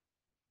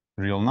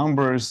real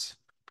numbers,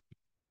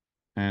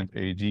 and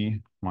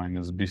AD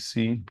minus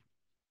BC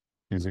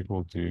is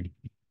equal to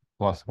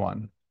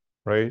 +1,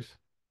 right?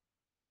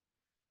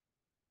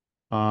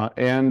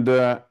 And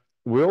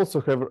we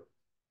also have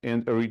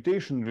an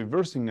orientation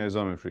reversing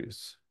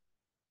isometries,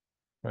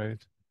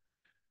 right?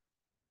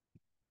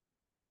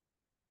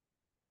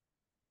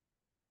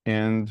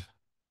 and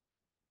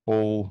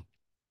all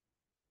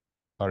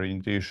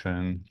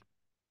orientation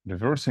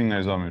reversing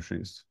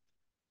isometries.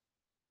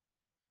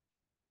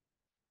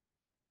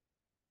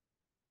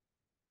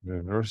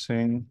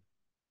 Reversing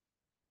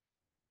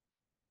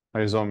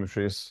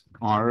isometries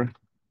are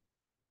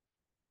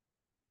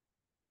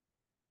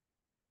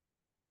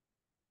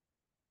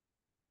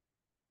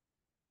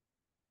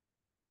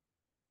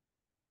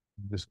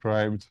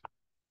described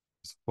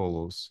as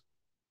follows.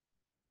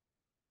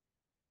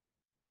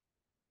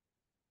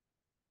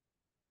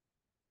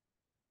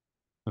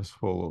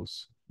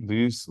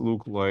 These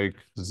look like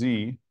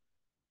Z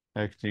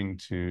acting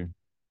to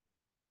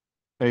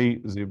A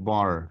Z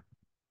bar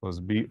plus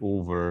B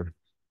over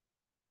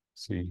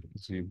C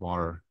Z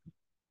bar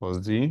plus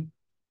D.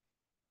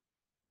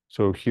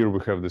 So here we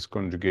have this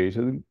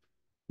conjugated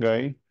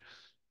guy.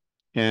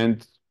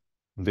 And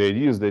the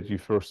idea is that you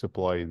first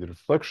apply the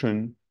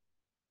reflection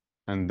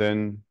and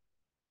then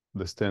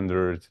the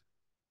standard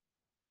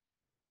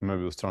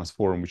Möbius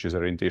transform, which is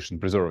orientation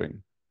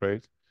preserving,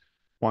 right?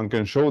 One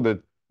can show that,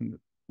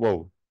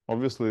 well,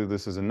 obviously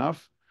this is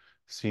enough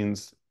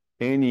since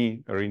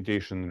any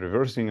orientation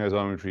reversing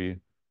isometry,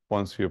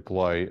 once you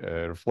apply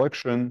a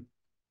reflection,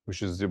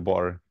 which is the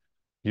bar,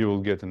 you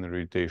will get an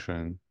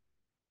orientation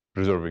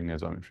preserving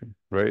isometry,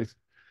 right?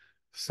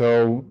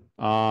 So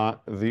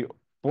the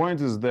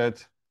point is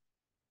that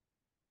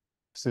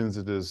since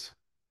it is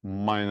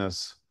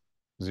minus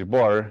the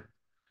bar,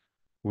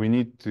 we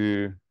need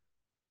to,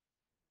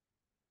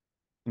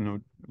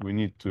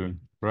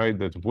 write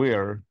that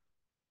where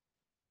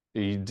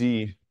AD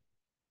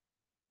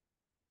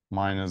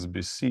minus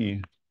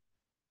BC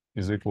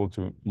is equal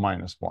to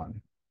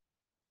 -1.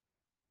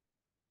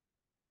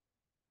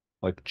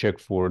 Like check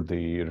for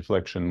the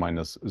reflection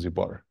minus the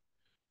bar.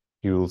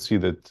 You will see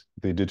that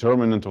the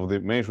determinant of the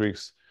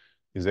matrix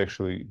is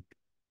actually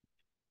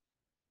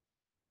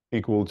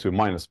equal to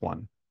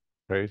 -1,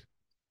 right?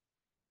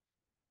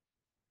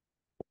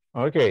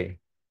 Okay.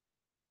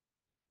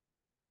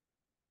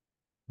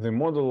 The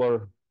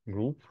modular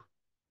group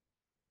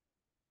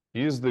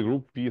is the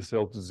group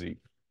PSL to Z.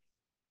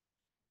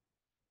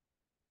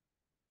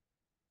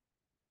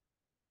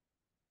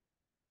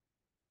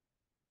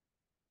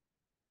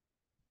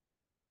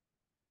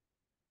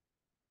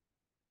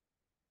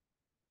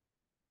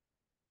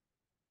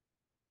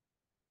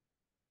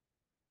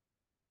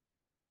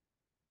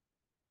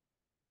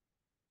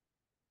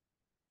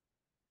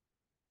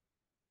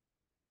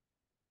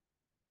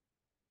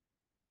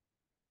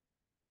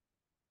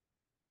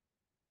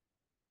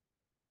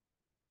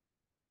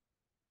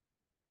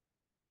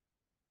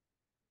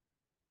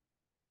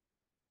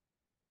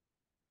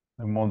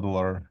 The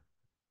modular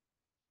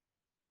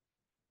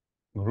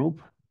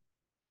group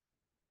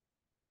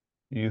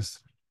is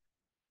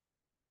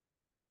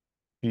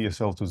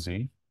PSL to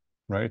Z,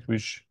 right?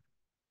 Which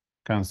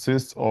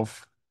consists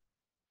of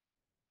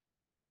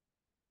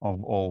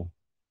all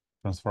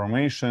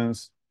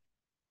transformations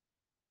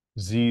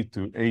Z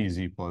to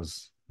AZ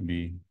plus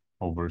B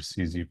over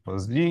CZ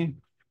plus D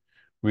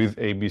with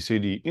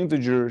ABCD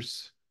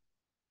integers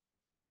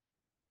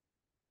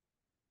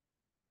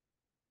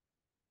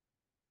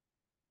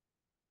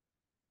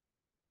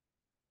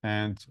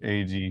and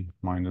AD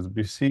minus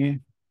BC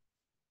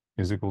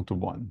is equal to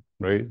 1,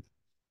 right?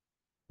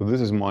 So this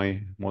is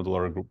my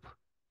modular group.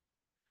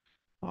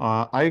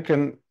 I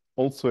can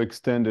also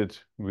extend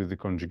it with the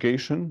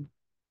conjugation,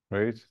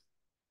 right?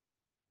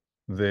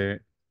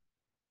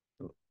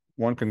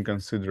 One can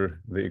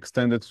consider the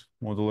extended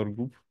modular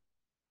group.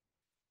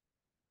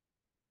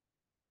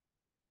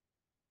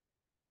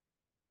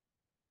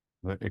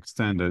 The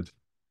extended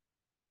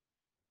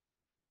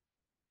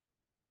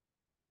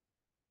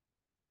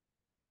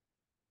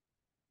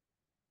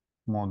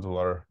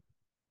modular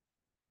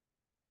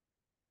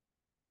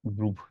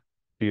group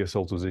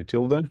PSL to Z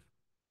tilde.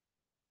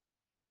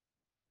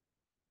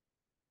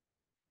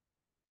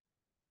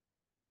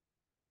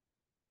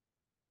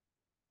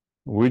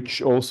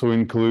 Which also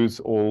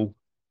includes all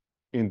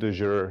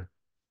integer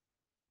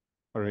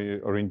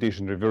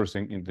orientation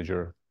reversing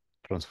integer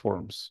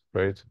transforms,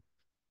 right?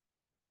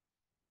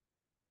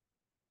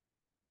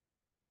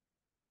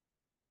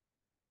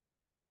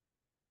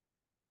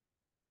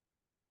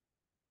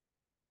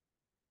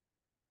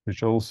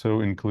 Which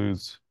also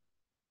includes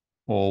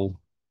all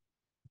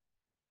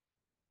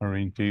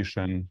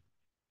orientation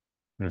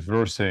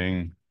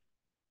reversing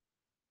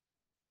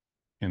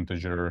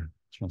integer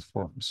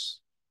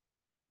transforms,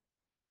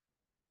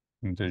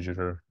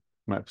 integer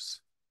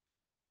maps,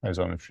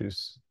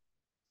 isometries.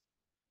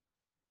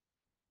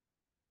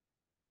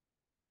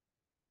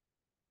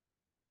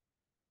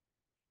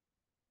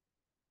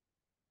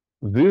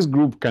 This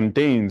group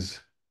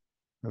contains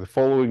the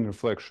following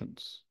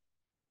reflections.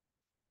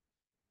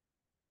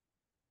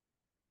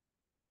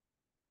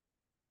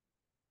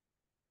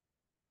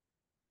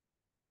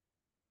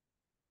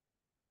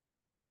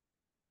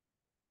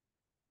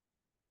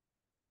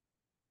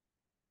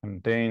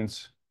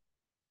 Contains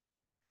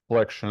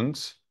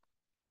reflections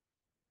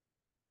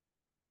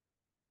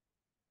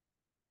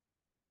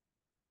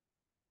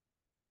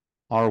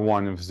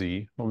R1 of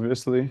Z,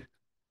 obviously,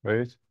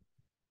 right?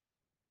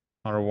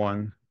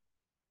 R1,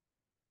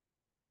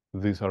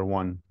 this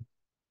R1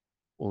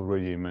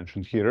 already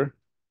mentioned here,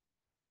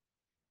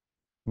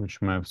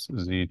 which maps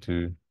Z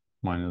to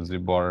minus Z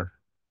bar.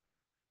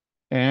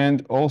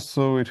 And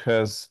also it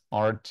has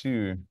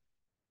R2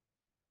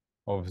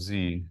 of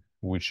Z,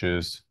 which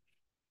is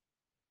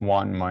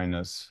 1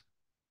 minus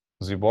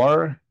Z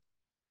bar.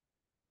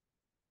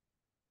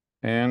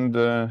 And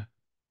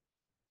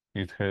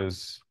it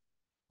has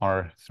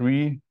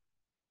R3,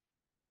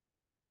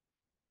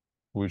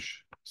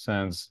 which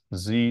sends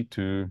Z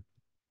to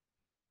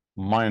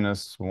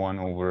minus 1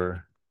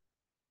 over,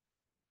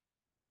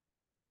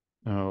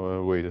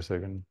 wait a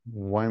second,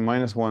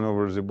 minus 1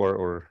 over Z bar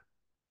or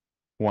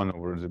 1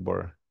 over Z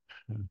bar?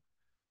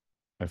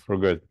 I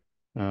forgot.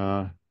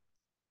 1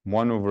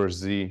 over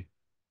Z,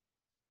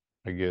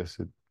 I guess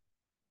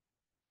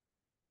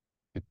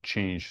it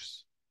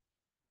changes,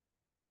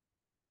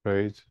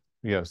 right?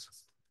 Yes.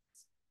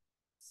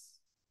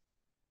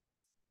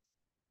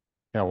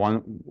 Yeah,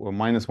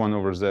 minus 1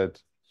 over Z.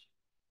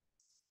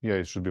 Yeah,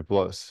 it should be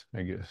plus,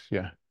 I guess.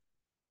 Yeah,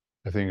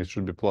 I think it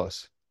should be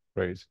plus,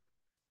 right?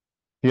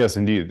 Yes,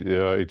 indeed.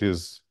 It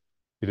is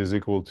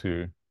equal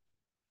to,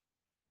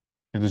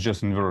 it is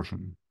just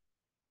inversion,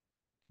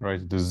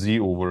 right? The Z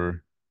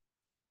over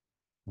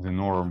the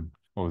norm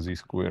of Z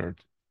squared,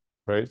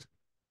 right?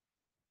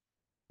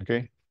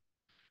 Okay.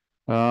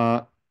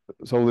 So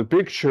the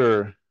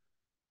picture,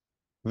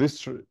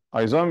 this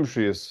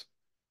isometries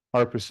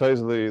are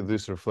precisely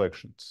these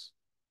reflections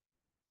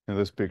in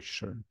this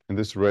picture, in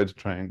this red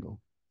triangle.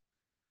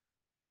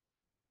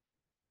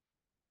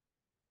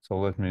 So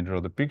let me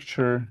draw the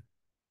picture.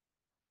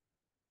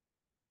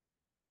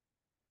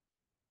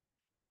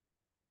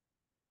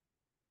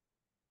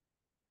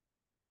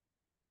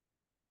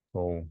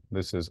 So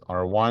this is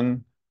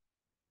R1.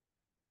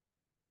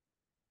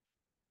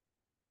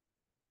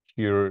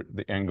 Here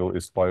the angle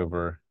is pi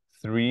over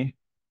 3.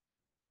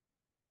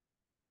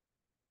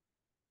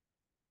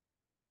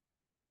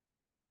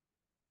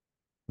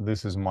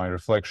 This is my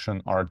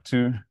reflection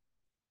R2.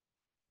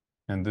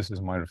 And this is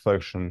my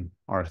reflection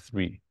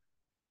R3.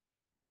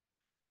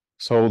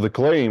 So the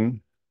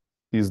claim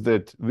is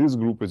that this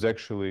group is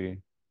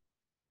actually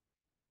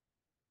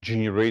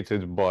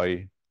generated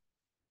by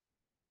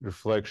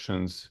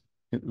reflections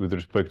with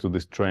respect to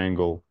this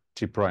triangle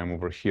T prime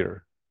over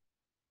here.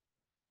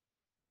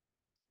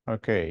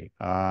 Okay,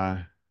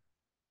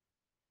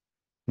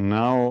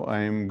 now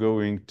I'm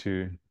going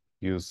to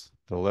use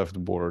the left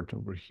board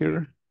over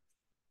here.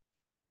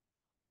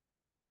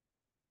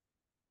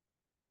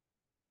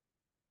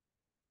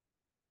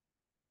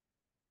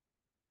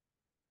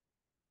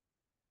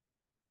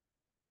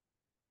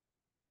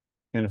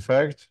 In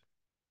fact,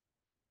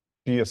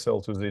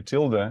 PSL to Z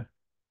tilde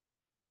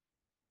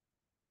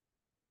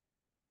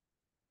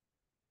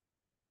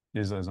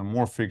is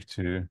isomorphic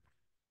to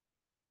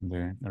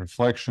the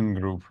reflection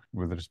group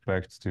with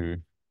respect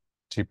to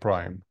T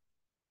prime.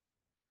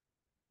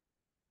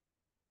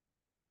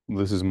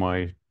 This is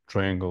my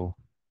triangle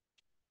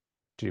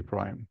T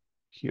prime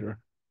here.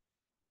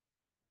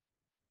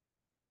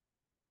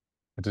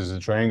 It is a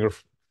triangle.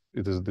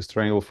 It is this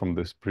triangle from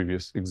this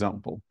previous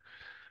example.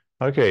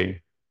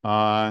 Okay.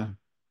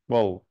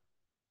 Well,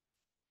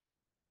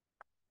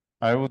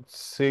 I would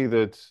say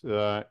that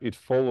it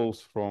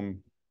follows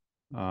from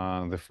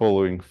the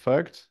following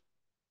fact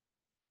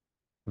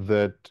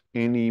that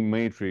any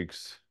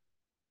matrix,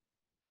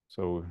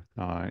 so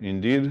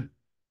indeed,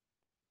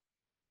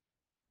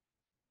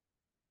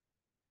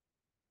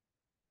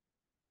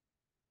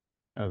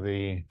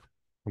 the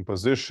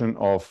composition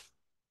of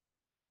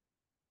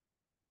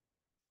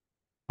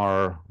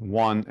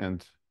R1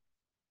 and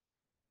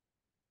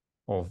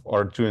of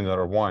R2 and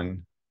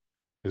R1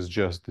 is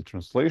just the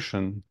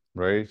translation,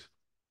 right?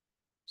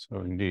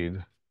 So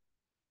indeed,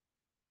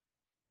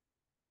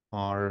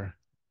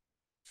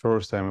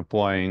 first I'm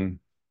applying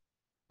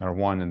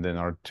R1 and then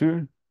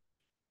R2.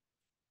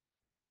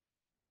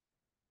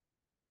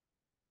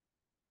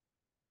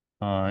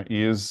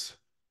 Is,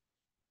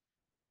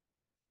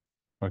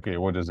 okay,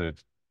 what is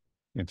it?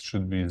 It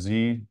should be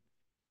Z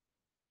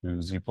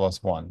to Z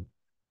plus 1,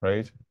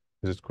 right?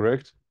 Is it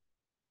correct?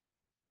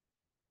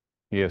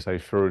 Yes, I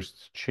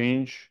first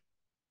change.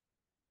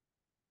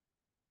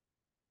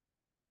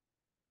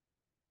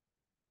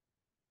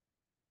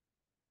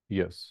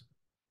 Yes.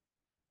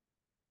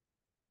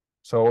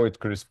 So it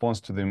corresponds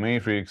to the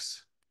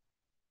matrix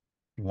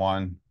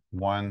 1,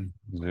 1,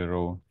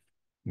 0,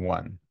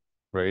 1,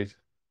 right?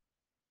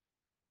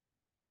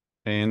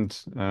 And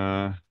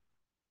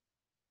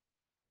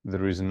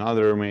there is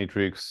another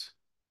matrix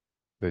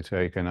that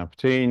I can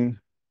obtain,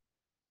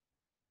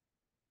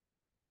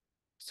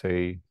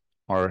 say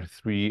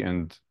R3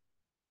 and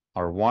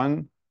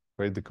R1,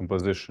 right? The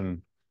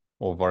composition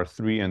of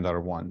R3 and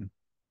R1.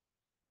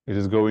 It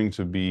is going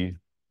to be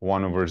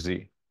 1 over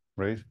Z,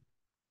 right?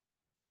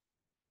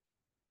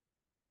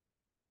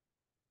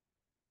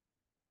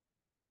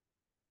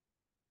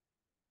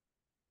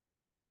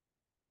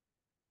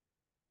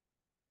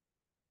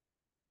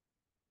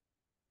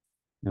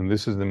 And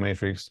this is the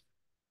matrix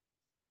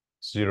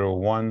 0,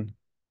 1,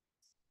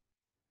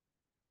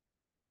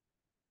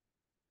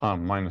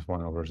 minus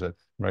 1 over Z,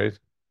 right?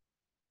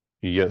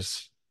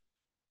 Yes.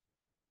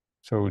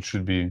 So it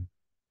should be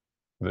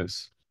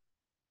this.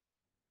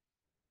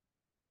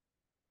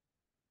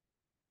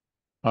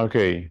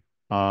 Okay.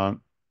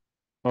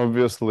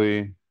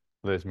 Obviously,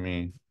 let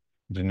me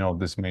denote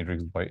this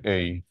matrix by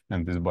A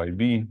and this by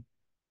B.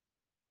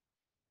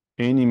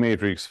 Any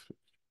matrix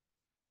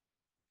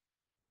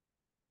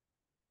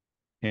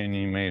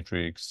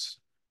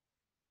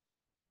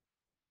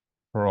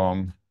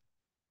from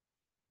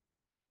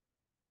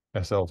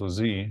SL to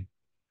Z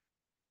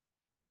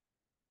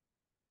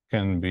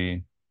can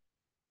be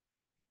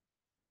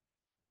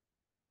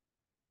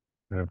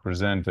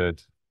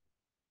represented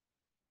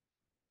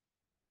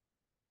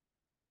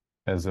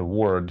as a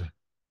word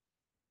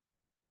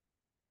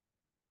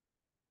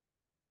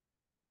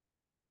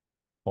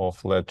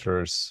of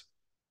letters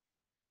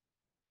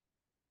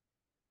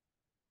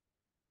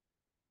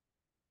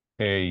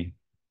A,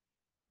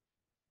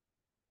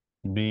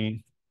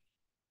 B,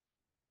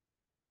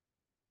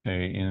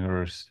 A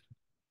inverse,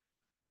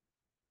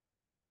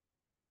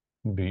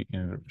 B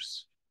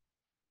inverse,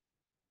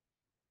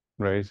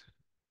 right?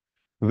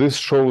 This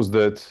shows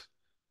that,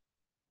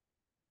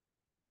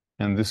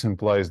 and this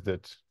implies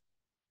that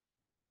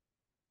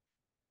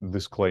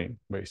this claim,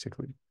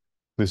 basically.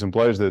 This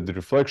implies that the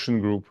reflection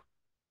group,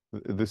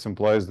 this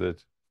implies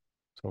that,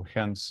 so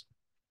hence,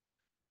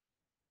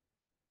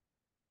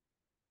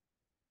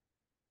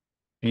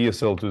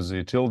 ESL to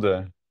Z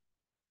tilde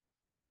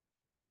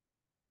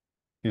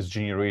is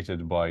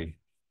generated by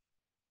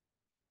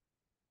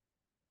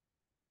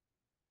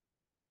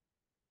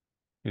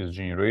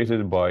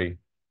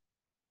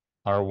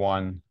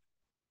R1,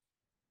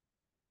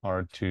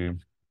 R2,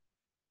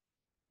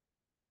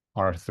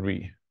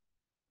 R3.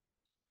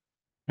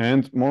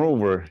 And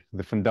moreover,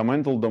 the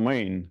fundamental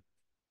domain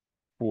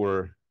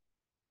for,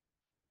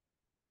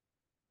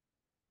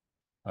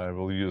 I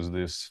will use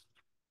this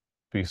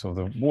piece of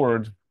the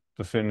board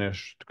to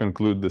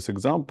conclude this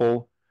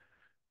example.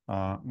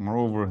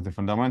 Moreover, the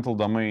fundamental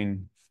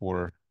domain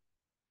for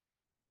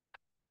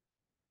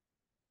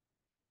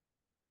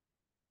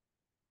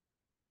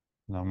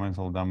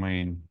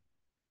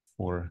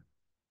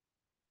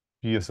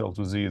PSL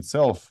to Z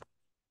itself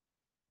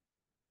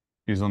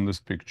is on this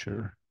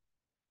picture.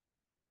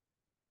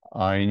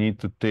 I need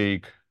to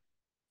take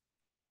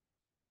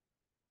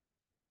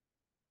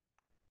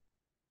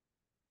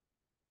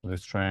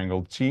this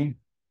triangle T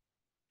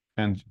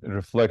and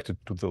reflect it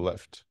to the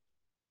left.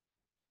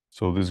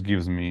 So this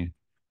gives me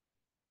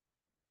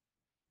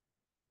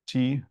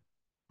T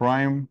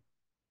prime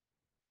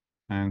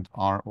and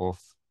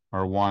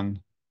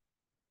R1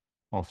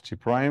 of T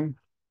prime.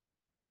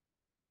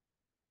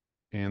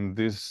 And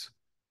this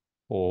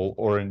whole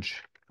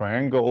orange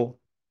triangle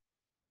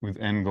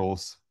with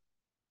angles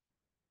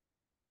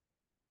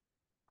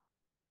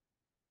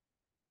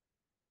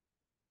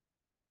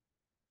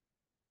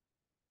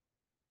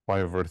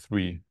pi over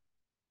 3,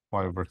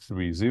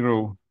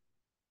 0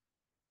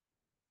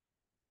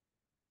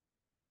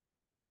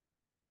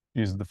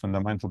 is the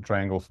fundamental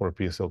triangle for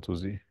PSL to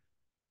Z,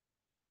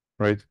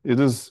 right?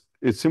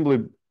 It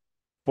simply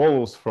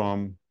follows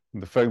from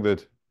the fact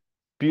that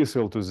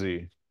PSL to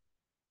Z,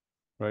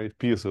 right?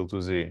 PSL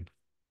to Z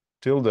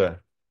tilde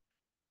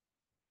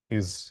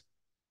is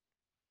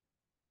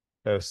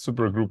a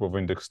supergroup of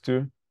index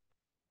 2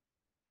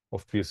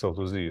 of PSL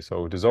to Z.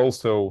 So it is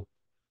also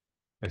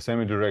a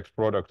semi-direct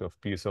product of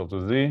PSL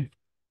to Z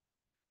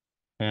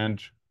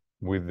and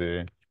with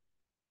the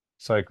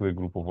cyclic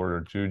group of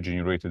order 2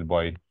 generated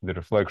by the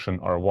reflection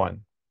R1,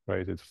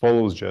 right? It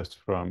follows just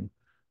from,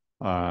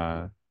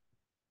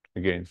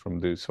 again, from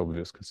these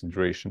obvious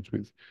considerations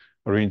with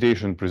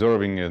orientation,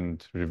 preserving,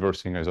 and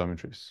reversing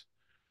isometries.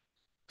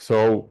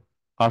 So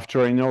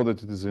after I know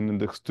that it is in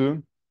index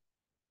 2,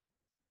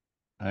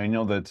 I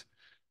know that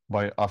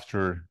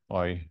after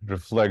I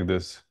reflect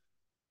this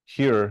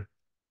here,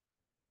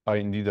 I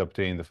indeed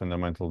obtain the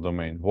fundamental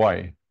domain.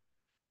 Why?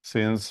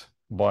 Since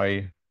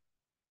by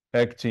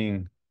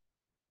acting,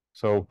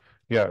 so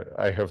yeah,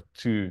 I have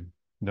two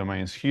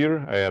domains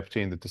here. I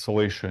obtain the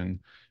tessellation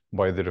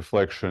by the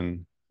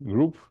reflection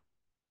group,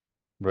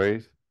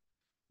 right?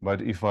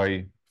 But if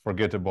I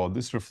forget about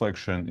this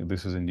reflection,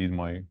 this is indeed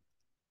my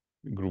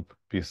group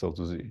PSL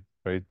to Z,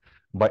 right?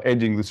 By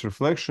adding this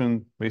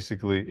reflection,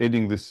 basically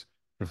adding this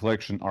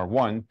reflection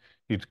R1,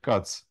 it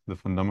cuts the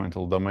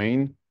fundamental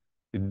domain.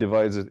 It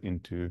divides it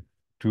into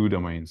two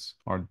domains,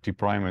 RT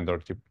prime and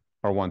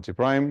R1 T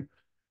prime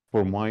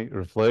for my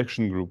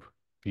reflection group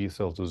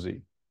PSL to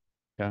Z.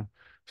 Yeah.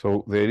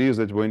 So the idea is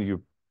that when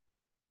you,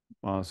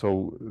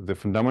 so the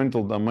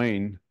fundamental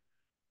domain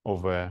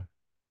of a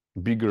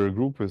bigger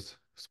group is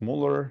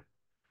smaller.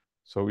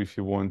 So if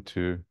you want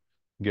to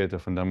get a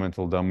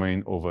fundamental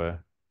domain of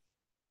a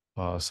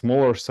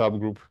smaller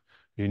subgroup,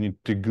 you need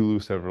to glue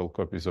several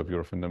copies of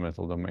your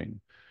fundamental domain.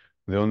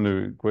 The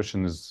only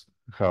question is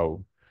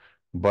how.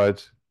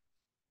 But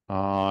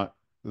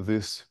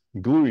this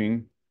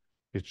gluing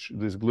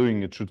this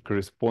gluing, it should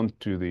correspond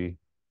to the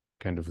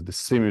kind of the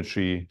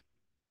symmetry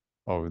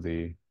of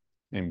the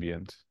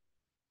ambient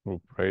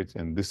group, right?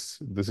 And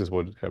this is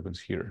what happens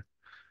here.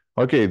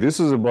 Okay, this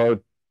is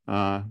about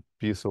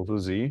PSL to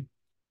Z.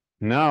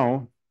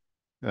 Now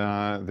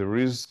there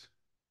is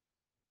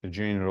a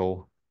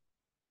general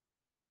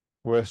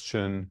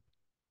question.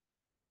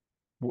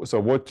 So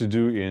what to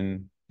do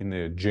in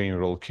a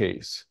general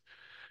case?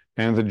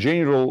 And the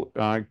general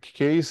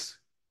case,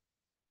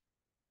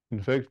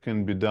 in fact,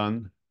 can be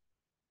done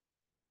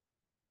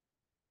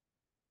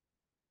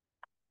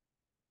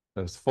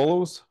as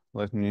follows.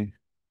 Let me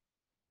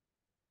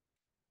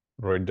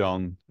write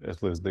down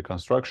at least the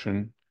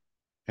construction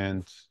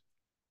and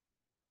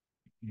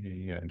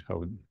yeah, and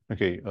how.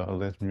 Okay,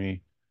 let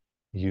me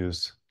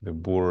use the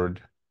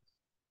board.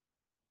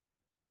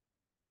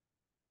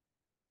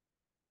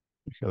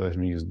 Okay, let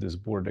me use this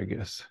board, I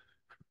guess.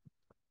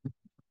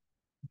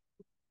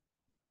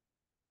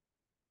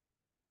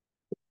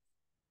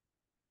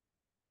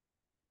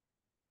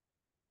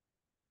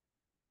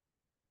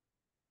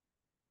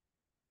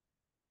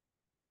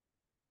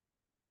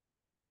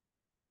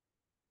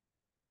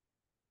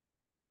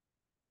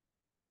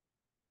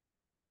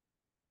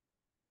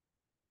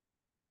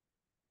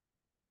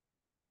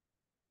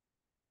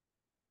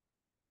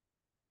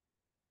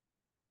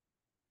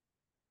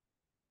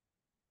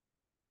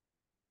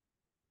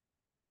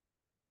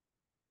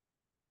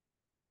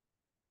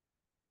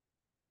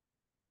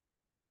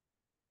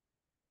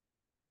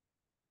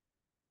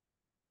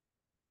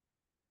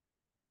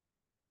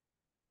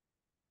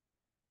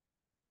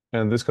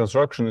 And this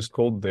construction is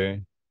called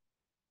the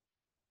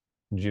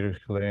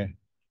Dirichlet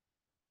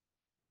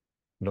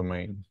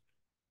domain.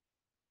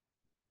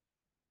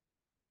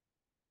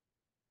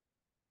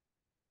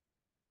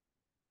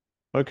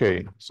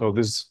 Okay, so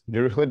this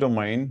Dirichlet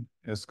domain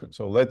is,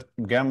 so let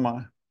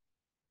gamma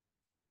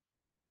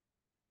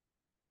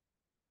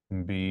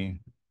be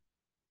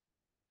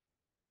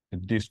a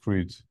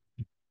discrete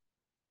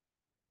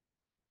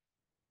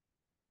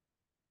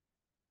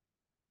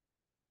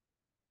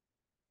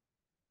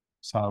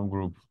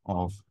subgroup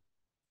of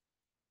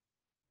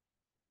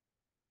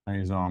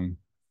isom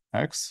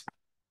X.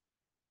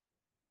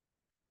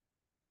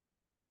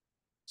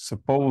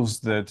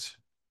 Suppose that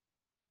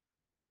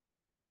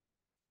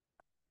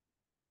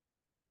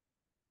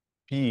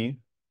P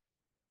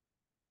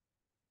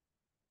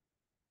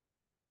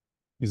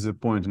is a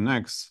point in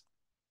X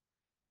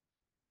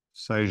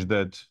such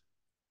that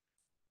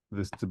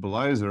the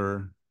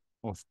stabilizer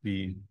of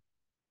P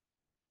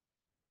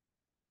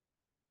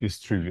is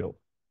trivial,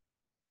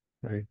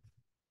 right?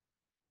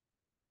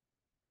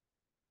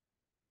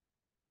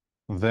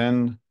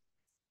 Then,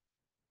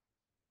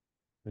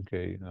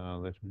 okay,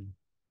 let me,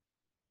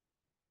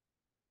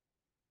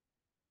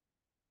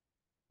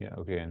 yeah,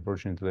 okay,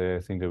 unfortunately, I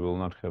think I will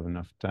not have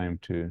enough time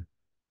to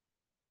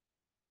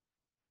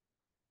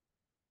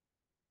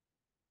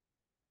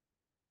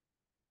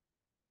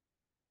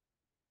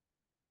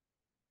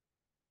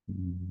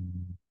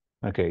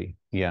okay,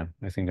 yeah,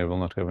 I think I will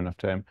not have enough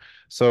time.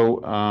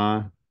 So,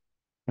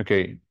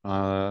 okay,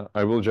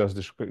 I will just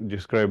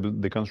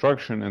describe the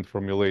construction and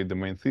formulate the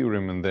main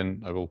theorem, and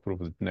then I will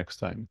prove it next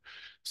time.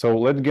 So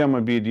let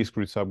gamma be a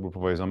discrete subgroup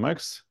of isom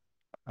X.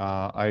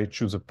 I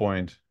choose a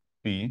point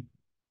P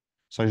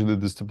such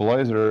that the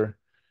stabilizer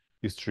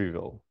is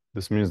trivial.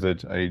 This means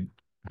that I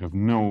have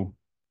no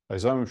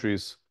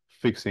isometries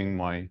fixing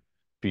my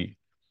P.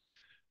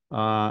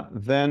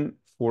 Then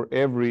for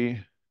every,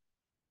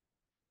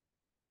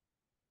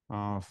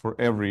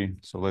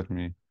 so let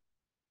me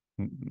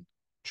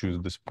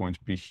choose this point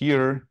P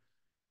here.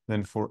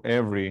 Then for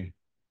every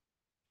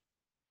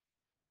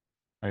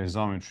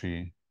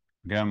isometry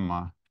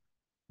gamma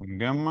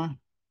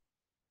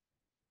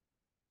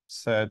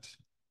set,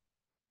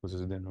 this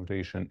is the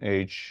notation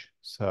H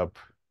sub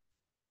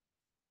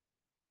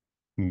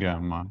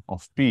gamma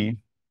of P,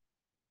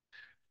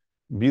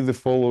 be the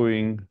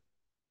following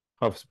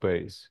half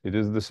space. It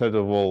is the set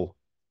of all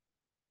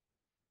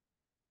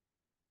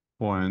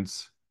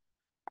points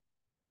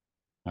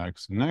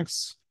X and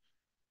X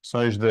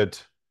such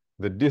that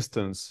the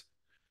distance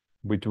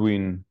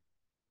between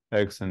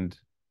X and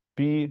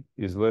P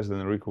is less than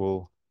or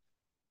equal,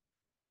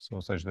 so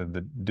such that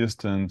the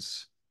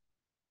distance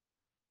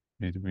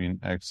between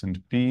X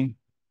and P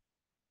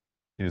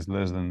is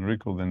less than or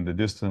equal than the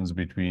distance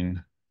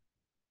between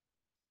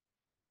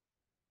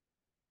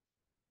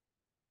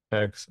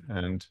X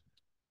and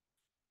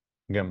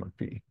gamma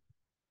P,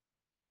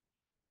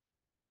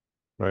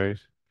 right?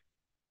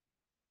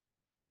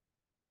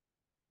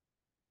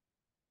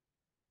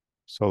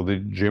 So the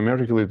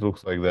geometrically it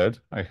looks like that.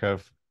 I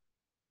have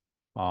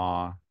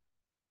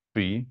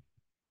P,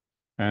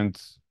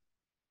 and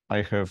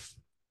I have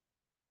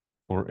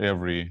for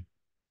every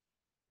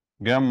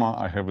gamma,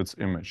 I have its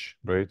image,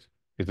 right?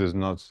 It is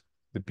not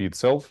the P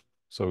itself,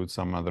 so it's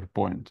some other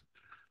point.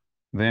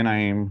 Then I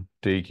am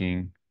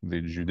taking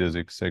the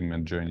geodesic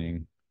segment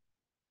joining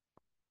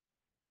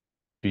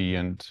P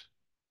and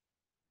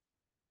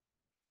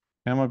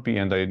gamma p,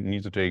 and I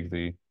need to take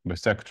the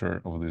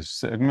bisector of this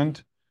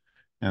segment,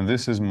 and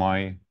this is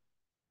the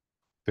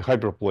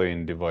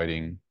hyperplane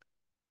dividing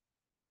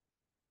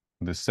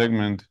this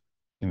segment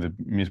in the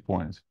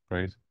midpoint,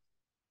 right?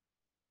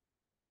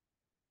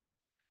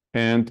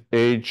 And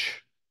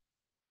H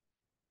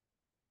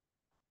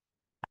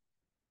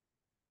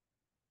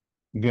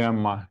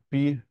gamma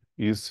p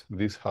is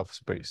this half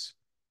space,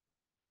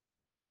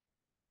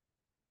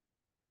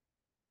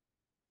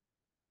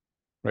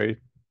 right?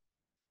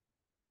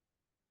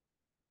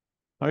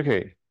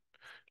 Okay,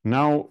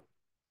 now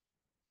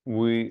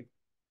we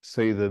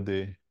say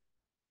that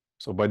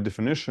so by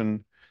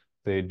definition,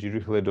 the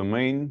Dirichlet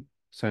domain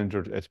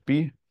centered at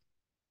P.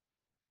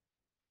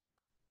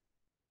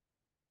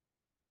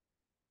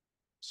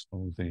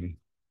 So the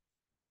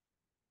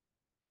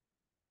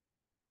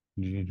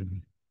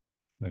Dirichlet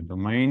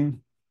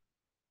domain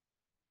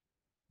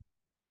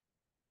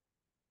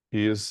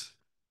is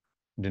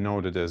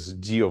denoted as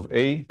D of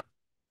A,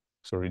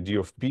 sorry, D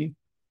of P,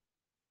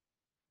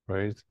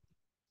 right?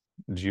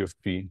 G of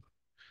P.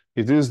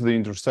 It is the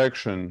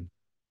intersection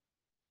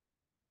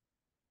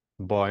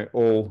by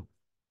all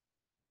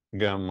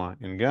gamma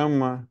in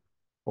gamma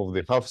of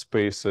the half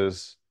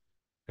spaces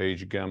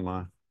H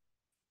gamma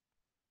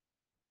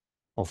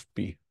of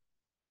P.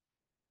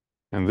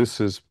 And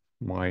this is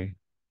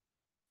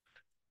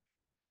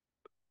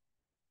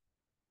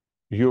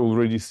you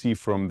already see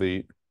from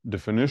the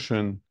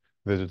definition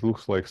that it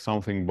looks like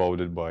something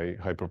bounded by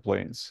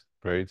hyperplanes,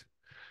 right?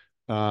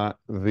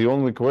 The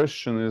only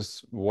question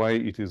is why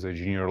it is a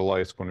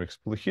generalized convex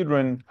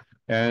polyhedron,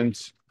 and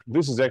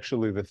this is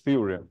actually the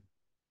theorem.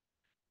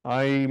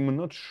 I'm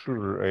not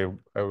sure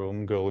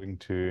I'm going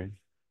to,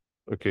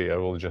 okay, I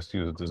will just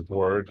use this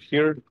word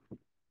here.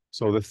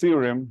 So the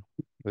theorem,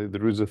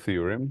 there is a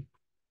theorem.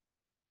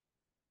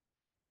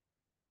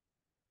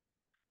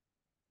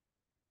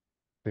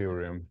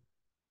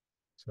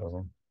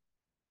 So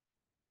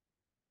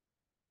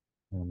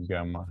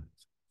gamma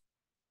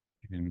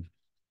in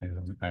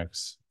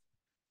X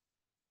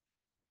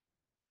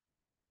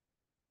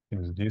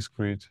is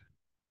discrete,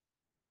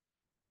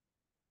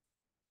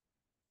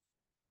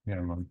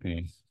 gamma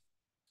P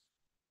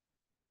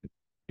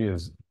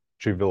is a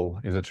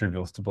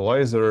trivial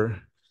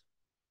stabilizer,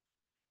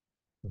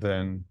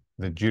 then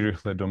the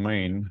Dirichlet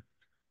domain,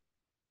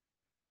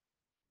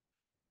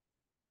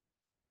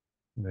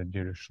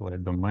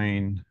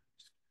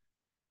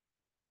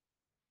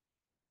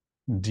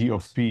 D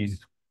of P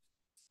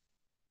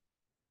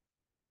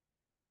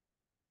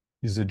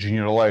is a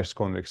generalized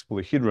convex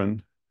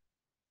polyhedron.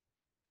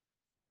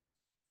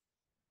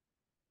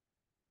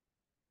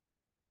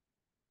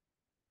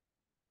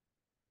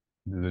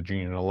 The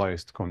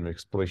generalized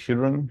convex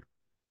polyhedron.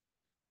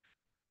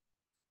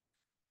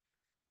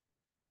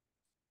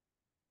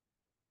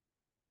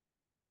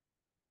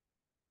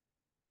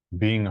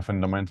 Being a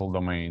fundamental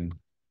domain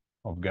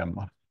of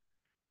gamma.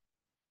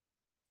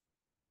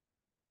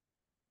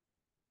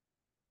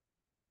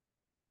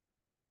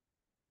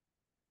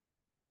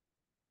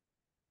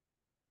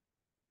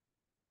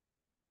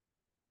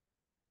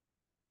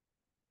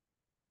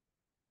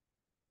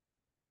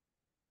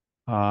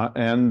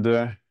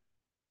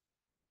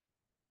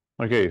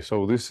 Okay,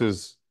 so this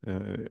is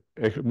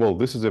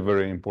this is a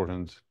very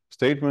important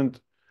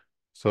statement.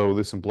 So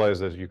this implies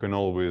that you can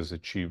always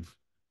achieve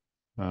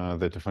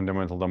that a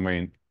fundamental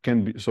domain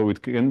can be, so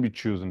it can be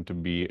chosen to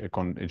be a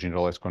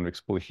generalized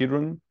convex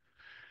polyhedron.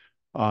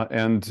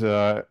 And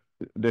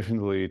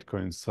definitely it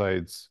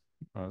coincides.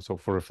 So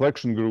for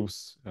reflection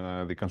groups,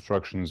 the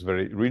construction is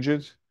very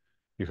rigid.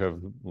 You have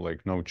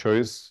like no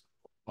choice.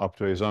 Up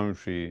to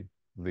isometry,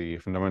 the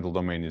fundamental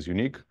domain is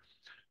unique.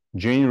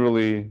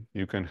 Generally,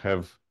 you can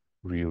have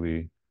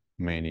really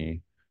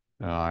many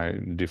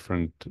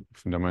different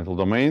fundamental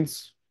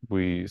domains.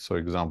 We saw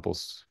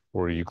examples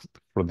for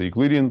the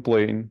Euclidean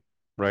plane,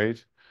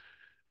 right?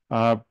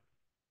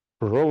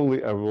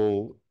 Probably I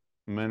will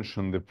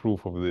mention the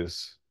proof of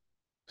this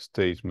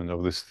statement,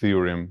 of this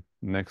theorem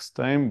next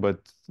time, but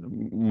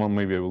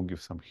maybe I will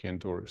give some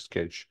hint or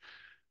sketch.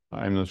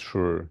 I'm not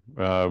sure.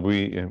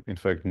 We, in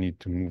fact,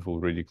 need to move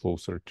already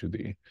closer to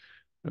the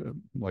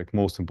like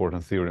most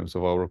important theorems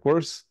of our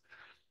course.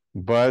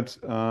 But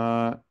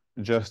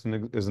just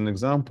as an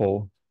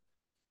example,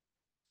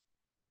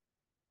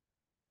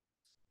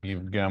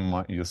 if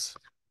gamma is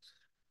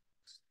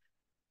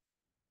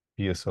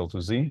PSL to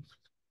Z,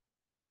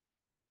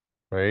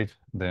 right,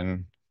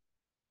 then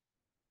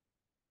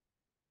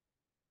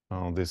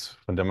this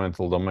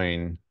fundamental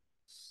domain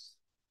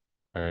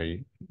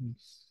I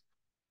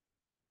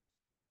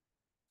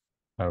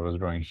was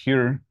drawing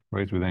here,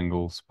 right, with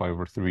angles pi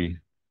over 3.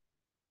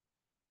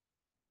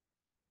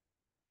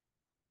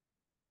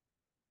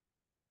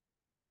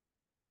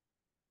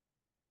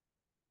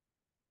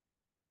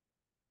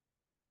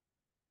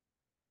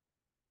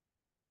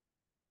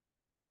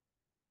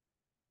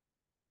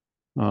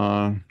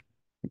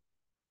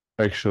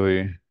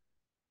 Actually,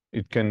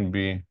 it can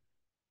be.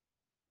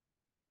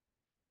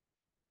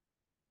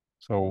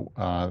 So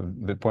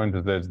the point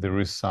is that there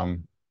is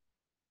some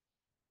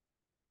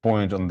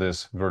point on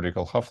this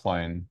vertical half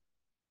line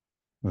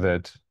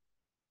that,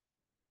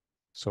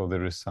 so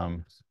there is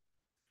some,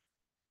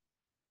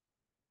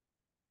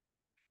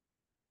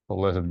 so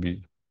let it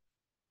be,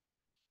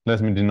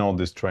 let me denote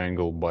this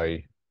triangle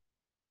by,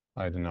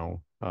 I don't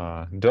know,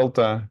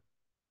 delta,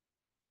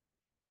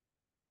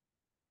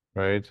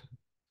 right?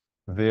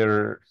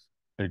 There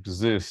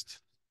exists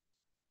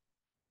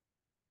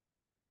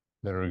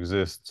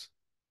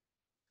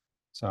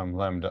some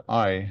lambda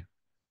I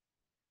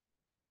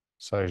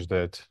such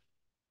that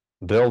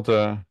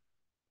delta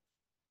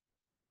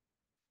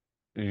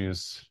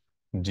is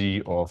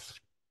d of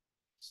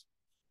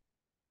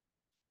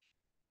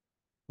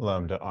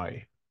lambda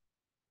I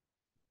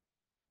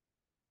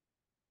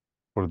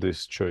for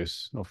this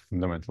choice of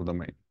fundamental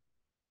domain.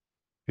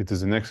 It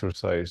is an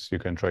exercise. You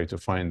can try to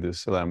find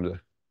this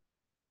lambda.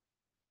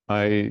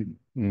 I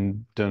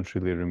don't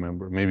really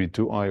remember. Maybe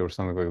 2i or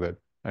something like that.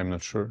 I'm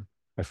not sure.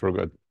 I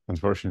forgot,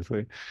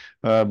 unfortunately.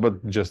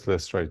 But just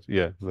let's try.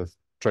 Let's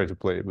try to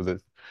play with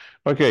it.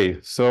 Okay,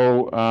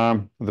 so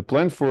the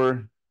plan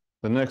for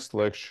the next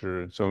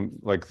lecture. So,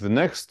 like the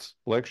next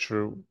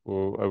lecture,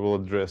 I will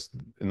address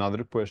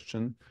another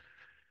question.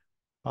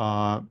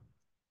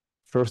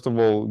 First of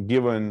all,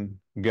 given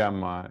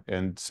gamma,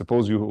 and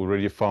suppose you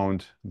already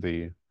found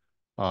the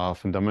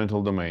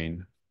fundamental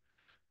domain,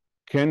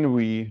 can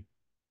we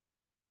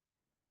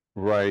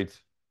write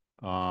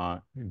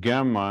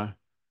gamma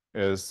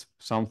as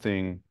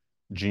something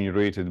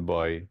generated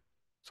by,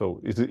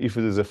 so if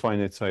it is a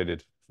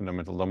finite-sided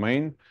fundamental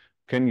domain,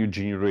 can you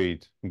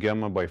generate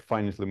gamma by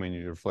finitely many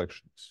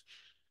reflections?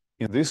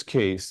 In this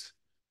case,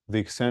 the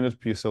extended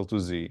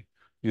PSL2Z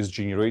is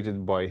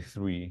generated by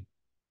 3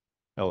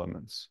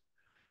 elements.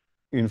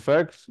 In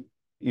fact,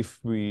 if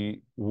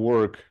we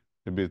work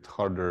a bit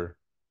harder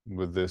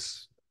with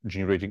this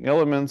generating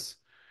elements,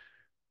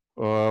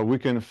 we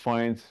can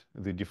find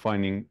the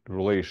defining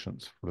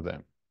relations for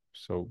them.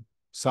 So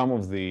some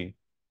of the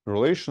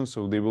relations,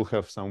 so they will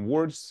have some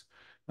words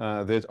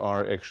that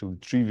are actually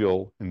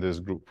trivial in this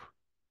group.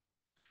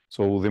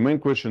 So the main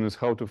question is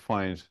how to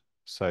find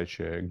such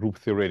a group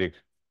theoretic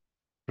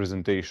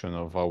presentation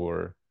of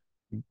our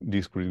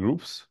discrete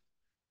groups.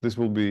 This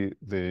will be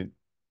the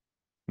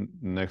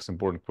next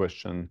important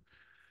question.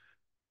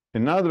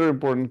 Another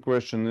important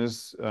question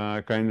is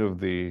kind of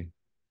the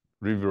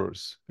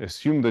reverse.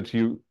 Assume that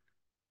you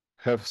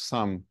have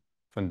some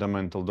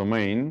fundamental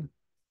domain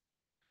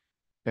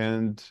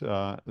and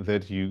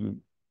that you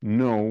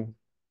know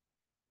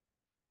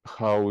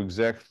how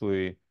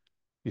exactly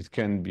it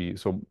can be.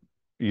 So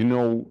you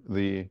know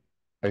the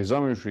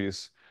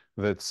isometries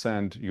that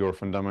send your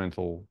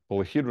fundamental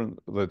polyhedron,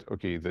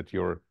 that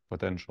your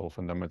potential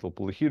fundamental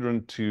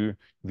polyhedron to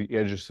the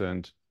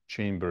adjacent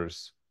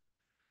chambers.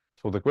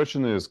 So the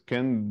question is,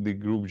 can the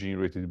group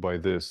generated by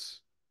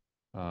this,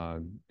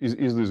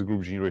 is this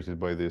group generated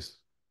by this,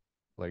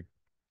 like,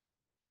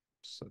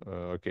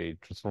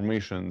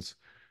 transformations,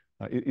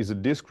 is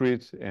it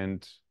discrete,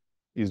 and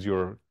is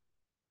your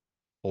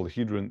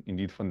polyhedron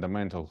indeed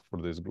fundamental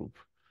for this group?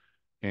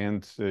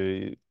 And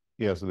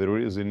yes, there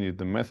is indeed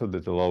the method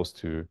that allows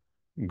to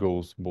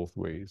goes both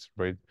ways,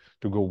 right?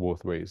 To go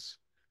both ways.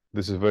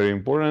 This is very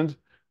important,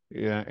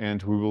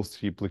 and we will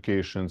see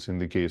applications in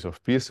the case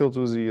of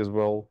PSL2Z as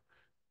well,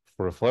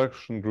 for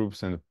reflection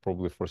groups and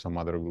probably for some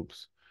other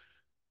groups.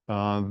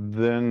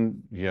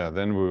 Then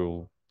we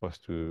will pass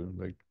to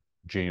like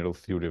general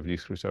theory of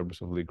discrete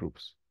subgroups of Lie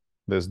groups.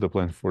 That's the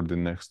plan for the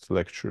next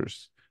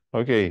lectures.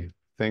 Okay,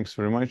 thanks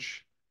very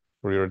much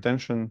for your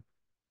attention,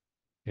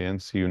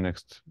 and see you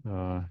next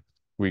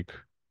week.